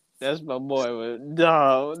 that's my boy. But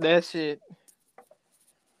dog, that shit,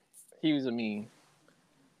 he was a meme.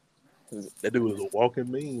 That dude was a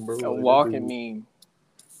walking meme, bro. A Like walking meme.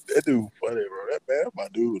 that dude funny, bro. That man, that's my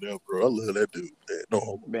dude, there, bro. I love that dude. Man. No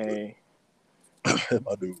homo, Man, but that's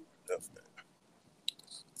my dude.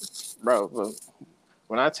 bro, look,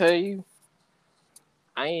 when I tell you,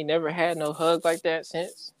 I ain't never had no hug like that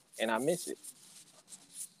since, and I miss it.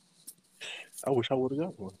 I wish I would have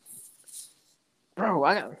got one.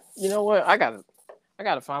 Bro, you know what? I gotta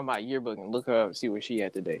find my yearbook and look her up and see where she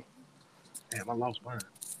at today. Damn, I lost mine.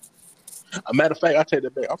 A matter of fact, I take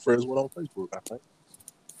that back. Our friends went on Facebook, I think.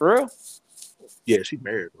 For real? Yeah, she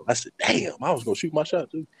married, bro. I said, damn, I was gonna shoot my shot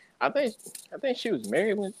too. I think she was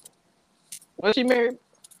married when was she married?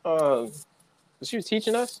 She was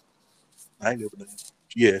teaching us. I ain't never done.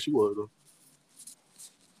 Yeah, she was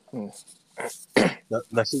though.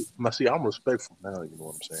 Now, see, I'm respectful now. You know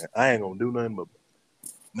what I'm saying? I ain't gonna do nothing, but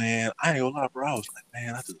man, I ain't gonna lie, bro. I was like,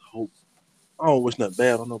 man, I just hope. I don't wish nothing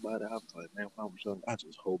bad on nobody. I was like, man, if I was young, I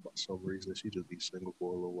just hope by some reason she just be single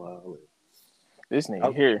for a little while. This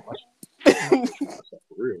nigga here. For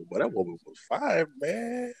real, but that woman was fine,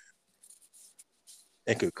 man,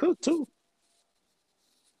 and could cook too.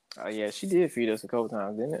 Oh yeah, she did feed us a couple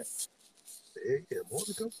times, didn't it? Yeah, more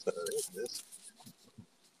than a couple times.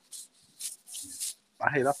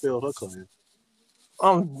 I failed her class.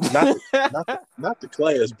 Not the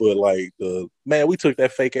class, but like we took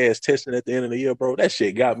that fake ass testing at the end of the year, bro. That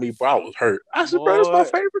shit got me, bro. I was hurt. I said, bro, this my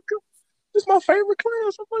favorite. This my favorite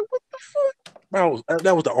class. I'm like, what the fuck? Bro,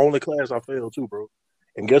 that was the only class I failed too, bro.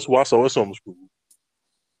 And guess what? I saw her summer school.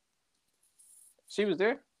 She was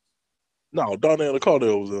there? No, Donnell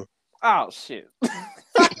Cardell was there. Oh shit.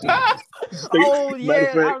 Oh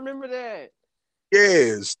yeah, fact, I remember that.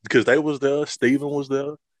 Yes, because they was there. Steven was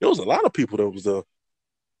there. There was a lot of people that was there.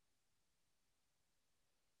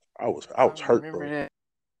 I was hurt, bro. That.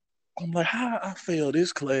 I'm like, how I failed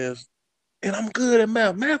this class, and I'm good at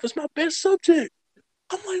math. Math is my best subject.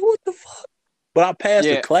 I'm like, what the fuck? But I passed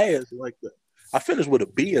the class like that. I finished with a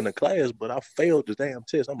B in the class, but I failed the damn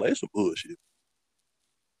test. I'm like, it's some bullshit.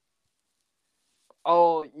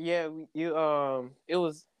 Oh yeah, it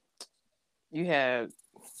was you had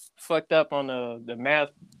fucked up on the math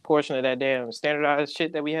portion of that damn standardized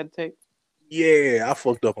shit that we had to take. Yeah, I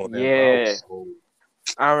fucked up on that. Yeah,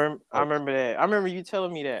 I remember that. I remember you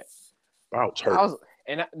telling me that. I was hurt.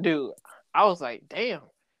 I was like, damn,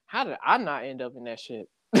 how did I not end up in that shit?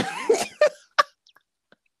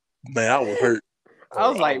 Man, I was hurt. I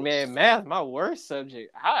was like, man, math, my worst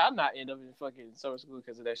subject. How I not end up in fucking summer school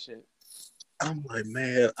because of that shit? I'm like,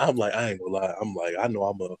 man, I ain't gonna lie. I'm like, I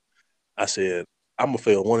know I said, I'm gonna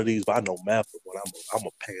fail one of these, but I know math is what I'm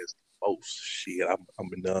gonna pass the most shit. I'm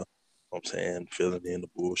in there, I'm saying, filling in the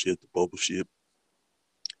bullshit, the bubble shit.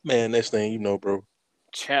 Man, next thing you know, bro.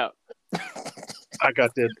 Chap. I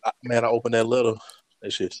got that, man, I opened that letter.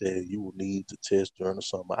 That shit said, you will need to test during the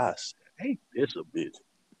summer. I said, hey, this a bitch.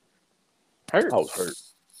 Hurt. I was hurt.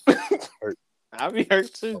 Hurt. I'll be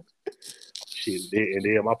hurt too. Shit, and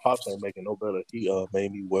then my pops ain't making no better. He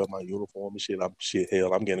made me wear my uniform and shit.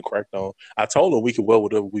 Hell, I'm getting cracked on. I told him we could wear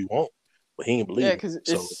whatever we want, but he ain't believe. Yeah, because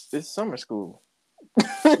it's summer school.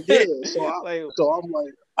 Yeah, so I'm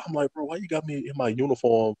like, bro, why you got me in my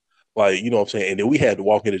uniform? Like, you know what I'm saying? And then we had to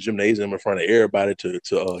walk in the gymnasium in front of everybody to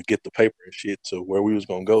get the paper and shit to where we was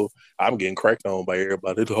gonna go. I'm getting cracked on by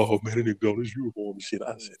everybody. Oh man, they didn't go this uniform and shit.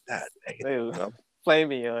 I said, God damn. Play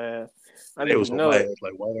me your ass. They was on my ass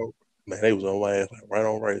like right on. Man, they was on my ass like right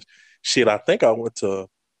on race. Shit, I think I went to.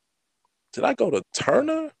 Did I go to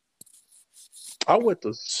Turner? I went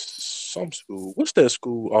to some school. What's that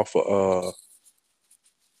school off of?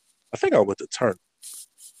 I think I went to Turner.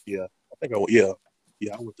 Yeah, I think I went. Yeah,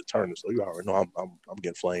 I went to Turner. So you already know I'm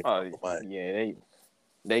getting flamed. Oh yeah,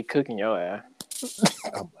 they cooking your ass.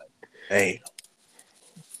 I'm like, damn,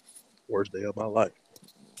 worst day of my life.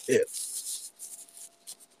 Yeah.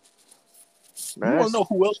 You want to know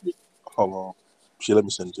who else? Hold on. Shit, let me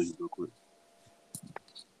send it to you real quick.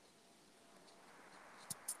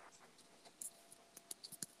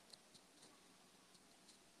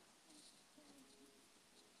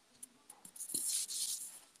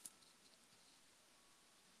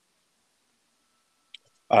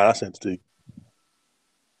 All right, I sent it to you.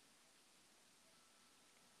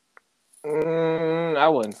 I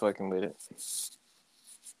wasn't fucking with it.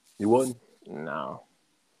 You wasn't? No.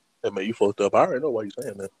 Hey, man, you fucked up. I already know why you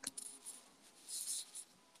saying that.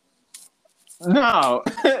 No,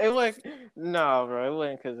 it wasn't. No, bro, it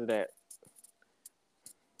wasn't because of that.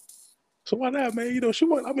 So why not, man? You know, she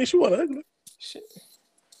wasn't ugly. Shit.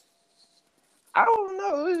 I don't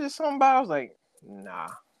know. It was just something about I was like, nah.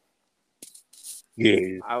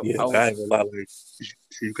 Yeah, I, yeah. I I ain't gonna lie, like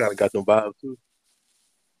she kind of got them vibes too.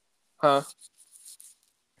 huh?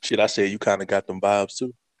 Shit, I said you kind of got them vibes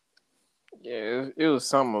too. Yeah, it was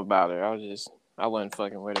something about her. I wasn't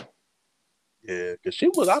fucking with her. Yeah, cause she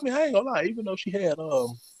was. I mean, I ain't gonna lie. Even though she had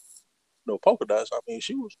polka dots, I mean,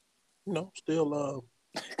 she was, still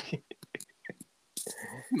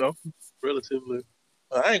you know, relatively.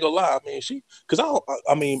 I ain't gonna lie. I mean, cause I don't.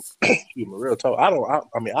 I mean, excuse me, real talk. I don't.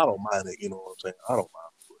 I mean, I don't mind it. You know what I'm saying? I don't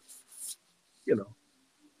mind. But, you know,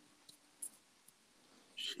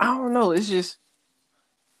 I shit. don't know. It's just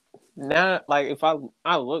now, like if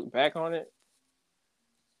I look back on it,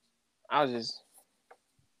 I was just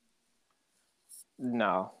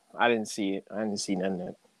no. I didn't see it. I didn't see none of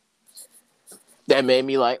that. That made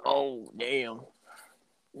me like, oh damn.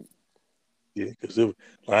 Yeah, cause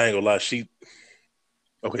I ain't gonna lie.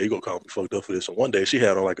 Okay, you gonna call me fucked up for this. So one day she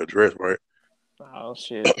had on like a dress, right? Oh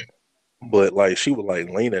shit. But like she was like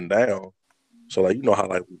leaning down. So like you know how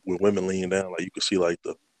like when women lean down, like you can see like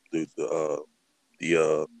the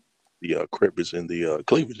the the crevice and the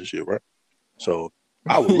cleavage and shit, right? So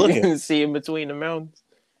I was You looking. can see in between the mountains.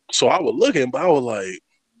 So I was looking, but I was like,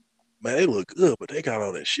 man, they look good, but they got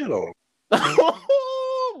all that shit on.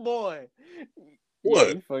 Oh boy. Yeah,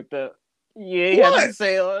 What? you fucked up. You ain't had What? to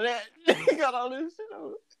say all that. You got all this shit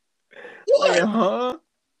on. Like, What? huh?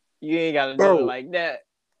 You ain't gotta do it Bro, like that.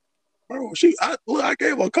 bro, I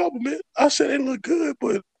gave her a compliment. I said they look good,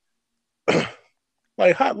 but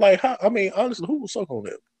like how, I mean, honestly, who was suck on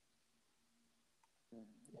that?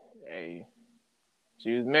 Hey,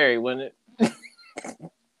 she was married, wasn't it?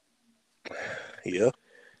 Yeah.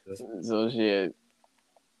 So shit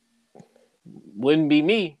wouldn't be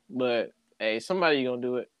me, but hey, somebody gonna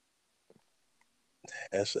do it.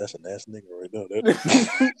 That's an ass nigga right there.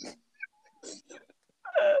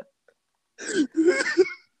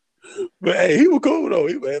 But hey, he was cool though.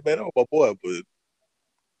 Man, that was my boy, but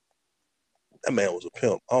that man was a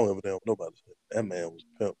pimp. I don't ever know what nobody said. That man was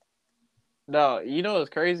a pimp. No, you know what's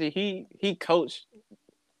crazy? He coached.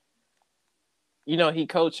 You know he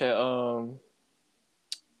coached at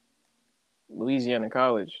Louisiana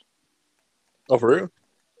College. Oh, for real?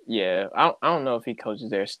 Yeah, I don't know if he coaches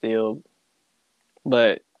there still,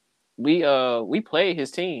 but we played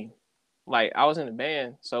his team. Like I was in the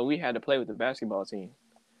band, so we had to play with the basketball team.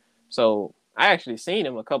 So I actually seen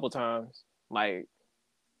him a couple times. Like,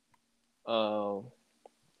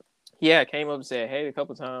 yeah, came up and said hey a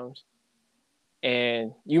couple times.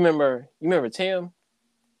 And you remember Tim?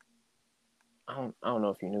 I don't know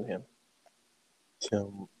if you knew him.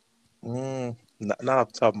 Tim, not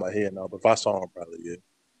off the top of my head now, but if I saw him, probably yeah.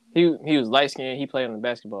 He was light skinned. He played on the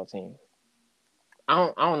basketball team.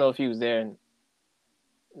 I don't know if he was there. And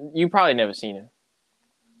you probably never seen him,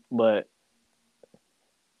 but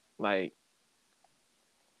like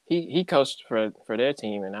he coached for their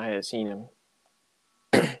team, and I had seen him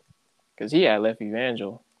because he had left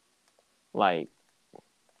Evangel like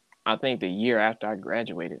I think the year after I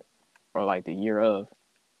graduated, or like the year of.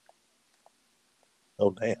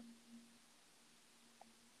 Oh damn.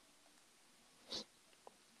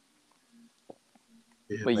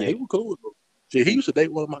 Yeah, But man, yeah, he was cool though. Shit, he used to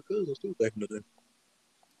date one of my cousins too back in the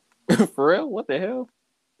day. for real, what the hell?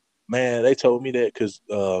 Man, they told me that cause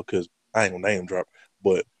I ain't gonna name drop,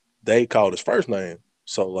 but they called his first name.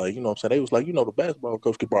 So like, you know what I'm saying? They was like, the basketball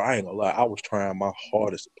coach, 'cause, bro, I ain't gonna lie, I was trying my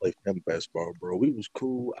hardest to play for him basketball, bro. We was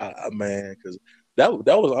cool. Man, cause that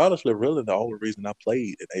was honestly really the only reason I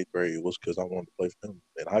played in eighth grade was because I wanted to play for him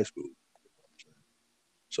in high school.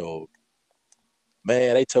 So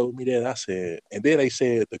man, they told me that. I said, and then they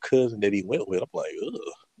said the cousin that he went with. I'm like, ugh.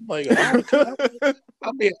 I'm like, all the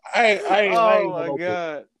I mean, I Oh ain't on my no.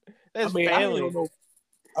 god, I that's mean, I ain't on family. no.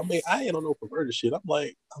 I mean, I ain't on no perverted shit. I'm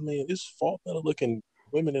like, I mean, it's far better looking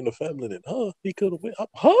women in the family than her. He could have went up,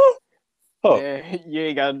 huh? Man, you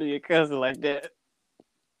ain't gotta do your cousin like that.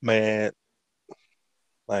 Man,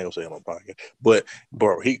 I ain't gonna say it on podcast, but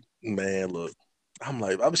bro, man, look, I'm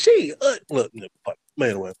like, look,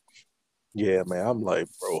 man, well, yeah, man, I'm like,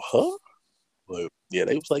 bro, huh? But yeah,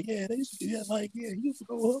 they was like, yeah, they used to, yeah, like, yeah, he used to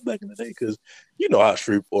go with her back in the day because you know how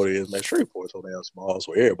Shreveport is, man. Shreveport's so damn small,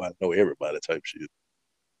 so everybody know everybody type shit.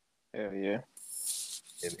 Hell yeah.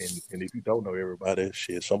 And if you don't know everybody,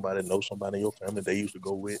 shit, somebody knows somebody in your family they used to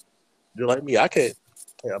go with. Just like me, I can't,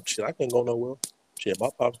 yeah, shit, I can't go nowhere. Shit, my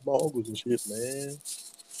pops, my uncles and shit, man.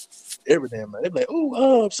 Every damn man, they be like,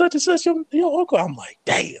 oh, such and such your uncle. I'm like,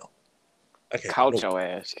 damn, I can't go Couch nowhere.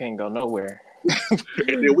 your ass. You can't go nowhere.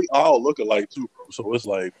 And then we all look alike too, bro. So it's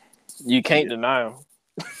like. You can't Yeah, deny them.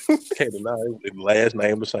 can't deny it. The last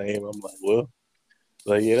name the same. I'm like, well,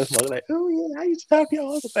 like yeah, that's my like. Oh yeah, I used to talk to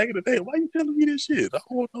your uncle back in the day. Why you telling me this shit? I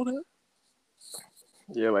don't want to know that.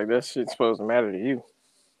 Yeah, like that shit's supposed to matter to you.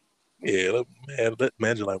 Yeah, man.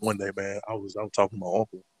 Imagine like one day, man. I was talking to my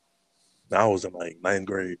uncle. And I was in like ninth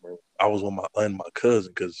grade, bro. I was with my aunt and my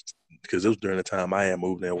cousin because it was during the time I had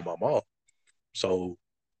moved in with my mom. So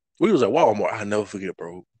we was at Walmart. I never forget,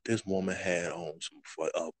 bro. This woman had on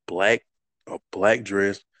a black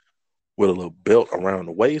dress with a little belt around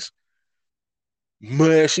the waist.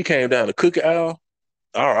 Man, she came down the cookie aisle.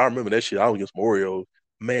 I remember that shit. I was getting some Oreos.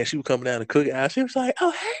 Man, she was coming down the cookie aisle. She was like,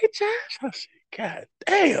 "Oh, hey, Josh." I said, "God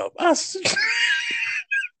damn!"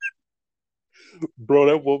 Bro,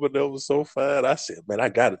 that woman that was so fine. I said, "Man, I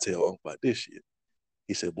gotta tell Uncle about this shit."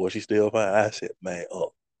 He said, "Boy, she's still fine." I said, "Man,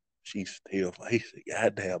 she's still fine." He said,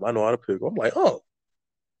 "God damn, I know how to pick her." I'm like, "Oh,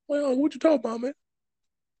 well, what you talking about, man?"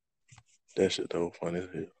 That shit though funny as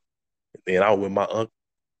hell. And then I was with my uncle.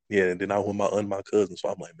 Yeah, and then I was with my aunt and my cousin. So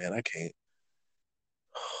I'm like, man, I can't.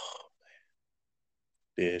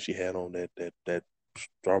 Then she had on that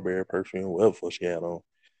strawberry perfume, whatever she had on.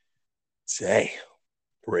 Damn,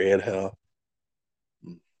 red hair,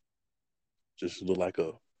 mm, just look like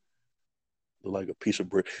a piece of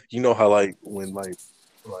brick. You know how like when like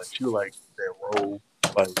she was like that roll,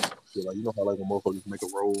 like shit, like you know how like when motherfuckers make a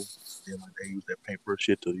roll and like they use that paintbrush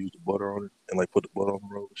shit to use the butter on it and like put the butter on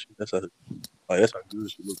the roll and shit. That's how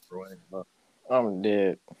good she looked, bro. I ain't gonna lie. I'm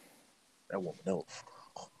dead. That woman, that was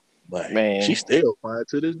like Man, she's still fine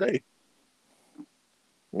to this day.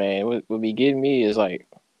 man, what be getting me is like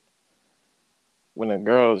when a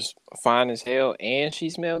girl's fine as hell and she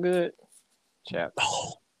smell good. Chap,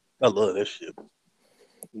 Oh, I love that shit.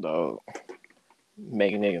 dog,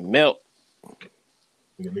 make a nigga melt.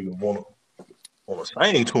 Nigga wanna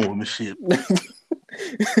sing to him and shit.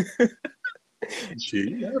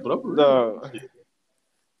 Shit, yeah, but I'm for real. Dog, Shit,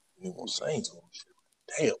 nigga wanna sing to him. Shit.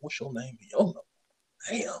 Damn, what's your name? Yo,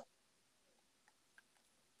 damn.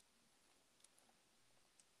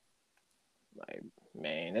 like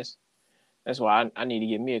man, that's why I need to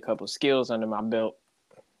get me a couple skills under my belt.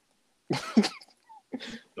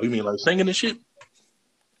 Oh, you mean like singing and shit?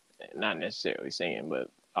 Not necessarily singing, but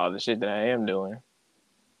all the shit that I am doing.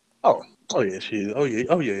 Oh, oh yeah, shit. Oh yeah.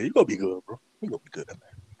 You gonna be good, bro. You gonna be good in there.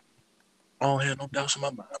 I don't have no doubts in my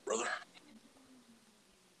mind, brother.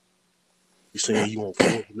 You saying you on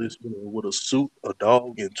Forbes list, with a suit, a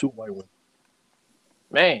dog, and two white women?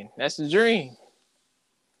 Man, that's the dream.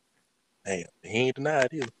 Damn, he ain't denied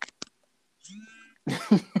either.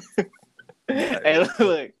 Denied Hey,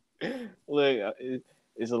 it. look,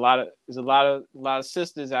 it's a lot of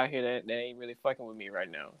sisters out here that ain't really fucking with me right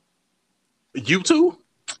now. You too,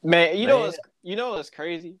 Man, man. you know what's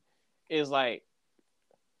crazy is like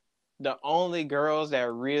the only girls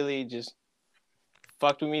that really just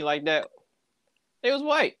fucked with me like that, they was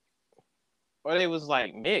white or they was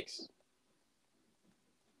like mixed.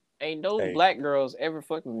 Ain't no Hey, black girls ever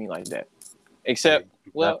fucked with me like that. Except, hey,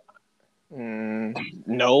 you not. well,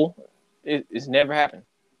 no, it's never happened.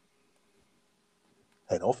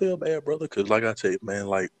 Hey, don't feel bad, brother. Cause like I said, man,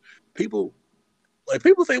 people,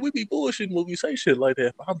 people think we be bullshitting when we say shit like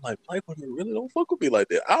that. But I'm like, black women really don't fuck with me like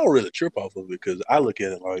that. I don't really trip off of it because I look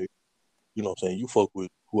at it like, you know what I'm saying. You fuck with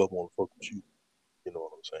whoever want to fuck with you. You know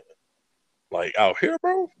what I'm saying. Like out here,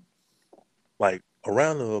 bro. Like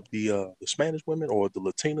around the Spanish women or the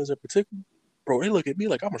Latinas in particular, bro, they look at me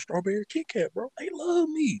like I'm a strawberry Kit Kat, bro. They love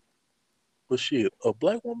me. But shit, a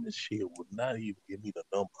black woman, shit would not even give me the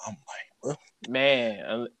number. I'm like, well,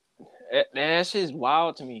 Man, that shit's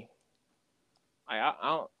wild to me. Like, I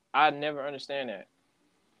don't, I never understand that.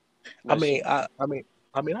 I But mean,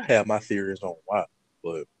 I have my theories on why,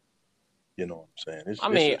 but you know what I'm saying. It's I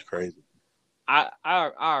it's mean, just crazy. I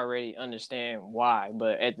already understand why,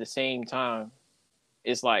 but at the same time,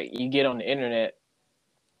 it's like you get on the internet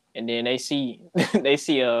and then they see they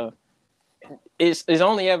see a it's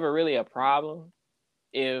only ever really a problem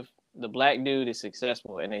if the black dude is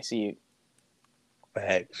successful and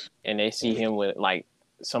Facts. they see And him with like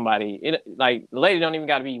somebody like the lady don't even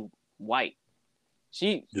got to be white.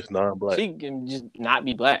 She just non-black. she can just not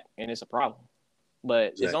be black and it's a problem.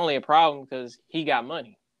 But it's Exactly. only a problem because he got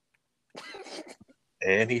money.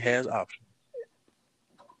 And he has options.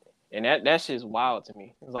 And that shit's wild to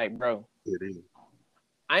me. It's like, bro, It is.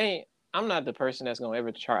 I ain't I'm not the person that's gonna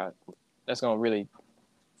ever try that's gonna really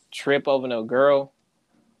trip over no girl,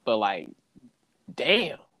 but like,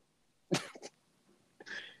 damn.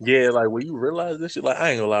 Yeah, like when you realize this shit, like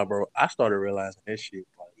I ain't gonna lie, bro. I started realizing this shit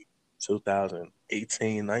like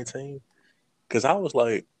 2018, 19. Cause I was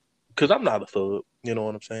like, because I'm not a thug. You know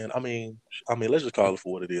what I'm saying? Let's just call it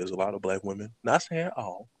for what it is. A lot of black women, not saying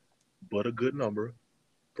all, but a good number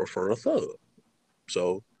prefer a thug.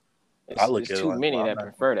 So I look It's at it too like, many bro, I'm that not.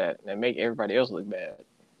 prefer that and make everybody else look bad.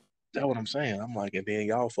 That's what I'm saying. I'm like, and then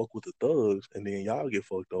y'all fuck with the thugs, and then y'all get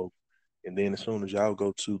fucked over, and then as soon as y'all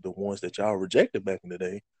go to the ones that y'all rejected back in the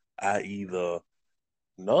day, i.e. the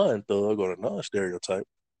non-thug or the non-stereotype,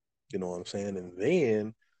 you know what I'm saying? And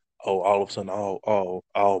then, oh, all of a sudden,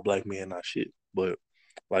 all black men not shit. But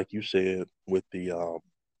like you said, with the you know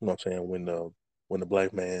what I'm saying, when the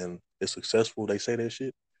black man is successful, they say that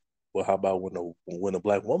shit. Well, how about when a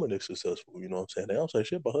black woman is successful? You know what I'm saying? They don't say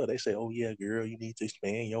shit about her. They say, "Oh yeah, girl, you need to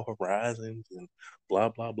expand your horizons and blah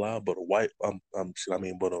blah blah." But a white,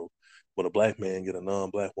 but a black man get a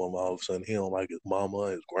non-black woman, all of a sudden he don't like his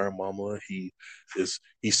mama, his grandmama. He's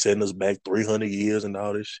setting us back 300 years and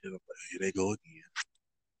all this shit. I'm like, here they go again.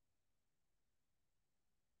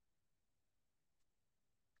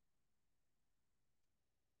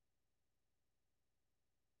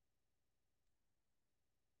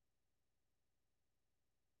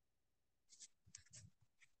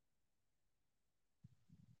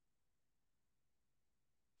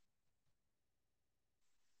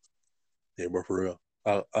 Yeah, bro, for real.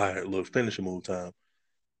 All right, look, finish your move time.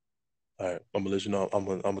 All right, I'm gonna let you know. I'm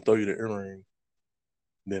gonna throw you the earring.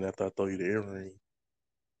 Then after I throw you the earring,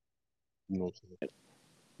 you know what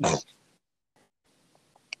I'm saying?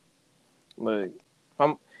 Look,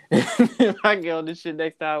 if I get on this shit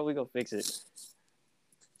next time, we gonna fix it.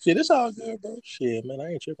 Shit, it's all good, bro. Shit, man,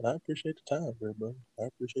 I ain't tripping. I appreciate the time, bro. I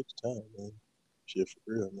appreciate the time, man. Shit, for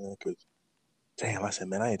real, man. Cause damn, I said,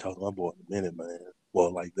 man, I ain't talked to my boy in a minute, man.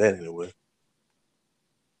 Well, like that anyway.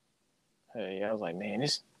 Hey, I was like, man,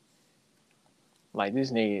 this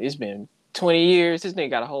nigga. It's been 20 years. This nigga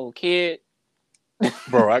got a whole kid.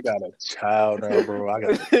 Bro, I got a child now, bro. I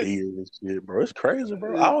got a beard and shit, bro. It's crazy,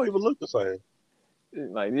 bro. I don't even look the same.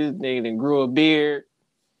 Like this nigga done grew a beard.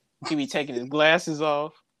 He be taking his glasses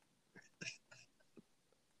off.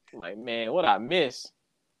 Like, man, what I miss?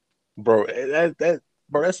 Bro,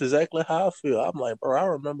 bro, that's exactly how I feel. I'm like, bro, I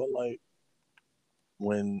remember like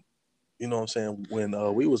when, you know what I'm saying,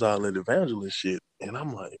 when we was all in evangelist shit, and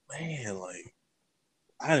I'm like, man, like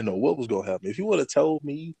I didn't know what was gonna happen. If you would have told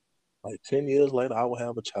me like 10 years later I would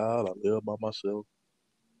have a child, I live by myself,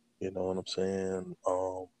 you know what I'm saying?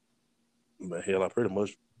 But hell, I pretty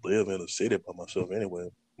much live in a city by myself anyway.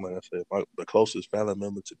 Like I said, the closest family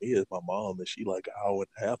member to me is my mom, and she like an hour and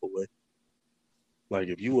a half away. Like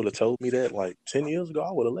if you would have told me that like 10 years ago,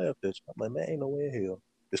 I would have left that. I'm like, man, ain't no way in hell.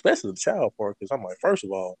 Especially the child part, because I'm like, first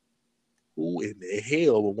of all, who in the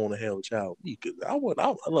hell would want to have a child with me? Because look, I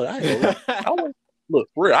ain't gonna lie, I wasn't. Look,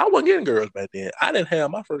 for real, I wasn't getting girls back then. I didn't have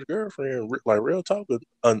my first girlfriend, like real talk,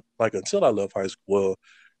 like until I left high school. Well,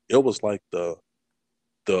 it was like the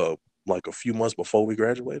like a few months before we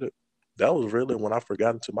graduated. That was really when I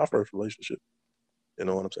forgot into my first relationship. You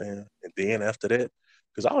know what I'm saying? And then after that,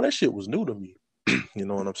 because all that shit was new to me. You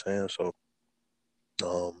know what I'm saying? So,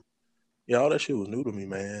 um, yeah, all that shit was new to me,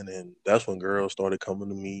 man. And that's when girls started coming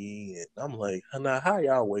to me, and I'm like, now how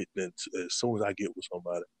y'all waiting as soon as I get with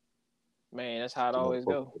somebody Man, that's how it to always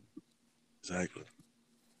motherfucker? go. Exactly.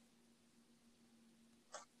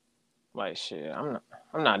 Like shit, I'm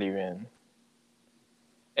not even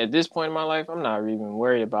at this point in my life. I'm not even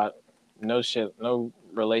worried about no shit, no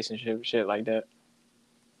relationship shit like that.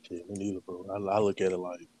 Shit, me neither, bro. I look at it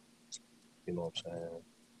like, you know what I'm saying?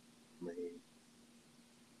 I mean,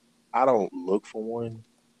 I don't look for one,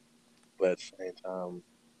 but at the same time,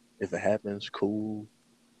 if it happens, cool.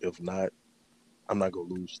 If not, I'm not gonna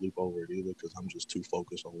lose sleep over it either because I'm just too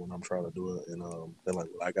focused on what I'm trying to do and like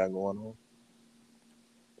what I got going on.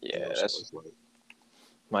 You know, Yeah, so that's it's like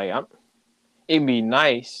like it'd be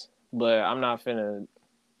nice, but I'm not finna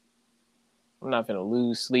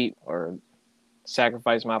lose sleep or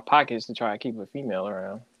sacrifice my pockets to try to keep a female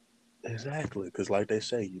around. exactly because like they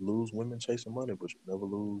say, you lose women chasing money, but you never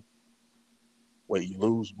lose. Wait, you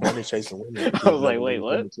lose money chasing women, but I you'll was like, never wait, lose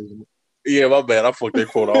what? women chasing money. Yeah, my bad. I fucked that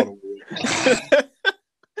quote all the way.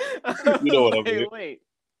 I You know was what I mean? like, wait.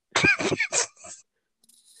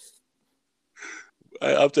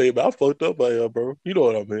 I'll tell you, man, I fucked up by bro. You know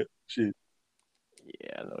what I meant? Shit.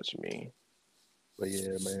 Yeah, I know what you mean. But yeah,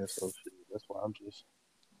 man. So shit. That's why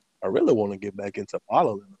I really want to get back into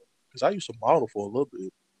modeling because I used to model for a little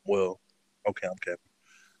bit. Well, okay, I'm capping.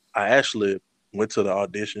 I actually went to the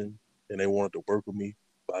audition and they wanted to work with me,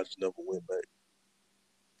 but I just never went back.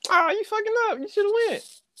 Oh, you fucking up. You should have went.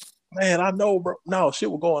 Man, I know, bro. No, shit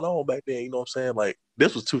was going on back then. You know what I'm saying? Like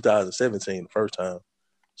this was 2017, the first time.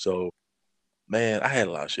 So, man, I had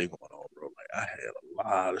a lot of shit going on, bro. Like I had a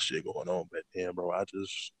lot of shit going on back then, bro.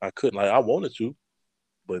 I couldn't like I wanted to,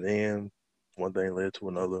 but then one thing led to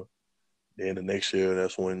another. Then the next year,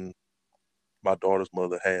 that's when my daughter's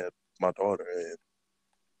mother had my daughter, and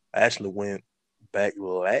I actually went back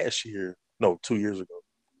last year, no, 2 years ago.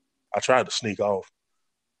 I tried to sneak off.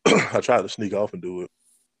 I tried to sneak off and do it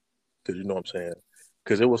because you know what I'm saying.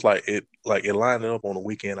 Because it was like it lined up on the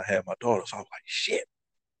weekend. I had my daughter, so I was like, shit.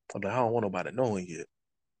 I'm like, I don't want nobody knowing yet.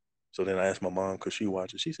 So then I asked my mom because she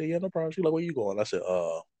watches. She said, yeah, no problem. She's like, where you going? I said,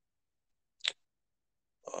 uh,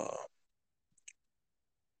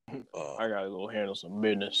 I gotta go handle some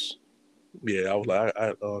business. yeah. I was like,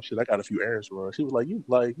 shit, I got a few errands to run. She was like, you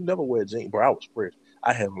never wear jeans, bro. I was fresh.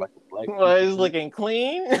 I had like a black Well, T it's shirt, looking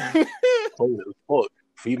clean. clean as fuck.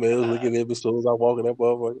 Females looking at me as soon as I walk in that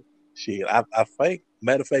motherfucker. Shit, I think.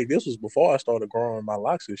 Matter of fact, this was before I started growing my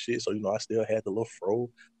locks and shit. So I still had the little fro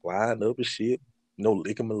lined up and shit.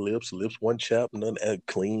 Licking my lips one chapped, none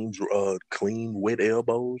clean wet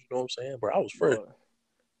elbows. You know what I'm saying? Bro, I was fresh. boy,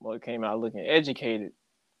 boy came out looking educated.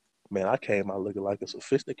 Man, I came out looking like a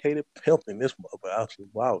sophisticated pimp in this motherfucker.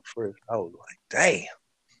 I was fresh. I was like,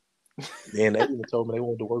 damn. Then they even told me they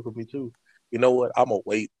wanted to work with me too. You know what? I'm gonna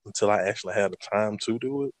wait until I actually have the time to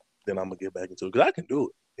do it. Then I'm gonna get back into it because I can do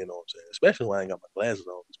it. You know what I'm saying? Especially when I ain't got my glasses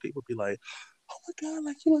on. Because people be like, "Oh my god,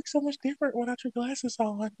 like you look so much different without your glasses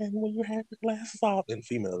on, and when you have your glasses off." And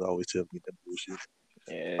females always tell me that bullshit.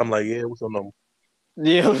 I'm Yeah. like, "Yeah, what's your number?"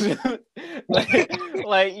 Yeah.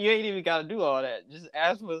 Like you ain't even gotta do all that. Just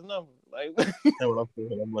ask for his number. Like That's what I'm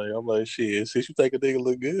saying. I'm like, shit. Since you think a nigga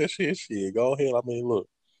look good, shit, go ahead. I mean, look,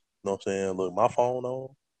 you know what I'm saying? Look, my phone on.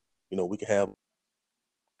 We can have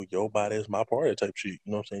your body as my party type shit.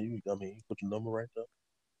 You know what I'm saying? You put your number right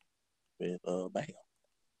there, and bam.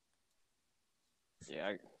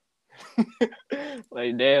 yeah.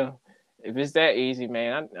 Like damn. If it's that easy,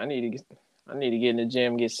 man, I need to get in the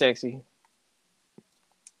gym, get sexy.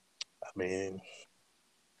 I mean,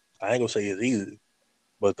 I ain't gonna say it's easy,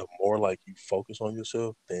 but the more like you focus on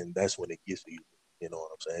yourself, then that's when it gets easy. You know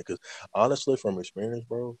what I'm saying? Because honestly, from experience,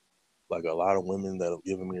 bro, like a lot of women that have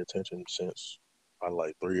given me attention since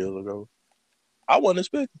like 3 years ago, I wasn't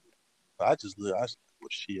expecting. I just well,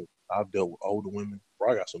 shit. I've dealt with older women.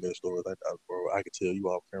 Bro, I got some other stories like that, bro. I can tell you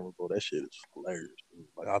off camera, bro. That shit is hilarious. Dude.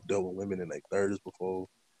 Like I've dealt with women in their 30s before.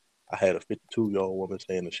 I had a 52-year-old woman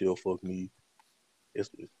saying that she'll fuck me.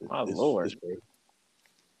 My It's lord. crazy.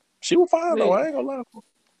 She was fine though. They, I ain't gonna lie.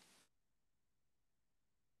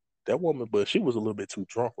 That woman, but she was a little bit too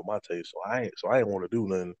drunk for my taste, so I ain't want to do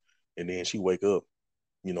nothing. And then she wake up,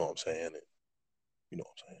 you know what I'm saying? And you know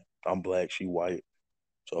what I'm saying? I'm black, she white.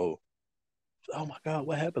 So, oh my God,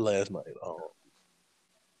 what happened last night?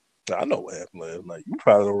 I know what happened last night. You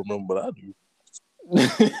probably don't remember, but I do.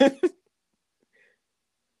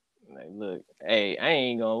 like, look, hey, I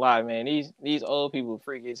ain't gonna lie, man. These old people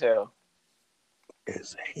freaky as hell.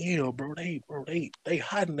 As hell, bro. They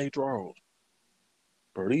hiding their drawers.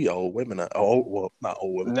 Bro, these old women are old. Well, not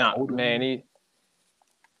old women, but Nah, older man, women.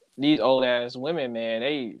 these old ass women, man,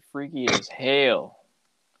 they freaky as hell.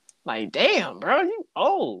 Like, damn, bro, you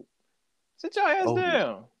old. Sit your ass Old as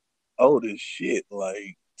down. old as shit.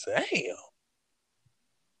 Like, damn.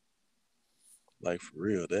 Like for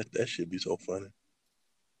real, that should be so funny.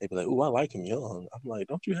 They be like, "Ooh, I like him young." I'm like,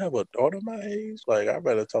 "Don't you have a daughter my age? Like, I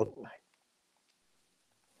better talk."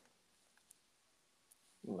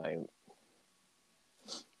 Like,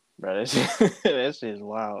 bro, that shit, that shit is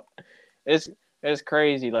wild. It's it's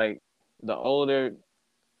crazy. Like, the older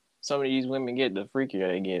some of these women get, the freakier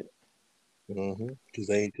they get. Because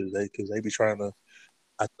they be trying to.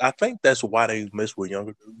 I think that's why they mess with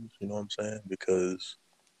younger dudes. You know what I'm saying? Because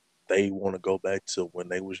they want to go back to when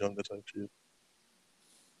they was younger type shit.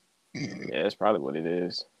 Yeah, that's probably what it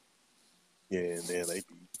is. Yeah, and then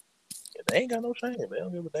they ain't got no shame. They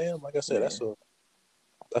don't give a damn. Like I said, Yeah.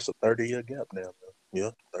 that's a 30-year gap now. Man.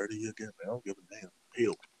 Yeah, 30-year gap. They don't give a damn.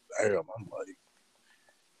 Hell, damn.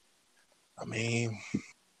 I mean,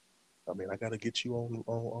 I gotta get you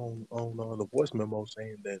on the voice memo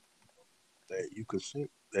saying that you consent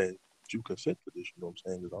to this. You know what I'm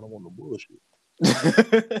saying? Because I don't want no bullshit.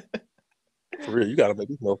 For real, you gotta make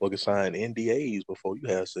these motherfuckers sign NDAs before you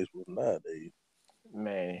have sex with them nowadays.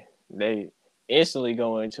 Man, they instantly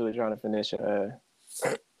go into it trying to finish your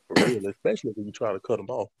For real, especially when you try to cut them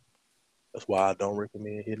off. That's why I don't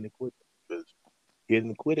recommend hitting and quit. Because hitting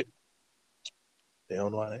and quit it, they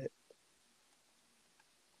don't know how to act.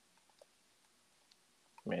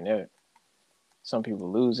 man, some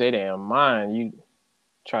people lose their damn mind. You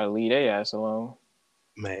try to leave their ass alone.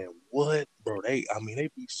 Man, what, bro? They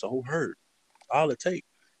be so hurt. All it take.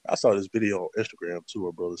 I saw this video on Instagram too.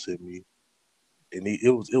 A brother sent me. and it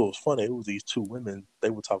was funny. It was these two women. They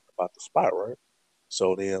were talking about the spot, right?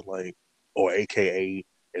 So then, like, or AKA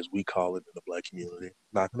as we call it in the black community,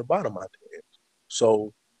 knocking the bottom out there.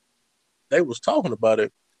 So they was talking about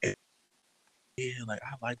it, and yeah, like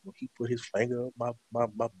I like when he put his finger up my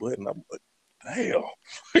butt, and I'm like, damn,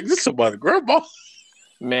 this is somebody's grandma.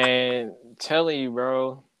 Man, telling you,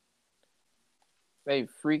 bro, they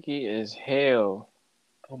freaky as hell.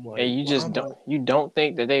 I'm And like, you well, just I'm don't like, you don't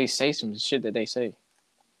think that they say some shit that they say.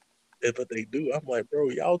 if they do, I'm like, bro,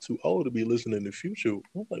 y'all too old to be listening in the future.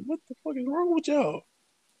 I'm like, what the fuck is wrong with y'all?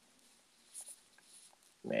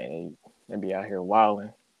 Man, they be out here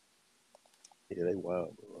wilding. Yeah, they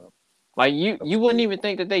wild, bro. Like you I'm you wouldn't scared. even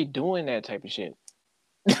think that they doing that type of shit.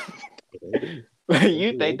 But they do. They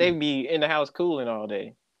You do. They think they be. be in the house cooling all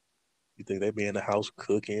day. You think they be in the house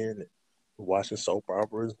cooking, watching soap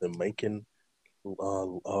operas, and making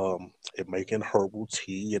herbal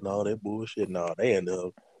tea and all that bullshit? Nah, they end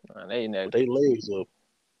up They in there with their legs up,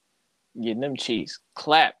 getting them cheeks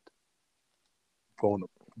clapped. going to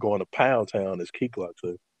going to Pound Town, as Key Glock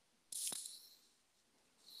said.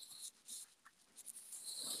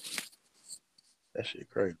 That shit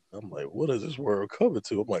crazy. I'm like, what is this world coming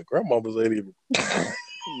to? I'm like, grandmamas ain't even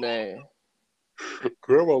Man,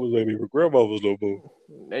 grandmamas ain't even grandmamas no more.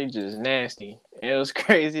 they just nasty. And it was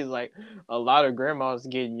crazy. Like a lot of grandmas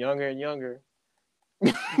getting younger and younger.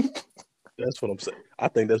 That's what I'm saying. I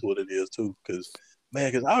think that's what it is too. Cause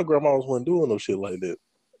man, cause our grandmas wasn't doing no shit like that.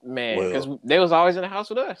 Man, because Well, they was always in the house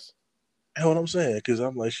with us. you know what I'm saying? Cause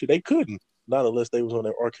I'm like, shit, they couldn't. Not unless they was on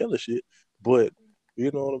their R. Kelly shit. But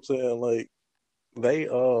you know what I'm saying? Like they you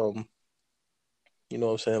know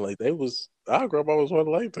what I'm saying? Like they was our grandma was one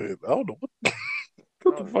like that. I don't know I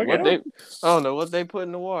what the don't know fuck what they happened. I don't know what they put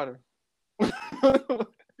in the water.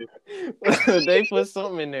 They put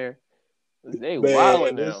something in there. They Man,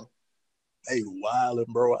 wilding this now. they wilding,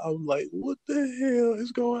 bro. I'm like, what the hell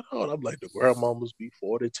is going on? I'm like, the grandmamas be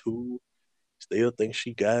 42, still think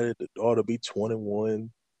she got it. The daughter be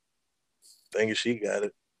 21, thinking she got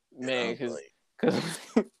it. And Man, I'm because like, cause,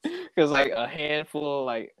 cause like a handful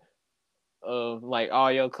like of like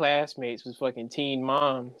all your classmates was fucking teen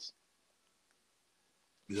moms.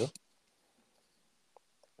 yeah,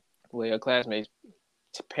 Well, your classmates'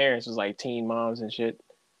 parents was like teen moms and shit.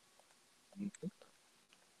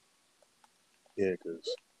 yeah,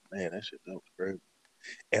 because man, that was crazy.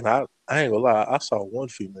 And I ain't gonna lie, I saw one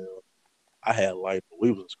female I had like when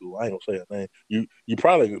we was in school. I ain't gonna say her name. You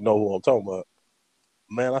probably know who I'm talking about.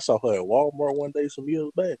 Man, I saw her at Walmart one day some years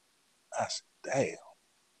back. I said, damn.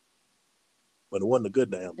 But it wasn't a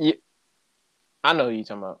good damn. Yeah, I know who you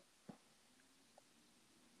talking about.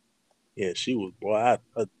 Yeah, she was, boy,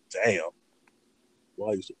 damn. Boy,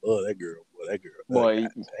 I used to love that girl. Boy, that girl, Boy,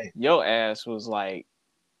 god damn. your ass was like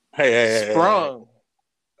Hey, sprung.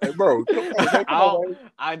 hey, bro, hey, man, come on,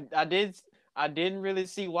 I man. I did I didn't really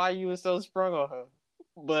see why you were so sprung on her,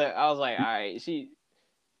 but I was like, all right, she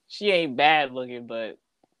ain't bad looking, but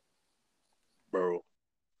Bro,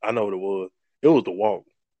 I know what it was. It was the walk.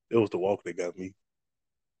 It was the walk that got me.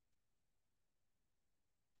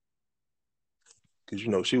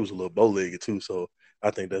 Because, she was a little bow legged too. So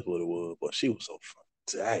I think that's what it was. But she was so fun.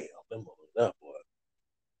 Damn, that mother, that boy.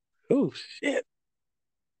 Oh, shit.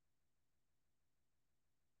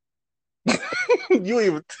 you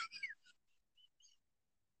even,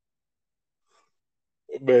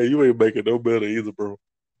 man, you ain't making no better either, bro.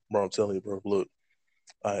 Bro, I'm telling you, bro. Look,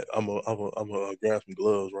 I'm a grab some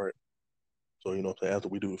gloves, right? So, what I'm saying? After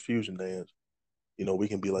we do the fusion dance, we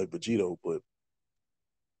can be like Vegito, but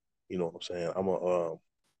you know what I'm saying?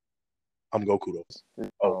 I'm Goku though. for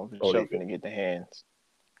Oh, there sure you go. finna get the hands.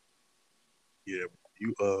 Yeah,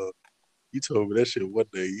 you you told me that shit one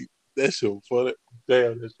day. That shit was funny.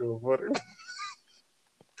 Damn, that shit was funny.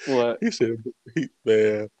 What? He said,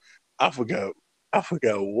 man, I forgot. I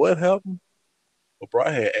forgot what happened. But bro,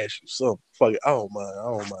 I had asked you something. Fuck it, I don't mind. I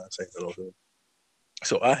don't mind saying that on here.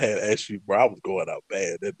 So I had asked you, bro. I was going out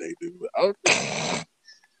bad that day, dude.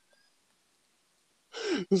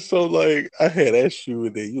 So like, I had asked you,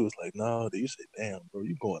 and then you was like, "No." Then you said, "Damn, bro,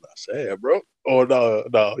 you going outside, bro?" Or no,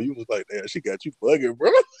 no, you was like, "Damn, she got you bugging,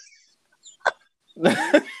 bro."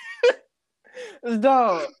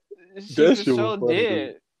 Dog, she That for shit was sure funny, dude.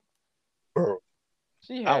 did. Bro,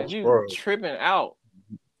 She I had was, you bro, tripping out.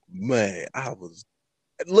 man, I was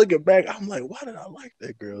looking back. I'm like, why did I like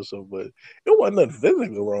that girl so much? It wasn't nothing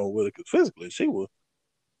physically wrong with her, because physically she was,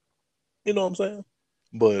 you know what I'm saying?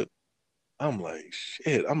 But I'm like,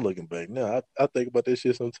 shit. I'm looking back now. I think about this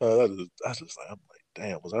shit sometimes. I just like, I'm like,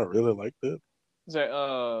 damn, was I really like that?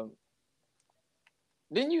 So,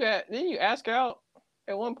 didn't you ask her out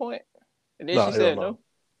at one point? And then No, she hell said no. no.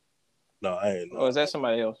 No, I ain't. Or No, is that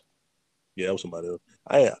somebody else? yeah, that was somebody else.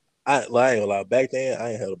 I ain't gonna lie. Back then,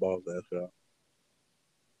 I ain't had a balls to ask her out.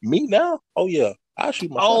 Me now? Oh yeah, I shoot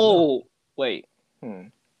my shot now. Oh, wait. Hmm.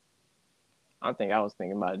 I think I was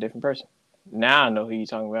thinking about a different person. Now I know who you're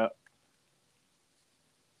talking about.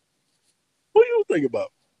 What you think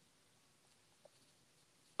about?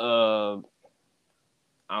 Uh,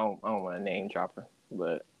 I don't want to name drop her,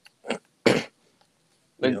 but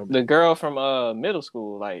Yeah, the girl from middle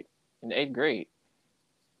school, like in the 8th grade,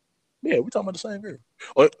 yeah, we talking about the same girl.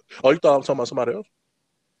 Oh, you thought I was talking about somebody else?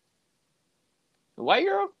 the white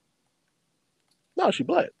girl, No, she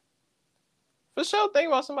black. for sure. Think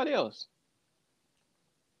about somebody else.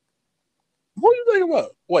 What you think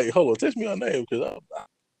about? Wait, hold on. Text me her name because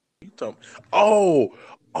you talking. Oh,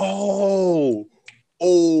 oh,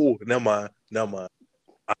 oh. Never mind. Never mind.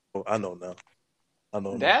 I know now. I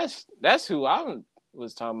know now. That's who I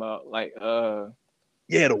was talking about. Like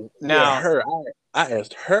Yeah, now her. I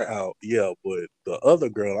asked her out. Yeah, but the other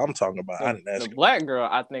girl I'm talking about, I didn't the ask her. black girl,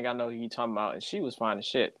 I think I know who you talking about, and she was fine as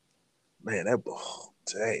shit, Man, that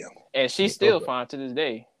damn. and she's still Okay. fine to this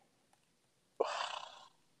day.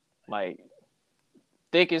 Like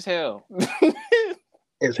thick as hell.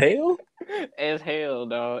 As hell. As hell,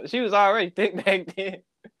 dog. She was already thick back then.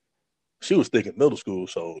 She was thinking middle school,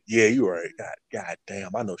 so yeah, you right. God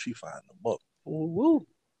damn, I know she fine them up. Woo, woo.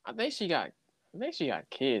 I think she got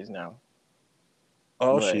kids now.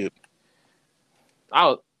 Oh But shit. I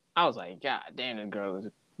was I was like, God damn, the girl is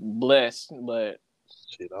blessed. But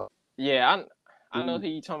Shit. yeah, I know Dude,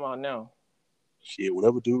 who you talking about now. shit,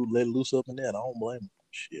 whatever dude let loose up in there, I don't blame him.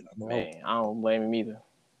 Shit, I know. Man, I don't blame him either.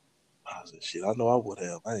 I said, shit, I know I would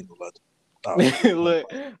have. I ain't gonna lie to you. Oh shit, I ain't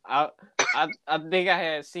Look, I think I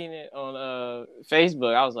had seen it on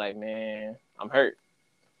Facebook. I was like, man, I'm hurt,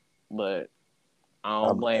 but I don't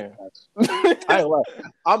I'm, blame I him. ain't lie.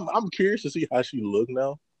 I'm curious to see how she look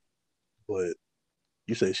now, but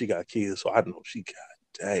you say she got kids, so I know she got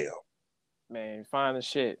damn. Man, fine as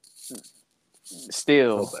shit. Her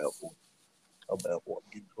Still, bad boy. Her bad boy.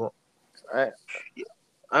 Get drunk. I Yeah.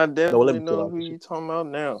 I No, let definitely me chill know out. who you talking about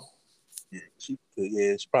now. Yeah, she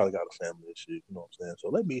probably got a family and shit. You know what I'm saying? So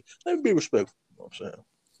let me be respectful. You know what I'm saying?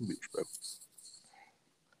 Let me be respectful.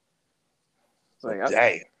 It's But like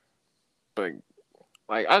damn, but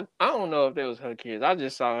like I don't know if that was her kids. I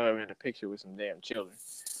just saw her in a picture with some damn children.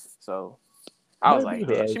 So I was might be like,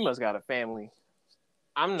 her damn, she ass. must got a family.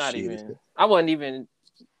 Shit is I wasn't even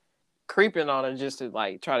creeping on her just to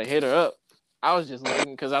like try to hit her up. I was just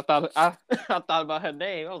looking because I thought about her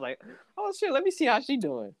name. I was like, oh shit, let me see how she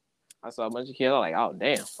doing. I saw a bunch of kids. I was like, oh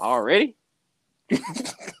damn, already?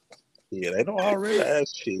 Yeah, they don't already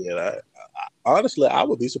ask shit. Honestly, I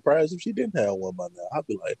would be surprised if she didn't have one by now. I'd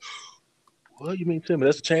be like, "What you mean, Timmy?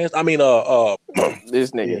 That's a chance." I mean,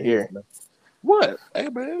 This yeah, nigga yeah, here. man. What? Hey,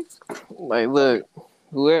 man. Like, I mean,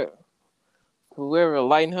 look, whoever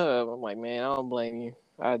lighten her up, I'm like, man, I don't blame you.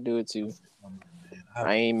 I'd do it too. man,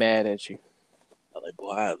 I ain't mad at you. like,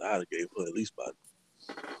 boy, I'd have gave her at least about.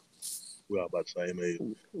 We are about the same age.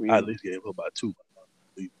 I at We least gave her about two.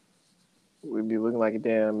 we'd be looking like a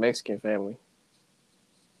damn Mexican family.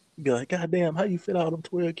 Be like, God damn, how you fit all them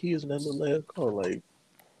 12 kids in that little ass car? Like,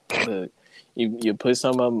 Look, you put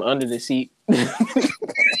some of them under the seat. what's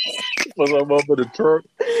up up in the trunk?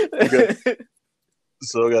 You got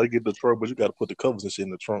so I gotta get the trunk, but you gotta put the covers and shit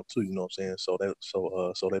in the trunk too. You know what I'm saying?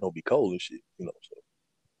 So they don't be cold and shit. You know.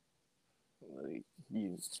 So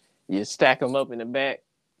you you stack them up in the back,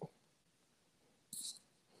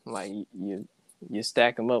 like you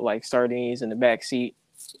stack them up like sardines in the back seat.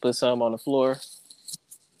 Put some on the floor.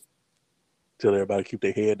 tell everybody keep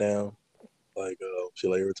their head down. Like shit,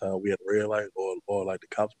 like every time we had a red light or like the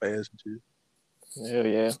cops pass and Hell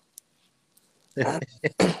yeah,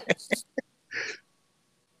 shit.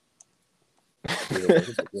 Yeah, man,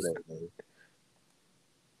 it's a good ass, man. And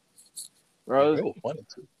bro. that was funny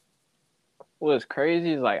too. What's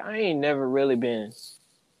crazy is like I ain't never really been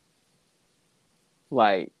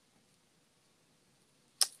like,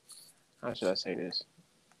 how should I say this?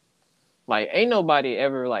 Like, ain't nobody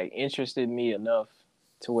ever like interested me enough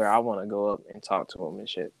to where I want to go up and talk to them and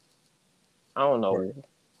shit. I don't Right. know.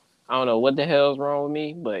 I don't know what the hell's wrong with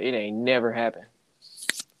me, but it ain't never happened.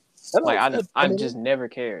 Like I I mean, just never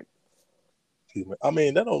cared. I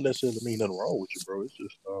mean, that don't necessarily mean nothing wrong with you, bro. It's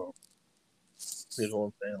just, you know what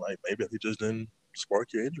I'm saying? Like maybe he just didn't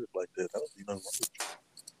spark your interest like that. That don't mean nothing wrong with you.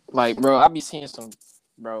 Like, bro, I be seeing some,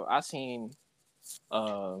 bro. I seen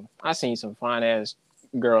some fine ass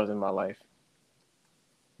girls in my life,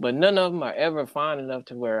 but none of them are ever fine enough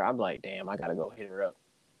to where I'm like, damn, I gotta go hit her up.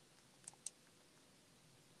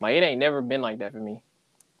 Like it ain't never been like that for me.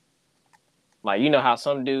 Like you know how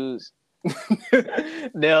some dudes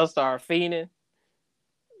they'll start fiending.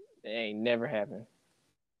 It ain't never happened.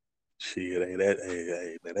 Shit, ain't that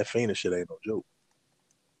hey, man, that fiending shit ain't no joke.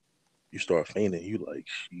 You start fiending, you like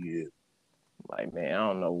shit. Like man, I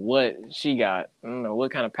don't know what she got. I don't know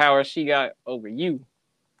what kind of power she got over you,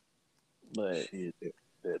 but Shit,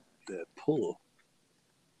 that that pull.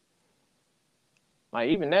 like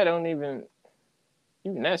even that don't even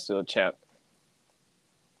that's still chap.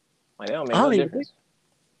 Like that don't I make no don't even think difference.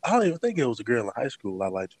 I don't even think it was a girl in high school I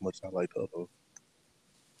liked as much as I liked her though.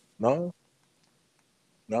 No,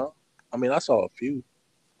 no. I mean, I saw a few,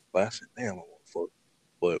 but I said, damn, I want to fuck.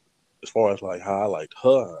 But as far as like how I liked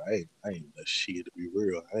her, I ain't that shit to be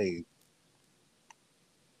real. I ain't.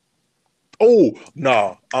 Oh,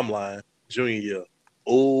 nah, I'm lying. Junior year.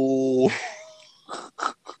 Oh,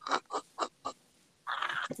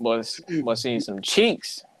 Was seeing some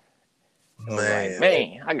cheeks. I was like, man,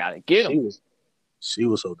 man, I gotta get she them. was she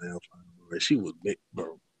was so damn fine, bro. She was big,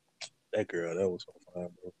 bro. That girl, that was so fine,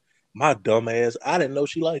 bro. My dumb ass, I didn't know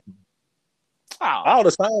she liked me. Oh, All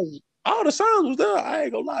the signs was there. I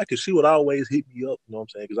ain't gonna lie, cause she would always hit me up. You know what I'm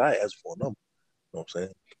saying? Cause I asked for a number. You know what I'm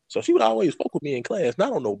saying? So she would always fuck with me in class.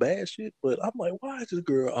 Not on no bad shit, but I'm like, why is this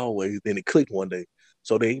girl always? Then it clicked one day.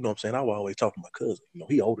 So then, you know what I'm saying? I would always talk to my cousin. You know,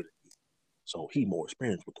 he older than me. So he more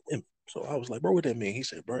experienced with the women. So I was like, bro, what that mean? He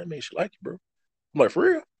said, bro, that means she like you, bro. I'm like, for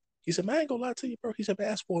real? He said, man, I ain't gonna lie to you, bro. He said, man,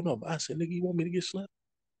 ask for a number. I said, nigga, you want me to get slapped?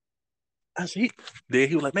 I said, then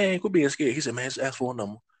he was like, man, quit being scared. He said, man, just ask for a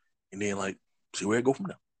number. And then, like, see where it go from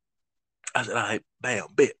there. I said, all right, bam,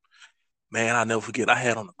 bet. Man, I never forget. I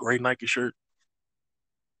had on a gray Nike shirt,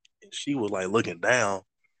 and she was like looking down.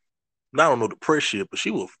 And I don't know the press shit, but she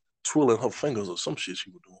was twirling her fingers or some shit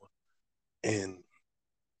she was doing. And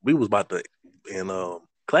we was about to, and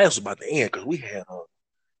class was about to end because we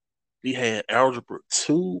had algebra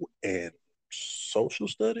 2 and social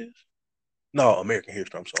studies. No, American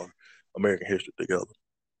history. I'm sorry, American history together.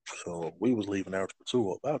 So we was leaving algebra 2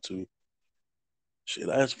 or about to. Shit,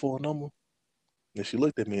 I asked for a number, and she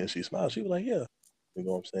looked at me and she smiled. She was like, "Yeah." You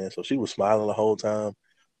know what I'm saying? So she was smiling the whole time.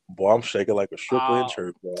 Boy, I'm shaking like a stripper in oh,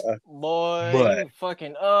 church, boy. boy, But you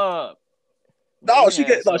fucking up. Boy, no, you she had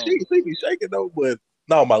get no, she some. she be shaking though. But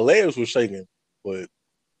no, my legs were shaking. But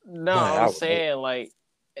No, man, I'm saying like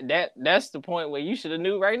that's the point where you should have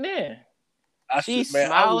knew right then. I should, She's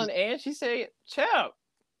man, I was, smiling and she said, Chap,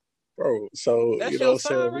 bro. So you that's know what your I'm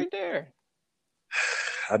sign saying? right there.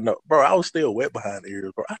 I know, bro. I was still wet behind the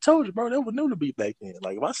ears, bro. I told you, bro. That was new to be back then.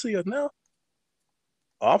 Like if I see her now,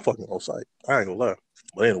 oh, I'm fucking on sight. I ain't gonna lie.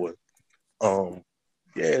 But anyway, um,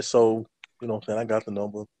 yeah. So you know what I'm saying? I got the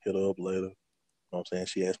number. Hit her up later. You know what I'm saying?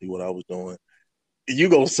 She asked me what I was doing. You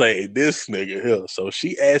gonna say this nigga here? So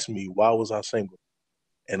she asked me why was I single,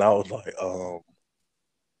 and I was like,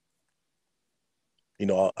 you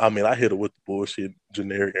know, I mean, I hit her with the bullshit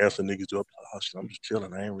generic answer niggas do. Oh, shit, I'm just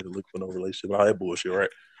chilling. I ain't really looking for no relationship. All that bullshit, right?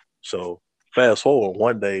 So fast forward,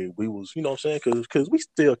 one day we was, you know what I'm saying, because we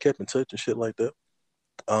still kept in touch and shit like that.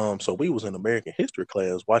 So we was in American history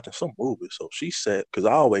class watching some movie. So she sat, because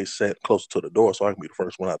I always sat closer to the door so I can be the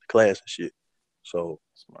first one out the class and shit. So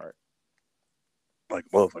Smart. like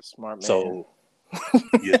motherfucker. Smart man. So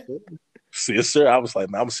yes, sir. Yes, sir. I was like,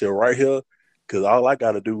 man, I'm gonna sit right here because all I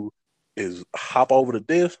gotta do is hop over the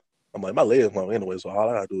desk. I'm like, my legs long anyway, so all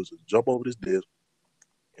I gotta do is just jump over this desk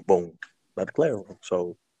and boom, not the classroom.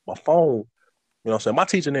 So my phone, you know what I'm saying? My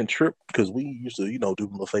teacher didn't trip because we used to, you know, do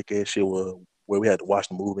little fake ass shit where we had to watch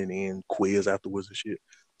the movie and then quiz afterwards and shit.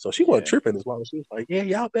 So she wasn't Yeah. tripping as long as she was like, yeah,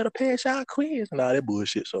 y'all better pass y'all quiz and all that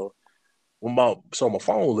bullshit. So my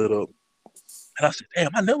phone lit up and I said,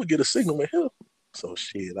 damn, I never get a signal in here. So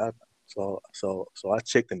shit, I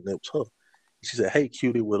checked and it was her. She said, "Hey,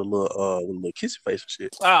 cutie," with a little kissy face and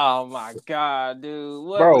shit. Oh my god, dude.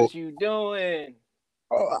 What Bro, was you doing?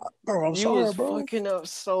 bro, I'm You was sorry, bro. fucking up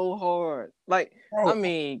so hard. Like, I Bro,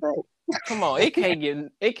 mean, bro, come on, it can't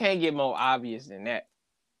get more obvious than that.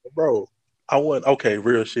 bro. I wasn't okay.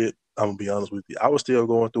 Real shit. I'm gonna be honest with you. I was still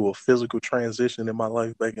going through a physical transition in my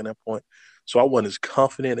life back in that point, so I wasn't as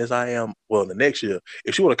confident as I am. Well, the next year,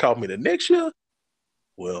 if she would have called me the next year,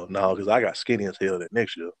 well, no, because I got skinny as hell that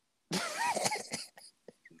next year.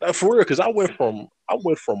 For real, because I went from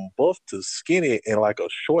buff to skinny in like a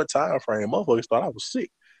short time frame. Motherfuckers thought I was sick.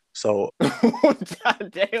 So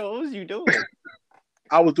God damn, what was you doing?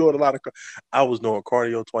 I was doing a lot of. I was doing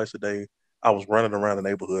cardio twice a day. I was running around the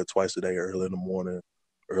neighborhood twice a day, early in the morning,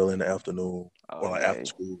 early in the afternoon, or like after Okay.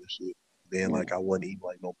 school and shit. Then You like I wasn't eating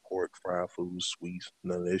like no pork, fried food, sweets,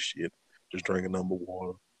 none of this shit. Just drinking number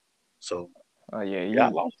water. So oh yeah, yeah, I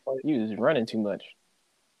you lost like you was running too much.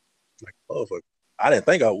 like motherfucker. I didn't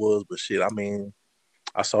think I was, but shit, I mean,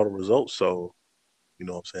 I saw the results, so you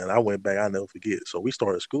know what I'm saying. I went back. I never forget. So we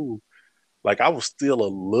started school. Like I was still a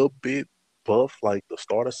little bit buff, like the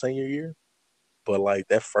start of senior year, but like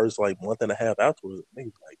that first like month and a half afterwards,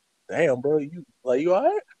 niggas like, damn, bro, you all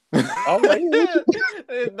right? I was like, yeah, what you?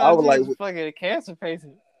 They I thought was you like, was fucking a cancer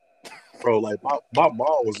patient. bro, like my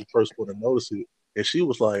mom was the first one to notice it, and she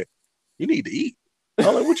was like, you need to eat.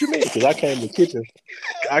 I'm like, what you mean? Because I came to the kitchen.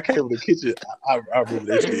 I came to the kitchen. I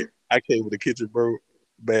remember that shit. I came to the kitchen, bro.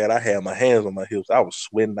 Man, I had my hands on my hips. I was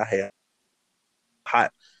sweating. I had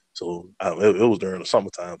hot. So it was during the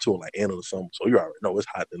summertime too, like end of the summer. So you already know it's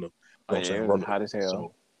hot in the, you Oh know what I'm yeah, saying, it was running. hot as hell.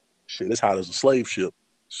 So shit, it's hot as a slave ship.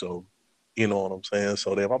 So you know what I'm saying.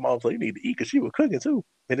 So then my mom was like, "You need to eat," because she was cooking too.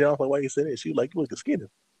 And then I was like, "Why you say that?" She was like, "You looking skinny."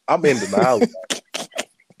 I'm in denial.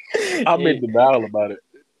 I'm Yeah. in denial about it.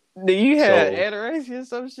 Do you have So anorexia or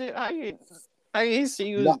some shit? I ain't see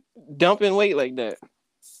you no, was dumping weight like that.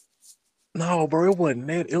 no, bro, it wasn't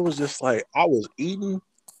that. It was just like I was eating,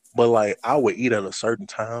 but like I would eat at a certain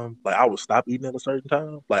time. Like I would stop eating at a certain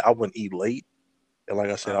time. Like I wouldn't eat late. And like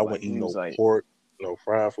I said, I Like wouldn't eat you was no like, pork, no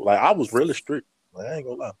fried food. Like I was really strict. Like I ain't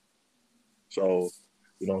gonna lie. So,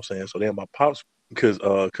 you know what I'm saying? So then my pops, cause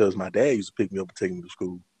my dad used to pick me up and take me to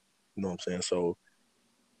school. You know what I'm saying? So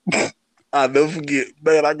I never forget,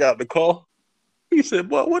 man, I got in the car. He said,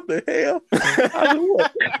 "Boy, what the hell?" I said,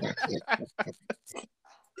 "What?"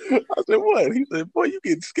 I said, "What?" He said, "Boy, you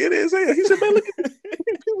getting skinny as hell." He said, "Man, look at this."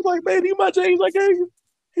 He was like, "Man, these my jeans I gave you."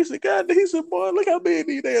 He said, "God," he said, "Boy, look how big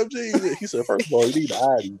these damn jeans is." He said, "First of all, you need to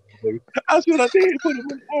iron these." I said, "I did put them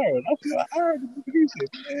in the iron." I said, "I ironed them." He said,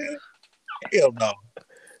 "Man, hell no."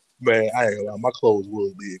 Man, I ain't gonna lie, my clothes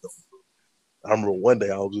was big. I remember one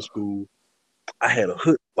day I was in school. I had a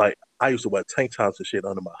hood, like I used to wear tank tops and shit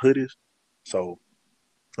under my hoodies. So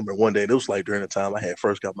I remember one day it was like during the time I had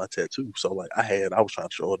first got my tattoo. So like I was trying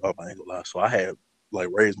to show it off. I ain't gonna lie. So I had like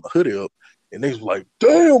raised my hoodie up, and they was like,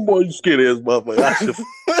 "Damn boy, you skinny as motherfucker." I said,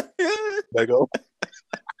 "Like oh,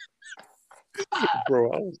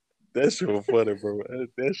 bro, that shit was funny, bro.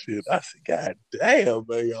 That shit." I said, "God damn,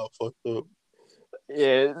 man, y'all fucked up."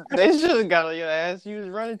 Yeah, they should have got on your ass. You was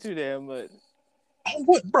running too damn much.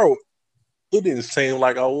 What, bro? It didn't seem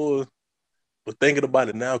like I was, but thinking about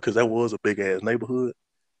it now, because that was a big ass neighborhood.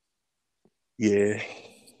 Yeah,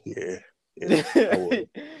 yeah, yeah. I was.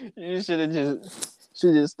 You should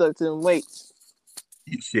have stuck to them weights.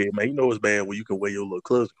 Shit, man, you know it's bad when you can wear your little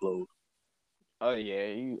cousin clothes. Oh yeah,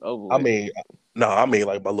 you over I with. mean, no, I mean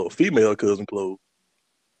like my little female cousin clothes.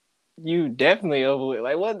 You definitely over with.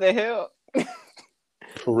 Like what the hell,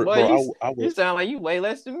 For boy? bro, I You would. sound like you weigh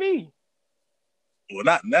less than me. Well,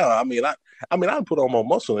 not now. I put on more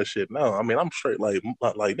muscle and shit now. I mean, I'm straight like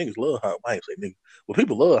niggas love how I ain't say niggas, but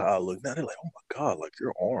people love how I look now. They're like, oh my god, like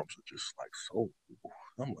your arms are just like so.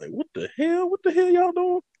 I'm like, what the hell? What the hell y'all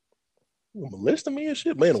doing? You molesting me and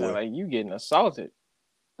shit? But Sound anyway, like you getting assaulted.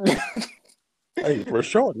 I need to press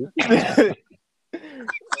charges. They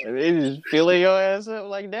just filling your ass up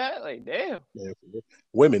like that. Like damn. Man,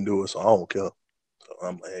 women do it, so I don't care. So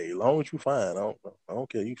I'm like, hey, as long as you fine, I don't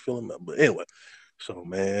care. You feeling that? But anyway, so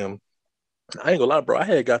man, I ain't gonna lie, bro. I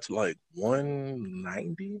had got to like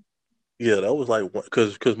 190. Yeah, that was like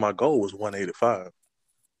because my goal was 185,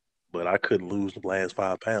 but I couldn't lose the last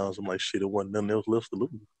 5 pounds. I'm like, shit, it wasn't nothing else left to lose.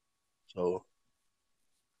 So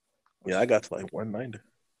yeah, I got to like 190.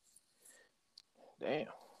 Damn.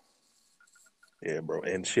 Yeah, bro.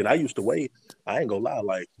 And shit, I used to weigh. I ain't gonna lie,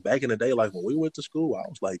 like back in the day, like when we went to school, I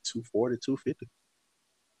was like 240, 250.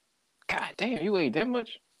 God damn, you weigh that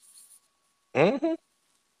much? Mm-hmm.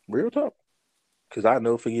 Real talk. Cause I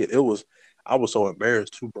never forget. It was I was so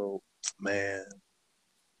embarrassed too, bro. Man,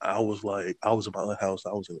 I was in my aunt's house.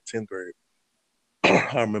 I was in the 10th grade.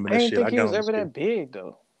 I remember I that didn't shit. I think you got was on the ever scale. that big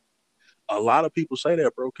though. A lot of people say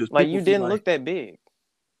that, bro, because Like people you be didn't like, look that big.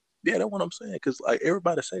 yeah, that's what I'm saying. Because like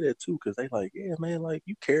everybody say that too, because they like, yeah, man, like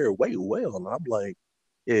you carry weight well. And I'm like,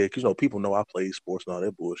 yeah, because people know I play sports and all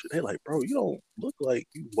that bullshit. They like, bro, you don't look like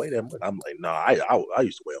you weigh that much. I'm like, nah, I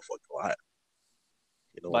used to weigh a fucking lot.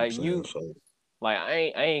 You know what I'm Like saying? you, So like I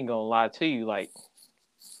ain't gonna lie to you. Like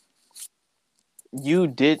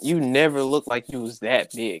you never looked like you was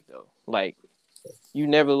that big though. Like you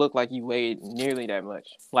never looked like you weighed nearly that much.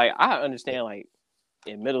 Like I understand like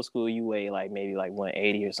in middle school you weigh like maybe like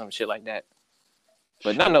 180 or some shit like that.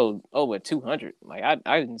 But not shit. no over 200. Like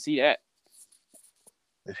I didn't see that.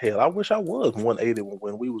 Hell, I wish I was 180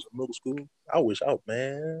 when we was in middle school. I wish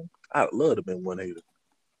man, I'd love to have been 180.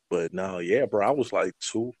 But no, yeah, bro, I was like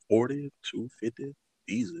 240, 250,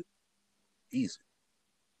 easy, easy.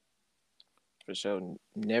 For sure.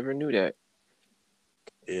 Never knew that.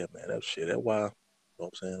 Yeah, man, that shit. That's why. You know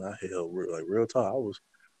what I'm saying? I held real talk.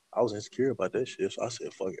 I was insecure about that shit. So I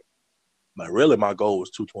said, fuck it. Like really, my goal was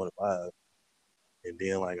 225, and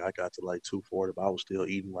then like I got to like 240, but I was still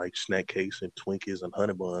eating like snack cakes and Twinkies and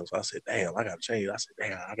honey buns. I said, damn, I gotta change. I said,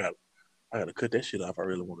 damn, I gotta cut that shit off. If I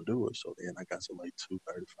really want to do it. So then I got to like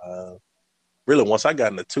 235. Really, once I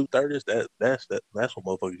got in the 230s, that's when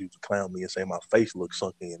motherfuckers used to clown me and say my face looked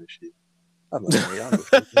sunken in and shit. I'm like, man, y'all go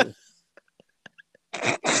fuck me.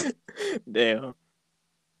 Damn.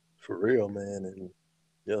 For real, man. And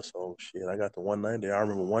yeah, so shit, I got to 190. I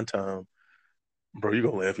remember one time, bro, you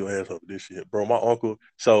gonna laugh your ass off at this shit. Bro, my uncle,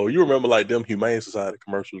 so you remember like them Humane Society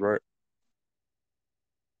commercials, right?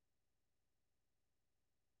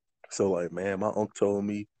 So like, man, my uncle told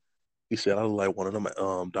me, he said I look like one of them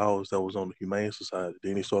dogs that was on the Humane Society.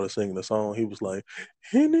 Then he started singing the song. He was like,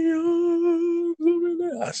 in the arms of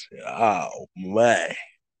an-" I said, oh man.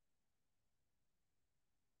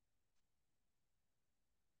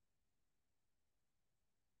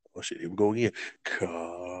 Oh shit, here we go again.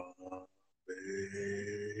 Come,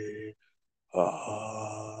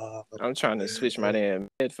 I'm trying to switch my damn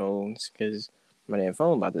headphones because my damn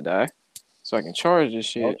phone about to die. So I can charge this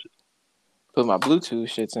shit. Put my Bluetooth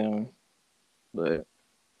shits in. But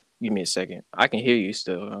give me a second. I can hear you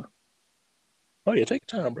still, huh? Oh yeah, take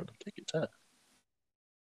your time, brother. Take your time.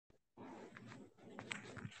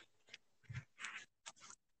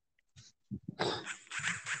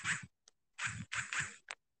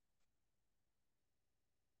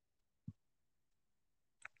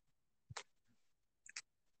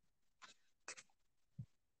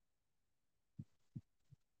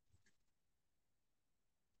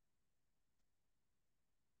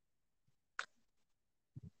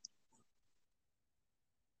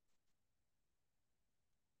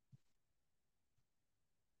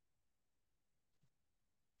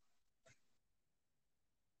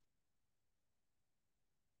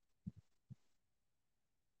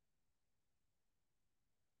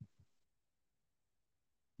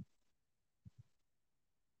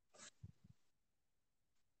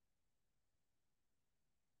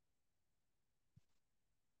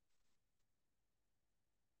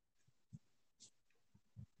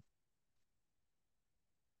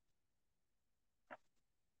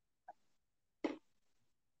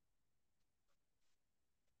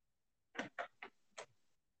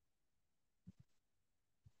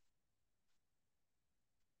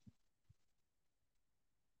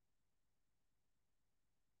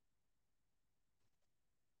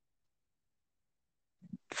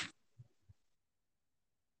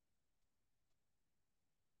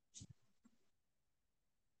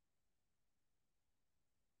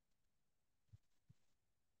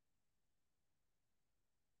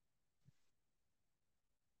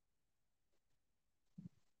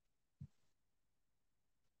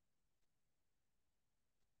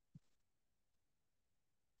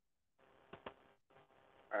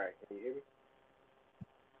 All right, can you hear me?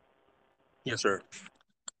 Yes, sir.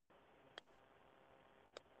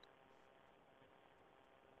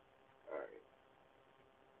 All right.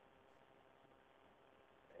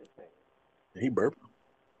 He burped.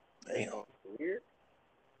 Damn. Weird.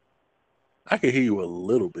 I can hear you a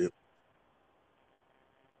little bit.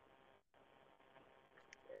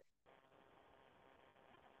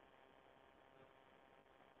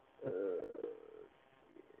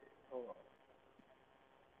 Hold on.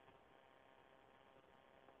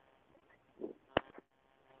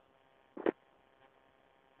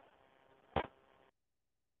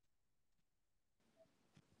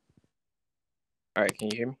 All right, can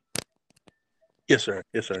you hear me? Yes, sir.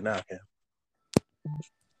 Yes, sir. Now I can.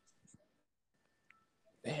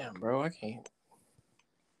 Damn, bro, I can't.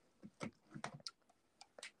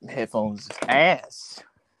 Headphones ass.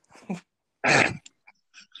 Can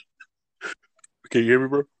you hear me,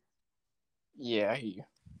 bro? Yeah, I hear you.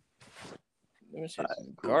 Let me All say right,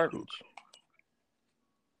 some cool, cool. garbage.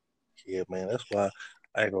 Yeah, man. That's why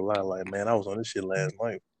I ain't gonna lie. Like, man, I was on this shit last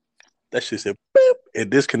night. That shit said beep and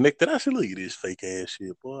disconnected. I said, look at this fake ass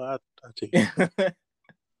shit, boy. I take it.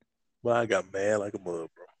 But I got mad like a mud,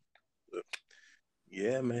 bro. But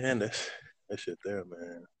yeah, man. That shit there,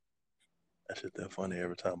 man. That shit that funny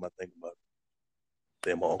every time I think about it.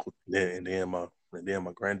 Then my uncle, and then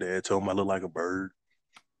my granddad told me I look like a bird.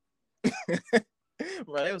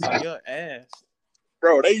 Bro, that was on your ass.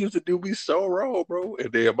 Bro, they used to do me so wrong, bro.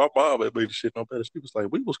 And then my mom had made the shit no better. She was like,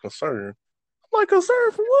 we was concerned. I'm like,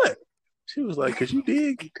 concerned for what? She was like, cause you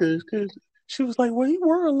did, cause she was like, well, you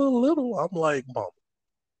were a little. I'm like, mom,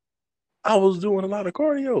 I was doing a lot of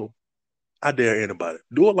cardio. I dare anybody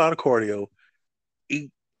do a lot of cardio, eat,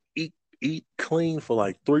 eat, eat clean for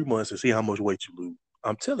like 3 months and see how much weight you lose.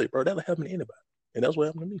 I'm telling you, bro, that'll happen to anybody, and that's what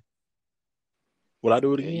happened to me. Will I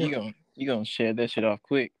do it Yeah, again? you gonna shed that shit off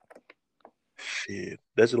quick. Shit,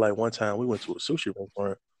 that's just like one time we went to a sushi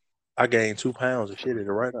restaurant. I gained 2 pounds and shit it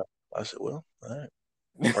right up. I said, well, all right,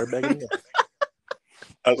 right back in the game.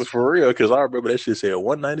 I was for real because I remember that shit said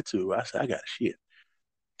 192. I said, I got shit.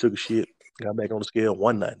 Took a shit, got back on the scale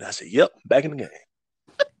 190. I said, yep, back in the game.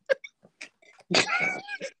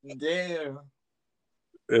 Damn.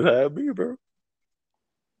 That's how it be, bro.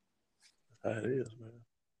 That's how it is, man.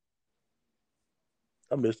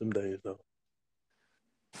 I miss them days though.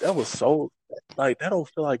 That was so like that don't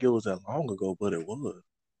feel like it was that long ago, but it was.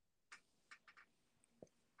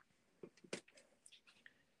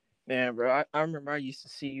 Man, bro, I remember I used to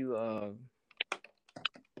see you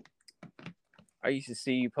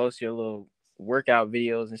post your little workout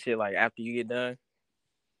videos and shit like after you get done.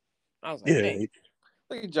 I was like, Yeah, man,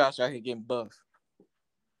 look at Josh out here getting buff.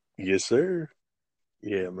 yes, sir.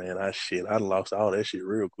 Yeah, man. I lost all that shit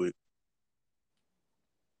real quick.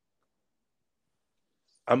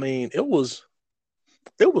 I mean, it was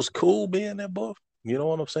cool being that buff. You know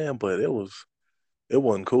what I'm saying? But it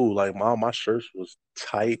wasn't cool. Like my shirts was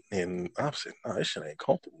tight, and I said, no, this shit ain't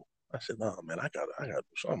comfortable. I said, no, man, I gotta do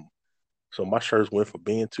something. So my shirts went from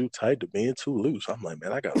being too tight to being too loose. I'm like,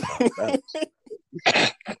 man, I gotta find a balance.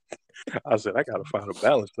 I said, I gotta find a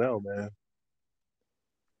balance now, man.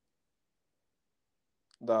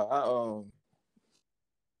 Dog,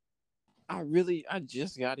 I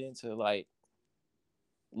just got into like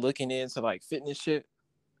looking into like fitness shit.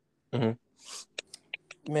 Hmm.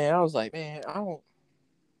 Man, I was like, man, I don't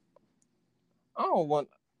want,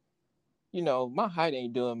 my height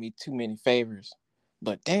ain't doing me too many favors.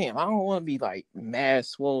 But damn, I don't want to be like mad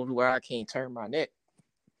swole where I can't turn my neck.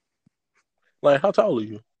 Like, how tall are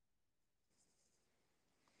you?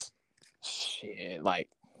 Shit, like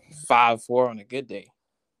 5'4" on a good day.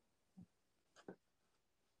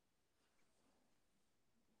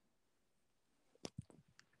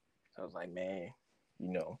 So I was like, man,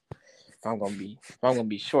 if I'm gonna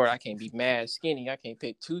be short, I can't be mad skinny. I can't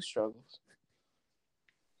pick two struggles.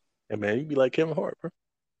 And man, you be like Kevin Hart, bro.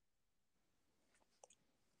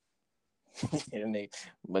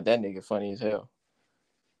 But that nigga funny as hell.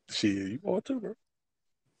 Shit, you want to, bro?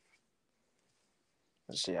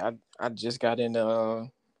 Shit, I just got into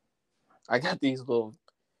I got these little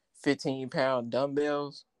 15-pound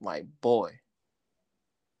dumbbells. Like, boy.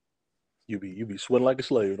 You be sweating like a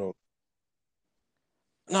slave, don't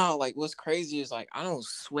No, like what's crazy is like I don't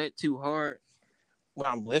sweat too hard when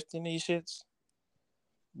I'm lifting these shits,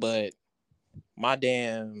 but my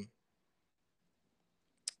damn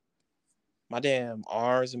my damn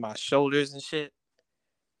arms and my shoulders and shit,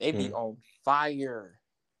 they be you? on fire.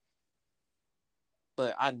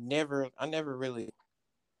 But I never really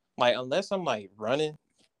like unless I'm like running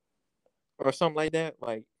or something like that,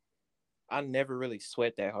 like I never really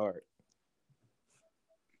sweat that hard.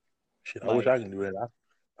 Shit, I wish Like I can do that.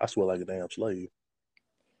 I sweat like a damn slave.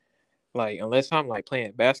 like unless I'm like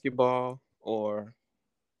playing basketball or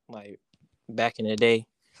like back in the day,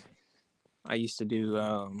 I used to do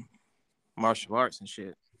martial arts and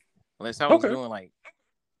shit. Unless I was Okay, doing like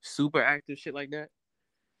super active shit like that,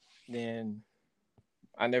 then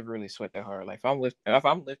I never really sweat that hard. Like if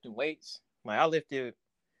I'm lifting weights, like I lifted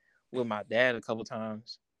with my dad a couple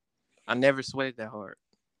times. I never sweated that hard.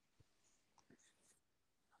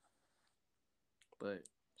 But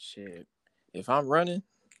shit, if I'm running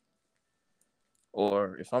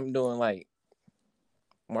or if I'm doing like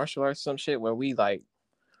martial arts some shit where we like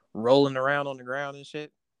rolling around on the ground and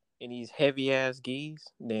shit in these heavy ass gis,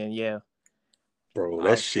 then yeah, bro, that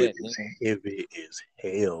I'll shit sweat. is heavy as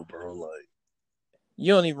hell, bro. Like,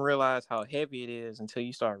 You don't even realize how heavy it is until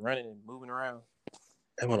you start running and moving around.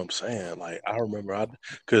 that's what I'm saying. Like, I remember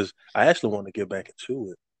because I actually want to get back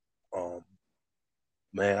into it. Um,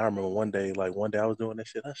 man, I remember one day I was doing that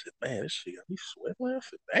shit. I said, man, this shit got me sweating. I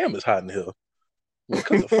said, damn, it's hot in here. Man,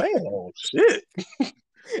 cut the fan on. Shit.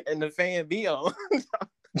 And the fan be on.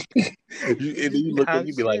 And It then just you be look up, hot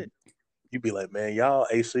as shit. you be like, man, y'all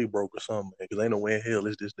AC broke or something, man, because ain't no way in hell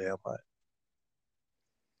it's this damn hot.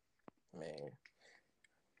 Man,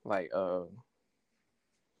 like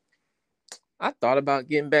I thought about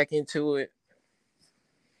getting back into it,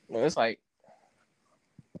 but it's like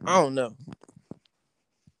I don't know.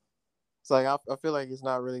 It's like I feel like it's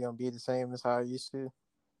not really gonna be the same as how I used to.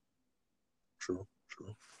 True,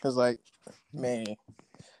 true. Cause like, man,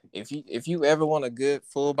 if you ever want a good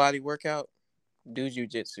full body workout, do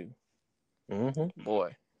jujitsu, Mm-hmm.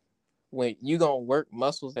 boy. When you gonna work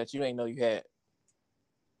muscles that you ain't know you had.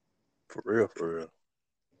 For real, for real.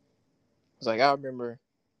 It's like I remember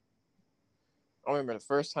I remember the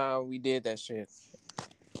first time we did that shit,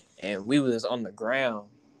 and we was on the ground,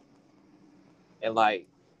 and like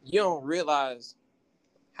you don't realize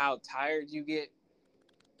how tired you get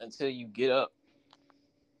until you get up,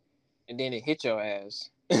 and then it hit your ass.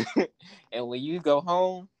 And when you go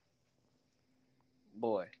home,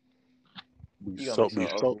 boy, Be you gonna so be so be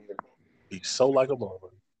over so it. be so like a mother.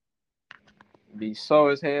 Be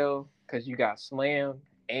sore as hell because you got slammed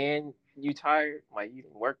and you tired. Like you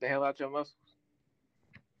work the hell out your muscles.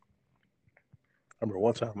 I remember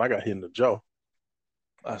one time I got hit in the jaw.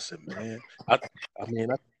 I said, man, I mean,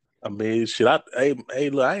 I mean, shit. Hey,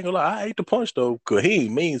 look, I ain't gonna lie. I ate the punch though, cause he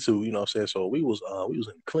ain't mean to. You know what I'm saying? So we was in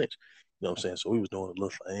the clinch. You know what I'm saying? So we was doing a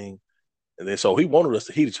little thing, and then so he wanted us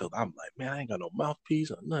to hit each other. I'm like, man, I ain't got no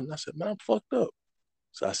mouthpiece or nothing. I said, man, I'm fucked up.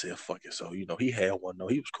 So I said, fuck it. So he had one. No,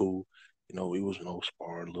 he was cool. We was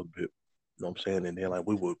sparring a little bit. You know what I'm saying? And then like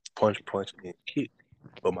we would punch, and then kick.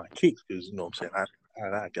 But my kicks, cause you know what I'm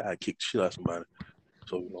saying, I kicked the shit out of somebody.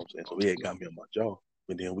 So you know what I'm saying. So he had got me on my jaw,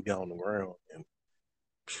 and then we got on the ground and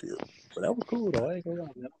shit. But that was cool though. I ain't gonna lie,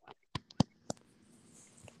 man.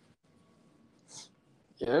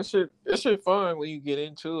 Yeah, that shit fun when you get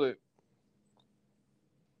into it.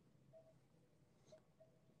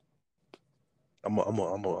 I'm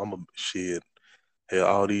a shit. Hell,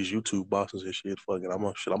 all these YouTube bosses and shit. Fucking,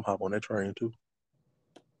 I'm hop on that train too.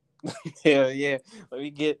 Hell yeah. Let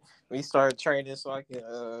me start training so I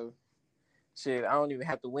can shit, I don't even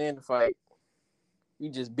have to win the fight.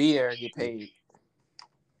 You just be there and get Shit. paid.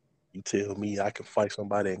 You tell me I can fight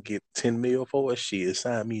somebody and get 10 mil for it? Shit,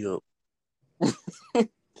 sign me up.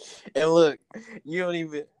 And look, you don't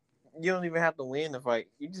even you don't even have to win the fight.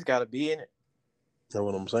 You just gotta be in it. You know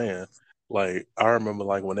what I'm saying? Like I remember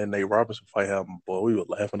like when that Nate Robinson fight happened, boy, we were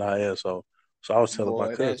laughing our ass off. So I was telling my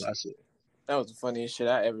Boy, cousin, I said, that was the funniest shit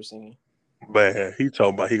I ever seen. man, he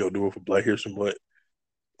talking about he gonna do it for Black History Month.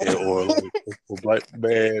 Yeah, or like for black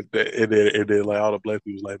man, and then like all the black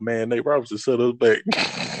people was like, man, Nate Robinson set us back.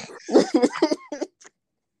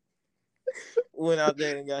 Went out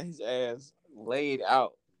there and got his ass laid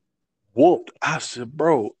out. Whooped. I said,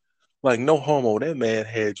 bro, like no homo, that man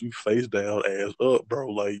had you face down, ass up, bro.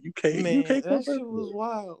 Like you Man, can't come that back shit from was that.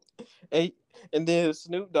 wild. And, and then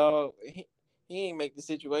Snoop Dogg, he ain't make the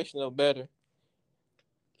situation no better.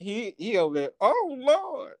 He over there, oh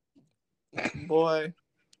Lord. Boy,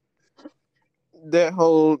 that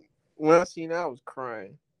whole when I seen that I was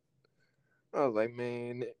crying. I was like,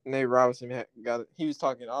 man, Nate Robinson he was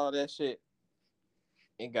talking all that shit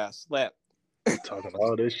and got slapped. Talking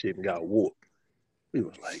all this shit and got whooped. He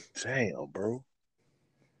was like, damn, bro.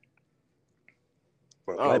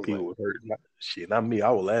 But I black was people like, was hurt. Shit, not me. I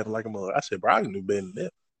was laughing like a mother. I said, bro, I can do better than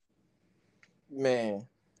that. man.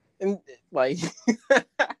 And like I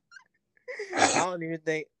don't even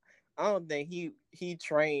think I don't think he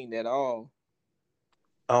trained at all.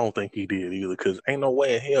 I don't think he did either, cause ain't no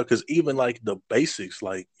way in hell. Cause even like the basics,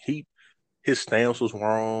 like his stance was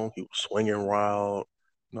wrong. He was swinging wild.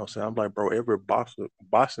 You know what I'm saying? I'm like, bro, every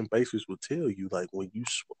boxing basics will tell you, like when you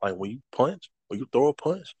punch, when you throw a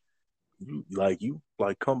punch, you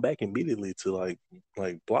come back immediately to like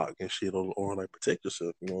block and shit or like protect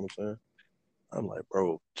yourself. You know what I'm saying? I'm like,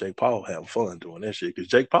 bro, Jake Paul having fun doing that shit because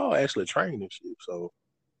Jake Paul actually trained and shit. So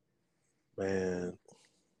man,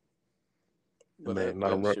 that But man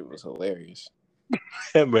that knocked shit was hilarious.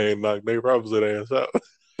 that man knocked Nate Robinson ass out.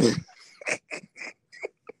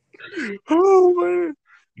 Oh man.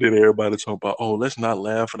 Then everybody talking about, oh, let's not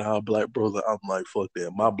laugh at our black brother. I'm like, fuck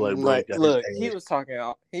that. My black brother Like, got his look, he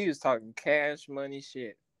was talking cash money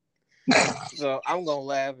shit. ass. So I'm gonna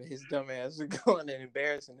laugh at his dumb ass going and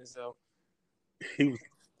embarrassing himself. he was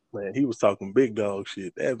he was talking big dog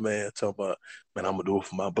shit. That man talking about, man, I'm gonna do it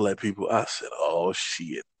for my black people. I said, oh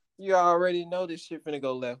shit. You already know this shit finna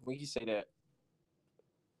go left when he say that.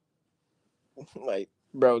 Like,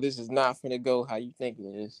 bro, this is not finna go how you think it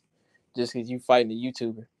is. Just cause you fighting a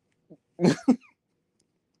YouTuber.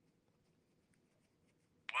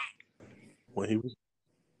 When he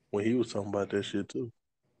was talking about that shit too.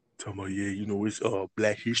 Talking about, yeah, it's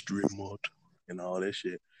Black History Month and all that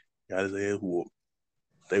shit. Got his ass whooped.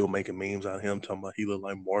 They were making memes out of him talking about he looked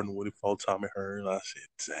like Martin when he fought Tommy Hearn. I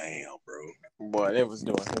said, damn, bro. Boy, that was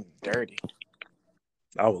doing him dirty.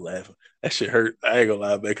 I was laughing. That shit hurt. I ain't gonna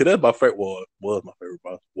lie, man. Cause that's my favorite. Well, was my favorite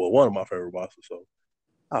boss. Well, one of my favorite bosses. So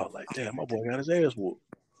I was like, damn, my boy got his ass whooped.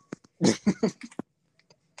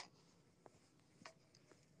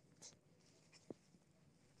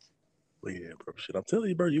 But yeah, bro. Shit, I'm telling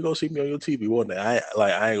you, bro. You gonna see me on your TV one day. I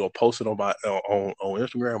ain't gonna post it on my on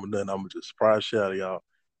Instagram or nothing. I'm gonna just surprise shit out of y'all.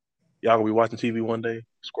 Y'all gonna be watching TV one day,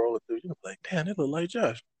 scrolling through. You gonna be like, damn, that look like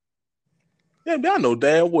Josh. Yeah, I know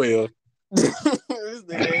damn well This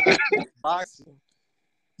nigga ain't like boxing.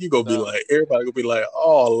 you gonna be So like, everybody gonna be like,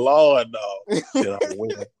 oh Lord, no. Shit, I'm gonna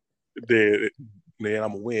win. Then,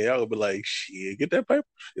 I'm gonna win. Y'all gonna be like, shit, get that paper.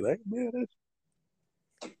 Shit, I ain't mad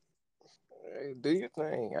at hey, do your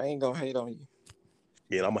thing. I ain't gonna hate on you.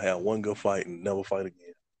 you. Yeah, I'm gonna have one good fight and never fight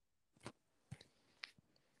again.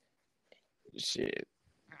 Shit,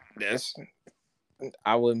 that's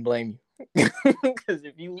I wouldn't blame you because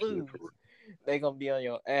if you Shit, lose, they gonna be on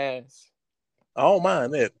your ass. I don't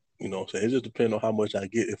mind that. You know what I'm saying? It just depends on how much I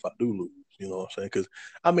get if I do lose. You know what I'm saying? Because,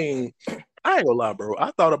 I mean, I ain't gonna lie, bro.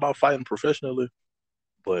 I thought about fighting professionally,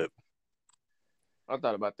 but, I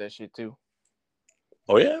thought about that shit too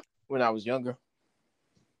oh, yeah? when I was younger.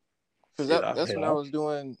 Cause Shit, that's when I was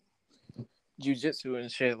doing jujitsu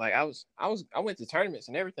and shit. Like I went to tournaments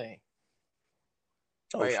and everything.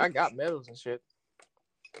 oh, Like shit. I got medals and shit.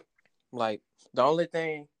 Like the only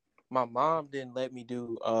thing my mom didn't let me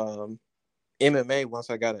do MMA once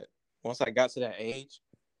I got to that age.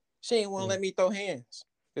 She didn't want to Mm. let me throw hands.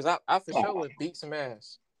 Cause I for sure Oh, would beat some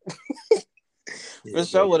ass. yeah, For bro.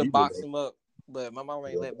 sure would Yeah, have you look boxed like, him up. But my mom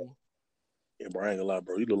ain't yeah, let bro. me. Yeah, bro, I ain't gonna lie,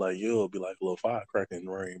 bro. You look like you'll be like a little firecracker in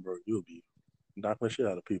the rain, bro. You'll be knocking the shit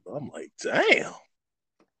out of people. I'm like, damn.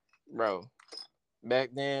 Bro.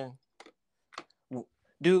 Back then,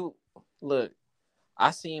 dude, look,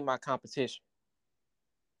 I seen my competition.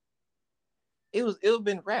 It was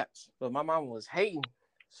been raps, but my mom was hating.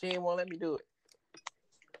 She didn't want to let me do it.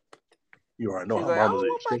 You already know She's how like, I don't mamas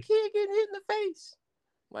want is. my kid getting hit in the face.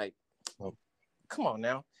 Like, Um, come on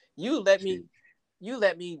now. shit. You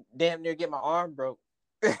let me damn near get my arm broke.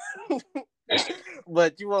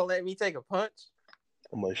 But you won't let me take a punch?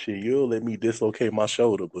 I'm like, shit, you'll let me dislocate my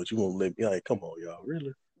shoulder, but you won't let me. Like, come on, y'all,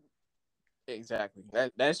 really? Exactly.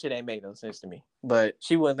 That shit ain't make no sense to me. But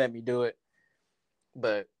she wouldn't let me do it.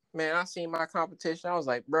 But man, I seen my competition. I was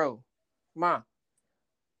like, bro, ma,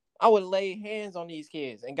 I would have laid hands on these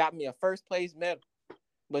kids and got me a first place medal.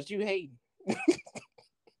 But you hating.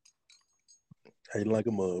 Hating like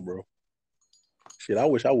a mug, bro. Shit, I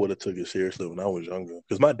wish I would have took it seriously when I was younger,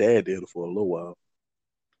 because my dad did it for a little while.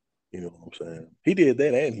 You know what I'm saying? He did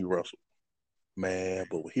that and he wrestled, man.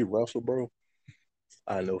 But when he wrestled, bro,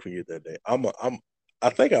 I never forget that day. I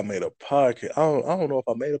think I made a podcast. I don't know if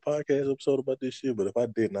I made a podcast episode about this shit, but if I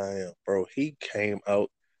didn't, I am, bro. He came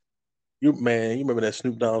out. You remember that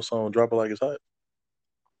Snoop Dogg song "Drop It Like It's Hot"?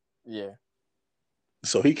 Yeah.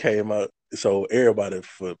 So he came out. So everybody,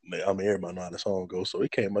 everybody know how the song goes. So he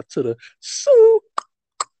came out to the so.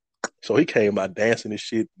 So he came out dancing and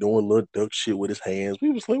shit, doing little duck shit with his hands. We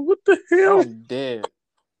was like, what the hell, I'm dead.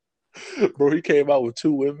 bro? He came out with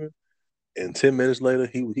two women, and 10 minutes later,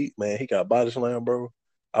 he got body slam, bro.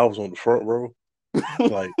 I was on the front row,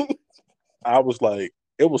 like I was like,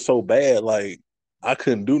 it was so bad, like I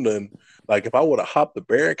couldn't do nothing. Like if I would have hopped the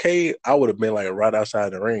barricade, I would have been like right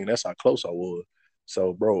outside the ring. That's how close I was.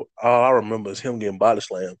 So, bro, all I remember is him getting body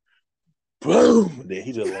slammed. Boom! And then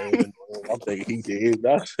he just landed. I'm thinking he did.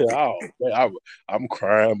 I said, "Oh man, I'm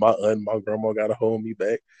crying. My grandma got to hold me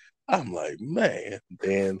back." I'm like, man.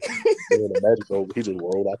 Then the magic over. He just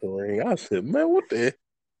rolled out the ring. I said, "Man, what the?"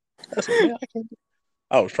 I said, "Man, I can't."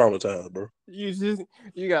 I was traumatized, bro. You just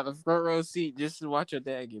you got a front row seat just to watch your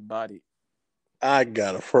dad get bodied. I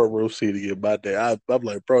got a front row seat to get my dad. I'm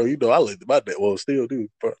like, bro, I looked at my dad. Well, still do,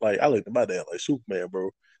 but like, I looked at my dad like Superman, bro.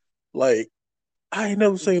 Like, I ain't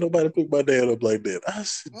never seen nobody pick my dad up like that. I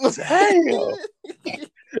said, damn.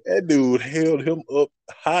 That dude held him up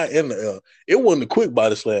high in the air. It wasn't a quick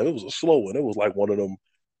body slam. It was a slow one. It was like one of them,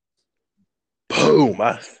 boom.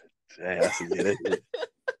 I said, yeah, that's it.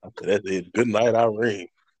 I said, that's it. Good night, Irene.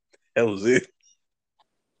 That was it.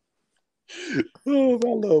 Oh,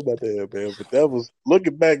 I love my dad, man. But that was,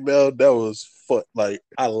 looking back now, that was fun. Like,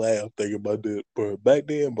 I laughed thinking about that. But back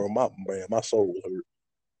then, bro, my soul was hurt.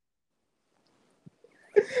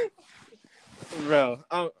 Bro,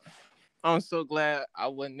 I'm so glad I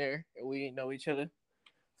wasn't there and we didn't know each other.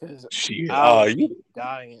 Cause Shit. I would be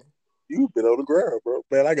dying. You've been on the ground, bro.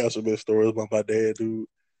 Man, I got some good stories about my dad, dude.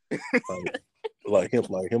 Like,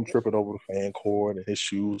 like him tripping over the fan cord and his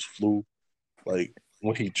shoes flew. Like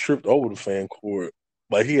when he tripped over the fan cord,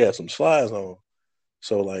 like he had some slides on.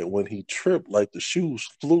 So like when he tripped, like the shoes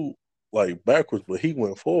flew like backwards, but he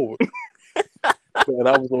went forward. Man,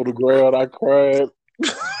 I was on the ground, I cried.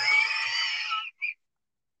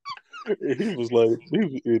 And he was like,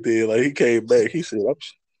 and then like he came back. He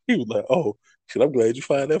was like, oh, shit, I'm glad you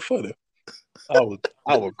find that funny. I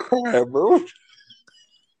was crying, bro.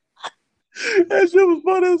 That shit was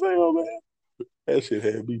funny as hell, man. That shit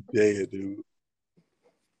had me dead, dude.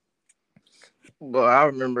 But I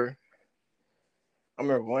remember I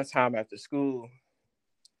remember one time after school,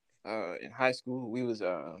 in high school, we was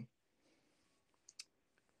I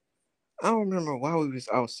don't remember why we was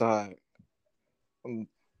outside. Um,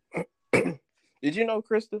 did you know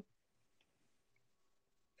Krista?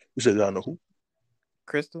 You said y'all know who?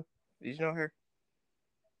 Krista? Did you know her?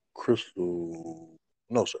 Crystal.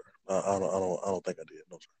 No, sir. I don't think I did.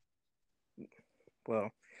 No, sir. Well,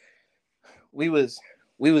 we was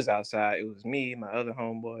we was outside. It was me, my other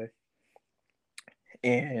homeboy,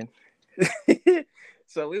 and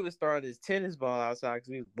so we was throwing this tennis ball outside because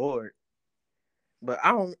we was bored. But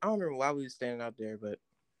I don't remember why we was standing out there, but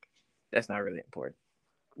that's not really important.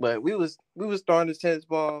 But we was throwing this tennis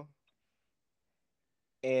ball,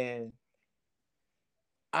 and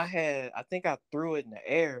I think I threw it in the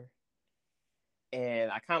air,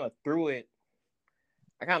 and I kind of threw it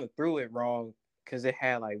wrong because it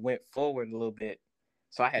had like went forward a little bit,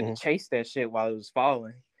 so I had to Mm-hmm. chase that shit while it was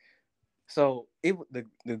falling. So the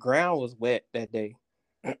ground was wet that day,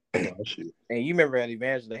 and Oh shit. you remember at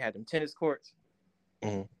Evangel they had them tennis courts.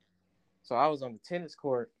 Mm-hmm. So I was on the tennis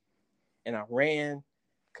court and I ran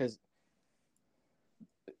because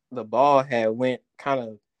the ball had went kind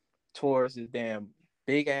of towards this damn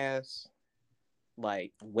big ass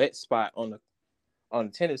like wet spot on the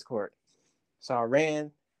tennis court. So I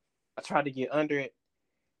ran, I tried to get under it,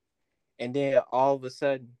 and then all of a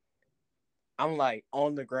sudden I'm like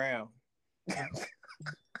on the ground.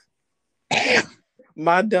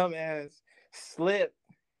 My dumb ass slipped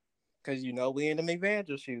because we in the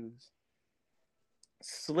Evangel shoes.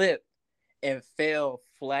 Slipped and fell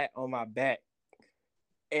flat on my back.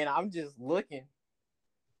 And I'm just looking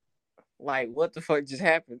like, what the fuck just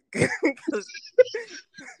happened? Because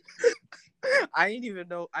I didn't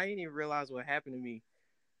even realize what happened to me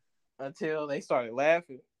until they started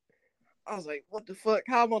laughing. I was like, what the fuck?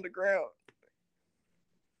 How I'm on the ground?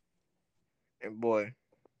 And boy,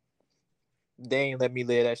 they ain't let me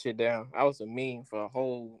lay that shit down. I was a meme for a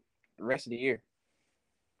whole rest of the year.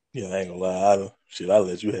 Yeah, I ain't gonna lie. I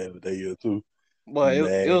let you have it that year too. But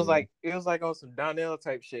Man. it was like on some Donnell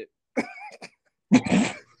type shit.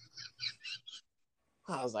 I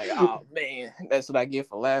was like, oh man, that's what I get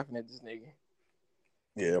for laughing at this nigga.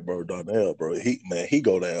 Yeah, bro, Darnell, bro. He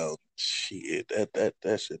go down. Shit,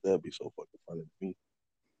 that shit, that'd be so fucking funny to me.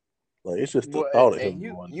 Like, it's just the Boy, thought of and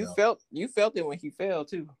him going down. you felt it when he fell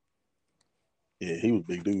too. Yeah, he was a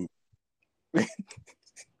big dude.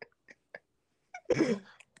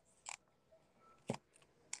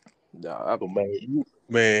 Nah, But you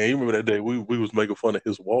remember that day we was making fun of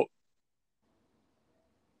his walk?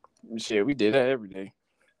 shit, we did that every day.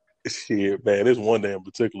 Shit, man. This one day in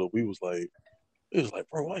particular, it was like,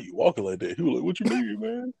 bro, why you walking like that? He was like, what you mean,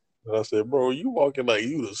 man? And I said, bro, you walking like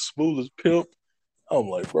you the smoothest pimp. I'm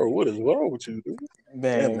like, bro, what is wrong with you, dude? That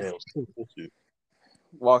Man, man was cool. Shit.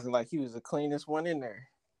 walking like he was the cleanest one in there.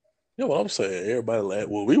 You know what I'm saying? Everybody laugh.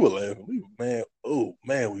 Well, we were laughing. We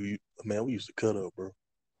used to cut up, bro.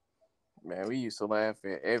 Man, we used to laugh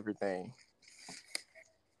at everything.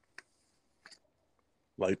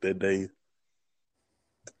 Like that day,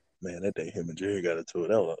 man, that day him and Jerry got into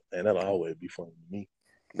it. That'll always be funny to me.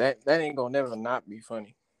 That ain't gonna never not be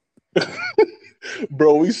funny.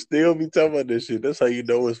 Bro, we still be talking about this shit. That's how you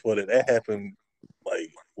know it's funny. That happened like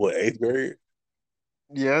what, eighth grade?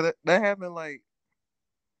 Yeah, that happened like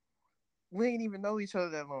we ain't even know each other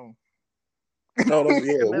that long. No, no,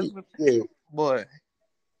 And that's what yeah. boy,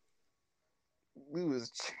 we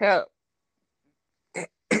was chapped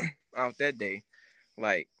out that day.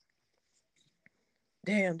 Like,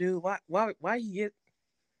 damn dude, why'd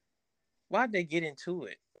they get into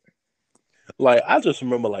it? Like I just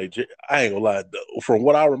remember like I ain't gonna lie. From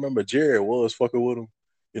what I remember, Jerry was fucking with him.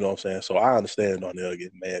 You know what I'm saying? So I understand Darnell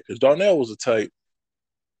getting mad because Darnell was the type.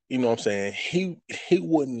 You know what I'm saying? He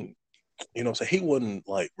wouldn't. You know what I'm saying? He wouldn't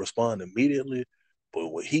like respond immediately, but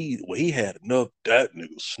when he had enough, that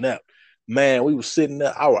nigga snapped. Man, we was sitting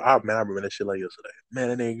there. Man, I remember that shit like yesterday. Man,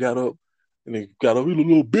 that nigga got up. And he got up, you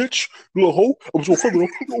little bitch, you little hoe. I'm so fucking up.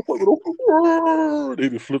 You fucking up. They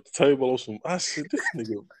just flipped the table on some. I said, this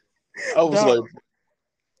nigga. I was like, Dog.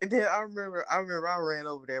 And then I remember I ran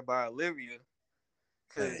over there by Olivia man,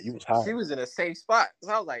 because you was high. she was in a safe spot.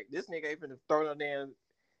 So I was like, this nigga ain't finna throw no damn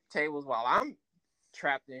tables while I'm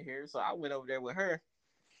trapped in here. So I went over there with her.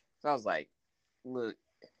 So I was like, look,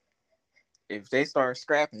 if they start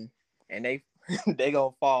scrapping and they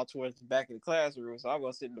gonna fall towards the back of the classroom, so I'm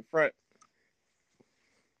gonna sit in the front.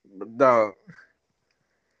 But dog,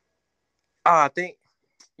 I think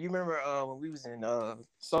you remember when we was in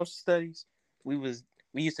social studies, we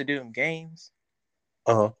used to do them games.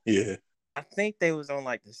 Yeah. I think they was on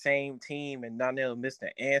like the same team, and Donnell missed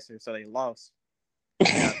the answer, so they lost.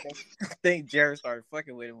 And I think Jared started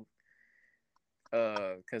fucking with him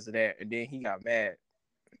because of that, and then he got mad.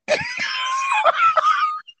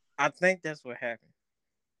 I think that's what happened.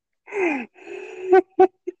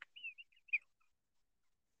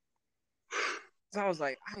 So I was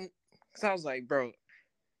like, bro,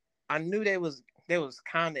 I knew they was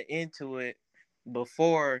kind of into it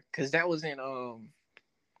before, because that was in our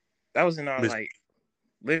Miss, like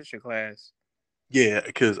literature class. yeah,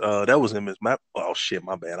 because that was in Miss Map. Oh shit,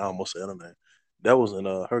 my bad. I almost said her name. That was in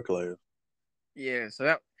her class. Yeah,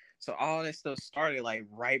 so all that stuff started like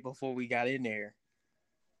right before we got in there.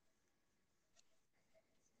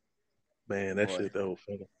 Man, that Boy, shit that was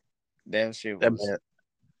funny. that shit That was man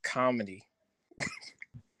comedy.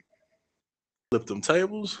 flipped them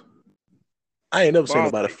tables. I ain't never Bro, seen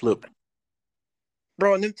nobody flip.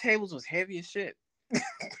 bro, and them tables was heavy as shit.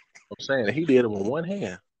 I'm saying he did it with one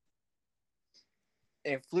hand.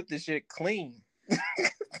 And flipped the shit clean.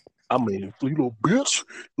 I mean, you little bitch,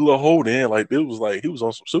 you little hold in. Like it was like he was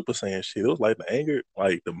on some Super Saiyan shit. It was like the anger,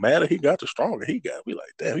 like the madder he got, the stronger he got. We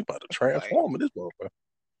like, damn, he about to Like, transform in this motherfucker.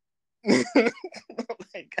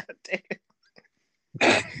 like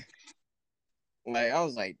like I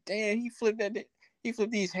was like, damn, he flipped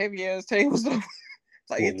these heavy ass tables over.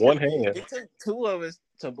 Like With one hand. it took two of us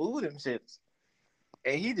to move them shits.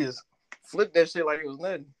 And he just flipped that shit like it was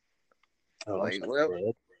nothing. Oh, I'm Like, saying, well,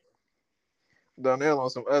 bro. Donnell on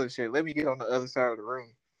some other shit. Let me get on the other side of the room.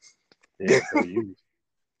 Yeah, bro, you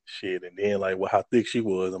shit. And then like, well, how thick she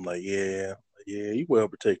was, I'm like, yeah, yeah, you well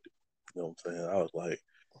protected. You know what I'm saying? I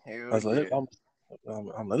Hell was like, yeah.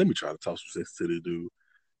 I'm like, let me try to talk some sense to this dude.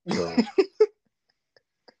 So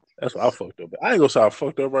that's what I fucked up. I ain't gonna say I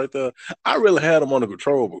fucked up right there. I really had him under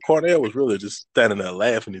control, but Cornell was really just standing there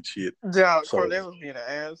laughing and shit. Yeah, So Cornell was being an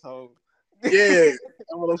asshole. yeah, that's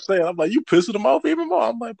what I'm saying. I'm like, you pissing him off even more.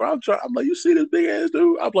 I'm like, bro, I'm like, you see this big ass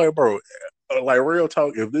dude? I'm like, bro, like real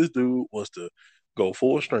talk. If this dude was to go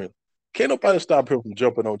full strength, can't nobody stop him from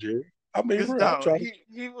jumping on Jerry. I mean, Cause bro, I'm no, trying to.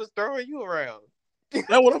 he was throwing you around. That's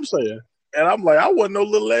what I'm saying. And I'm like, I wasn't no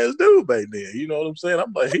little ass dude back then. You know what I'm saying?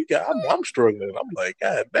 I'm like, I'm struggling. I'm like,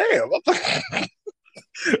 God damn.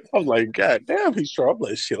 I'm like, God damn, he's strong. I'm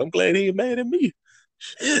like, shit. I'm glad he ain't mad at me.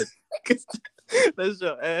 Shit. That's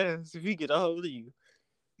your ass if he get a hold of you.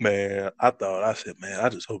 Man, I said, man, I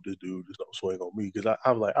just hope this dude just don't swing on me because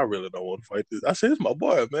I'm like, I really don't want to fight this. I said, it's my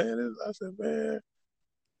boy, man. I said, man.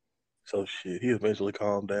 So shit, he eventually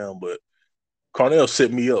calmed down, but Cornell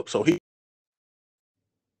set me up. So he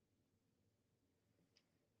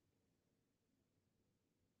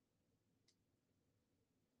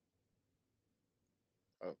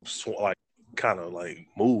Oh. like kind of like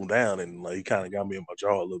moved down and like he kind of got me in my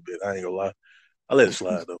jaw a little bit. I ain't gonna lie. I let it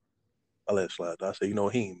slide though. I said, you know,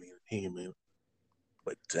 he ain't mean it. He ain't mean it.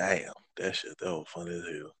 But damn, that was funny as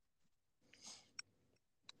hell.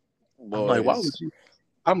 I'm like, why would Boys, you?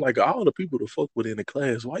 I'm like, all the people to fuck with in the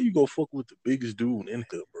class, why you go fuck with the biggest dude in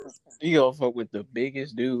here, bro? you gonna fuck with the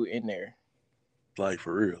biggest dude in there. Like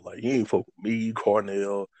for real. Like you ain't fuck with me,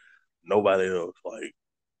 Cornell, nobody else. Like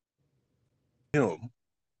him.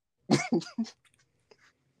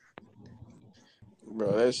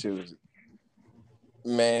 Bro, that shit was,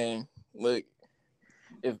 man, look,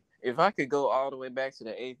 if I could go all the way back to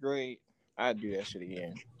the 8th grade, I'd do that shit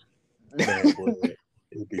again. Man, boy,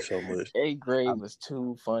 it'd be so much. 8th grade was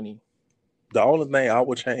too funny. The only thing I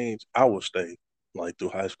would change, I would stay like through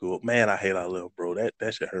high school. Man, I hate I left, bro. That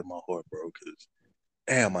shit hurt my heart, bro. Cause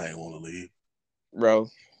damn, I ain't want to leave. Bro,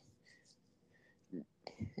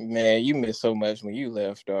 man, you missed so much when you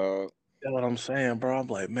left, dog. That's what I'm saying, bro. I'm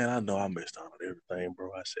like, man, I know I missed out on everything,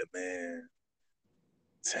 bro. I said, man,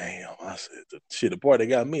 damn. I said, the shit, the boy that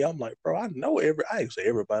got me. I'm like, bro, I ain't say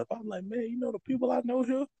everybody, but I'm like, man, you know the people I know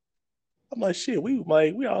here. I'm like, shit, we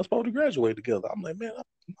all supposed to graduate together. I'm like, man,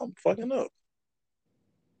 I'm fucking up.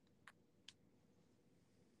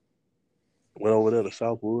 Went over there to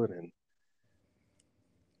Southwood and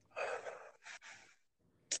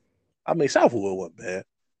I mean Southwood wasn't bad.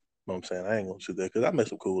 You know what I'm saying? I ain't gonna sit there because I met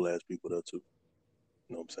some cool ass people there too.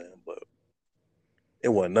 You know what I'm saying? But it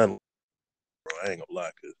wasn't nothing, bro. I ain't gonna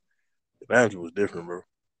lie, because the boundary was different, bro.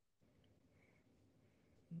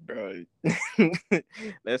 Bro,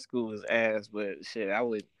 that school was ass, but shit, I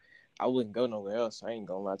wouldn't go nowhere else. I ain't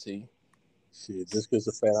gonna lie to you. Shit, just because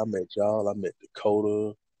the fact I met y'all, I met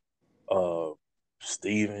Dakota, uh,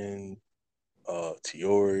 Steven,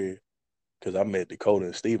 Tiori, because I met Dakota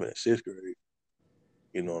and Steven in sixth grade.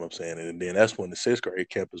 You know what I'm saying? And then that's when the sixth grade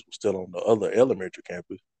campus was still on the other elementary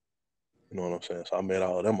campus. You know what I'm saying? So I met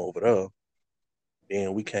all of them over there.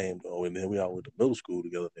 Then we came though, and then we all went to middle school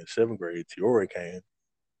together. In seventh grade, Tiori came.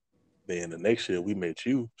 Then the next year we met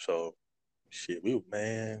you. So shit,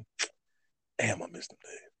 man, damn, I missed them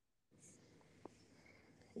days.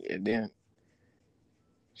 Yeah, then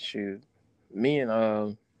shoot, me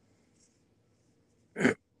and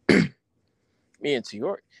me and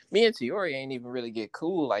Tiori, ain't even really get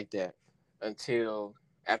cool like that until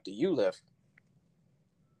after you left.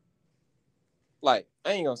 Like,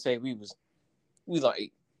 I ain't gonna say we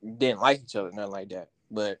like didn't like each other, nothing like that,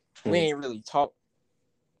 but we ain't really talk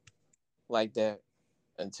like that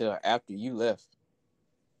until after you left.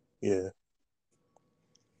 Yeah.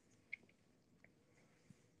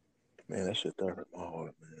 Man, that shit hurt my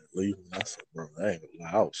heart, man. Leaving, I said, bro, I ain't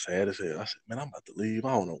gonna lie, I was sad as hell. I said, man, I'm about to leave.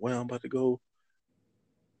 I don't know where I'm about to go.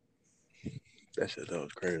 That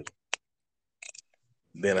was crazy.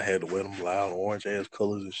 Then I had to wear them loud orange ass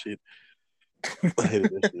colors and shit. I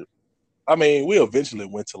hated that shit. I mean, we eventually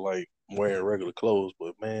went to like wearing regular clothes,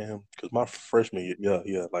 but man, because my freshman year,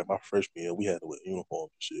 yeah, like my freshman year, we had to wear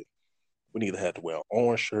uniforms and shit. We either had to wear an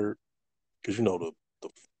orange shirt because you know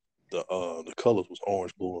the colors was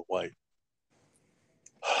orange, blue, and white.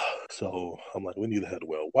 So I'm like, we either had to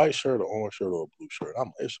wear a white shirt, an orange shirt, or a blue shirt. I'm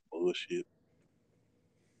like, it's bullshit.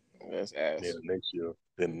 That's Then ass. the next year,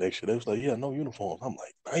 they was like, yeah, no uniforms. I'm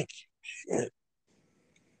like, thank you. Shit.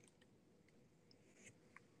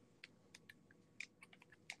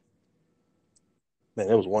 Man,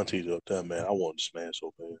 there was one teacher up there, man. I wanted to smash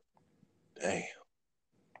so bad. Damn.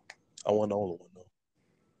 I wasn't the only one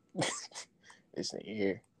though. This nigga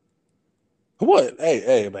here. What?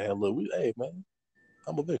 Hey, man. Look, hey, man.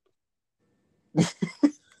 I'm a victim.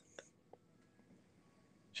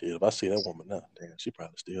 Shit, if I see that woman now, damn, she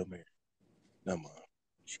probably still married. Never mind.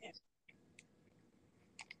 Shit.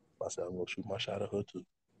 I said I'm gonna shoot my shot at her too.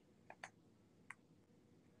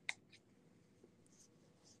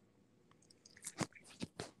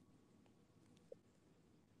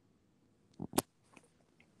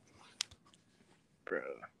 Bro,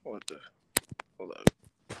 what the? Hold up.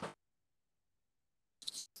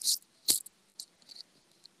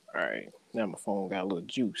 All right, now my phone got a little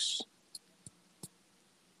juice.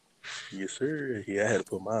 Yes, sir. Yeah, I had to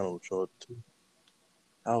put mine on the charger too.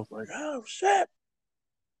 I was like, oh shit.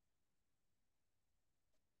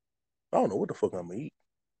 I don't know what the fuck I'm gonna eat.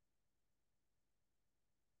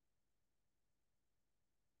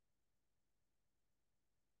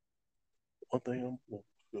 One thing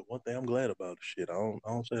one thing I'm glad about is shit. I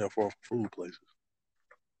don't say that for food places.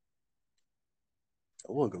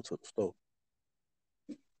 I will go to the store.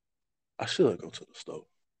 I should go to the store.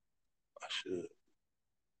 I should.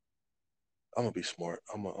 I'm gonna be smart.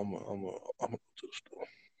 I'm gonna go to the store.